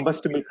of a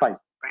combustible pipe,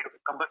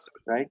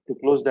 right, to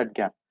close that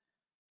gap.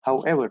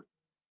 However,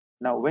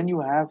 now when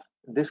you have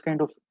this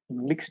kind of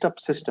mixed up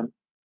system,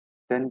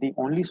 then the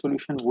only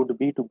solution would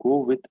be to go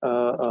with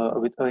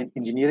an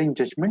engineering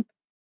judgment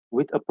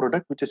with a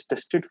product which is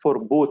tested for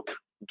both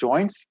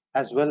joints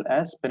as well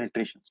as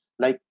penetrations,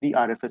 like the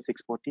RFS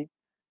 640,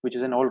 which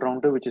is an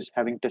all-rounder, which is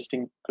having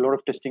a lot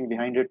of testing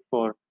behind it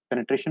for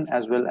penetration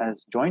as well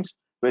as joints,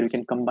 where we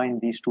can combine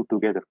these two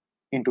together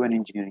into an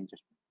engineering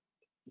judgment.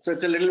 So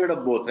it's a little bit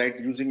of both, right?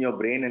 Using your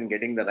brain and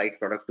getting the right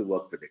product to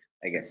work with it,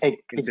 I guess.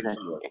 Exactly.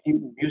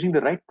 Using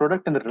the right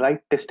product and the right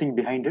testing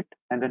behind it,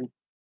 and then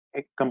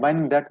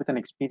combining that with an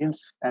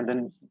experience, and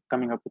then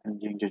coming up with an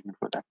engineering judgment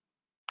for that.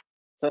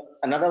 So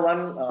another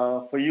one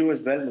for you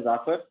as well,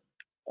 Muzaffer.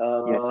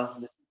 Yes.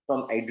 This is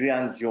from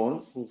Adrian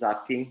Jones, who's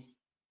asking,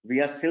 we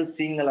are still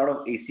seeing a lot of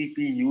ACP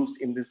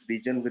used in this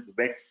region with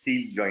wet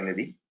seal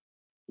joinery.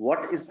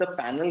 What is the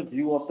panel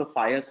view of the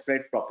fire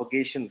spread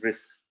propagation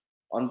risk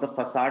on the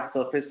facade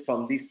surface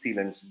from these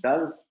sealants?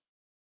 Does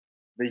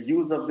the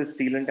use of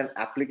this sealant and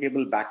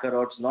applicable backer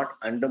rods not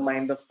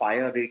undermine the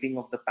fire rating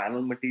of the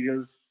panel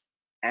materials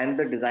and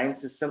the design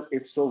system?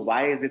 If so,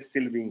 why is it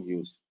still being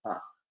used?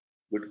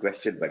 Good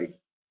question, buddy.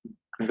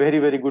 Very,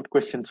 very good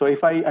question. So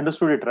if I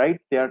understood it right,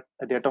 they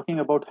are talking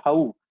about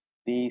how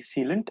the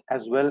sealant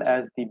as well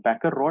as the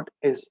backer rod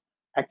is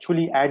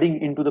actually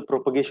adding into the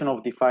propagation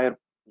of the fire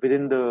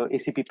within the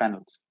ACP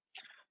panels.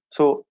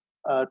 So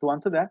to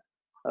answer that,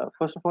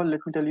 first of all, let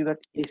me tell you that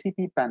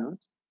ACP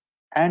panels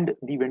and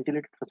the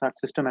ventilated facade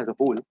system as a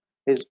whole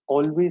is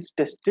always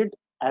tested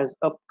as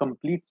a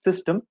complete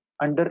system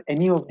under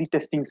any of the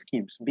testing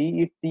schemes,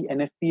 be it the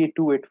NFPA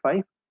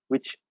 285,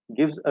 which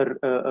gives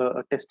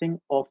a testing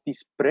of the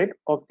spread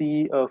of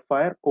the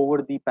fire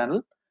over the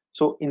panel.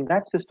 So in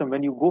that system,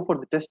 when you go for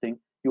the testing,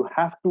 you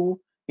have to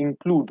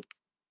include,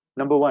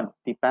 number one,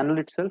 the panel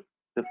itself,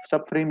 the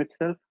subframe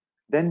itself,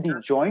 then the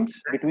joints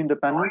between the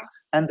panels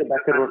and the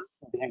backer rod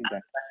behind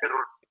that.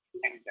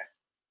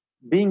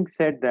 Being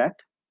said that,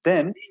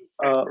 then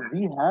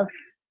we have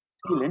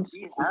sealants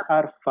which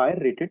are fire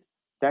rated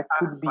that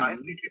could be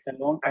used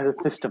along as a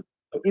system.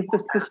 So if the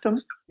system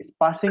is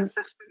passing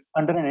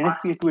under an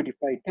NFPA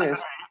 285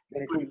 test,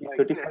 then it will be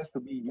certified to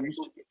be used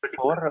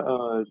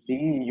for the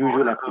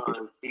usual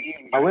application.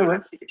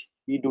 However,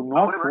 we do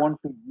not want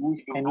to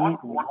use any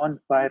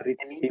non-fire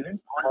rated sealant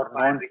or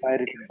non-fire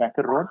rated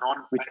backer rod,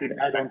 which would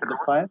add on to the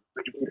fire,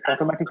 which would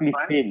automatically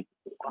fail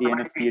the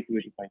NFPA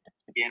 285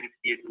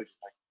 test.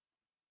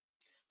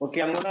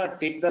 Okay, I'm gonna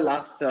take the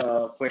last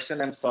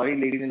question. I'm sorry,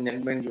 ladies and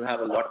gentlemen, you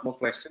have a lot more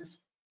questions.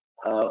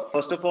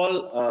 First of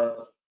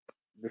all,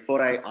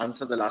 before I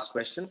answer the last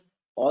question,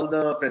 all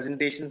the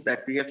presentations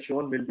that we have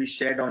shown will be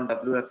shared on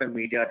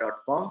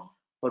wfmmedia.com.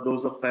 For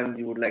those of them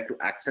who would like to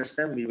access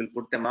them, we will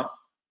put them up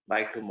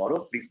by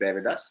tomorrow. Please bear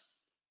with us.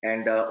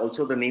 And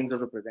also the names of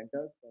the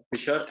presenters,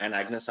 Fischer and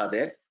Agnes, are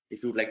there.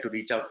 If you would like to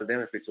reach out to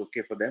them, if it's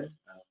okay for them,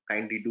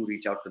 kindly do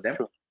reach out to them.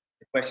 Sure.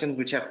 The questions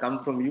which have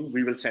come from you,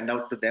 we will send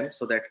out to them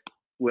so that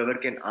whoever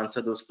can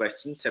answer those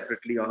questions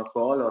separately on a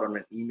call or on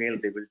an email,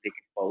 they will take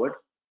it forward.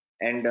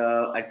 And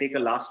I take a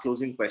last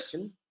closing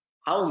question.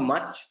 How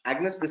much,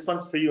 Agnes, this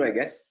one's for you, I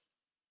guess.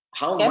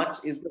 How much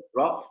is the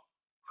drop?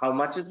 How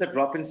much is the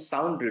drop in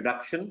sound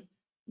reduction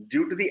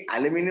due to the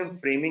aluminum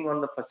framing on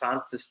the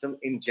facade system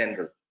in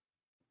general?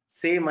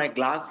 Say my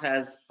glass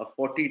has a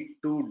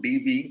 42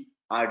 dB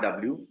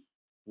RW.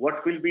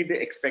 What will be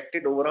the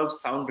expected overall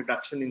sound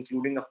reduction,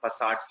 including a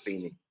facade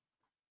framing?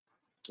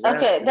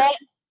 Okay,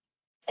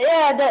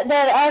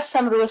 there are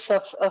some rules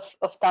of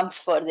thumbs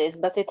for this,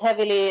 but it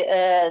heavily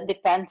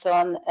depends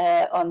on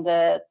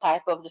the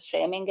type of the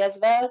framing as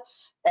well.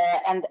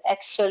 And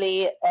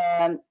actually,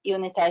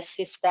 unitized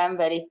system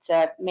where it's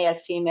a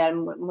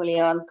male-female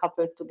mullion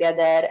coupled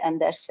together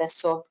and there's a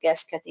soft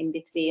gasket in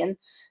between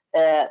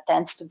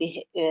tends to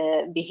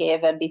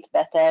behave a bit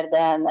better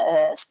than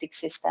a stick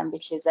system,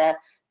 which is a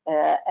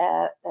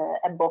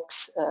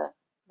box.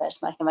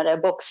 Where's my camera? A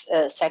box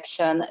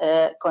section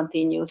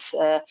continues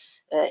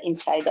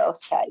inside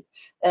outside.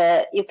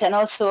 You can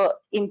also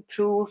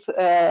improve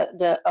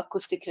the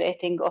acoustic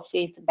rating of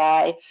it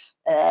by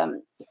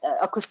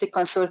acoustic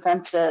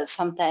consultants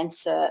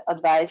sometimes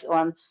advise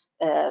on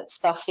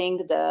stuffing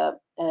the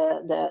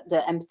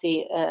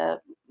empty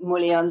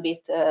mullion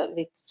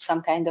with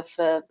some kind of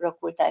rock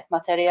wool type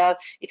material.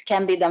 It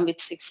can be done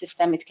with stick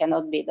system. It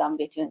cannot be done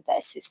with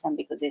unitized system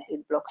because it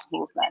blocks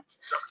movements.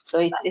 So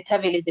it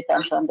heavily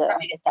depends on the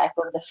type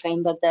of the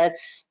frame, but there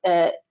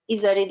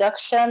is a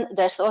reduction.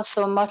 There's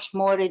also much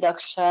more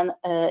reduction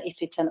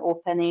if it's an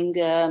opening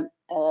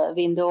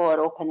window or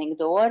opening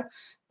door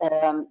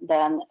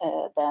than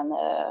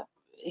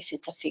if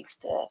it's a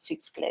fixed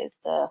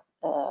glazed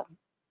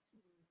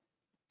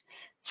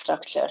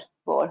structure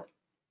wall.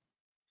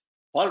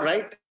 All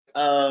right.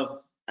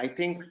 I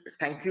think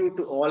thank you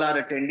to all our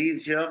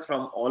attendees here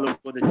from all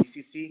over the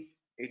GCC.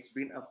 It's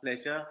been a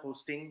pleasure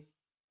hosting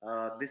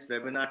this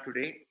webinar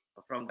today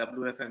from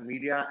WFM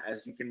Media.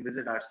 As you can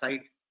visit our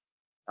site,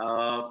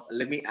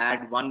 let me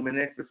add 1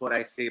 minute before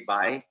I say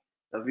bye.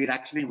 We're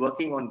actually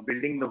working on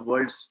building the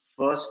world's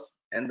first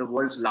and the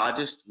world's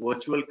largest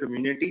virtual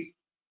community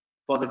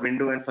for the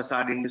window and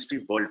facade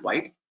industry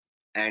worldwide.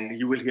 And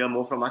you will hear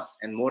more from us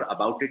and more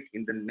about it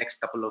in the next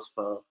couple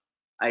of,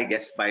 I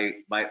guess by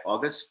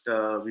August,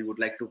 we would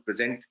like to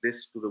present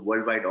this to the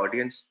worldwide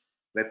audience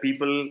where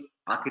people,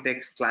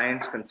 architects,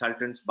 clients,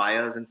 consultants,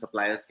 buyers, and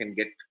suppliers can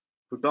get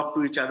to talk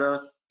to each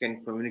other,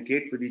 can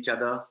communicate with each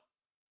other,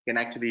 can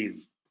actually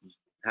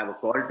have a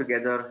call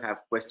together, have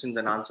questions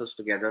and answers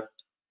together,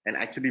 and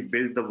actually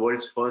build the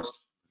world's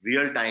first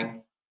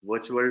real-time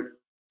virtual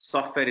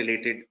software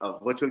related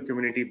virtual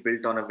community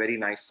built on a very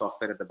nice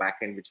software at the back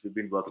end, which we've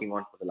been working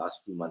on for the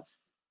last few months.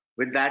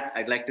 With that,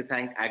 I'd like to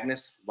thank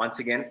Agnes once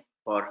again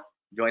for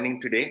joining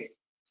today.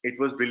 It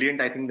was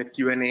brilliant. I think the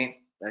Q&A,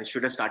 I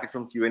should have started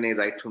from Q&A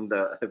right from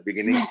the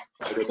beginning.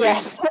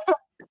 Yes.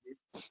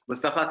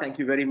 Mustafa, thank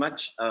you very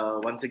much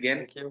once again.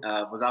 Thank you.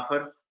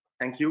 Muzaffer,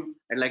 thank you.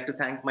 I'd like to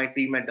thank my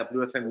team at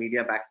WFM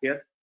Media back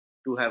here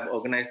to have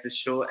organized this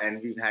show,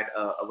 and we've had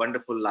a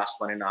wonderful last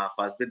 1.5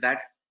 hours. With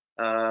that,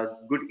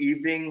 good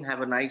evening,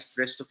 have a nice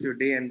rest of your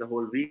day and the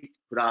whole week.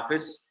 Khuda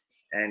Hafiz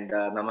and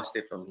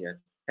namaste from here.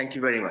 Thank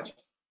you very much.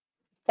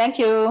 Thank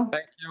you.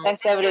 Thank you.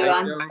 Thanks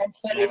everyone. Thank you.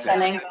 Thanks for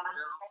listening.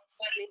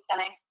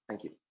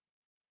 Thank you.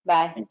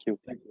 Bye. Thank you.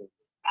 Thank you.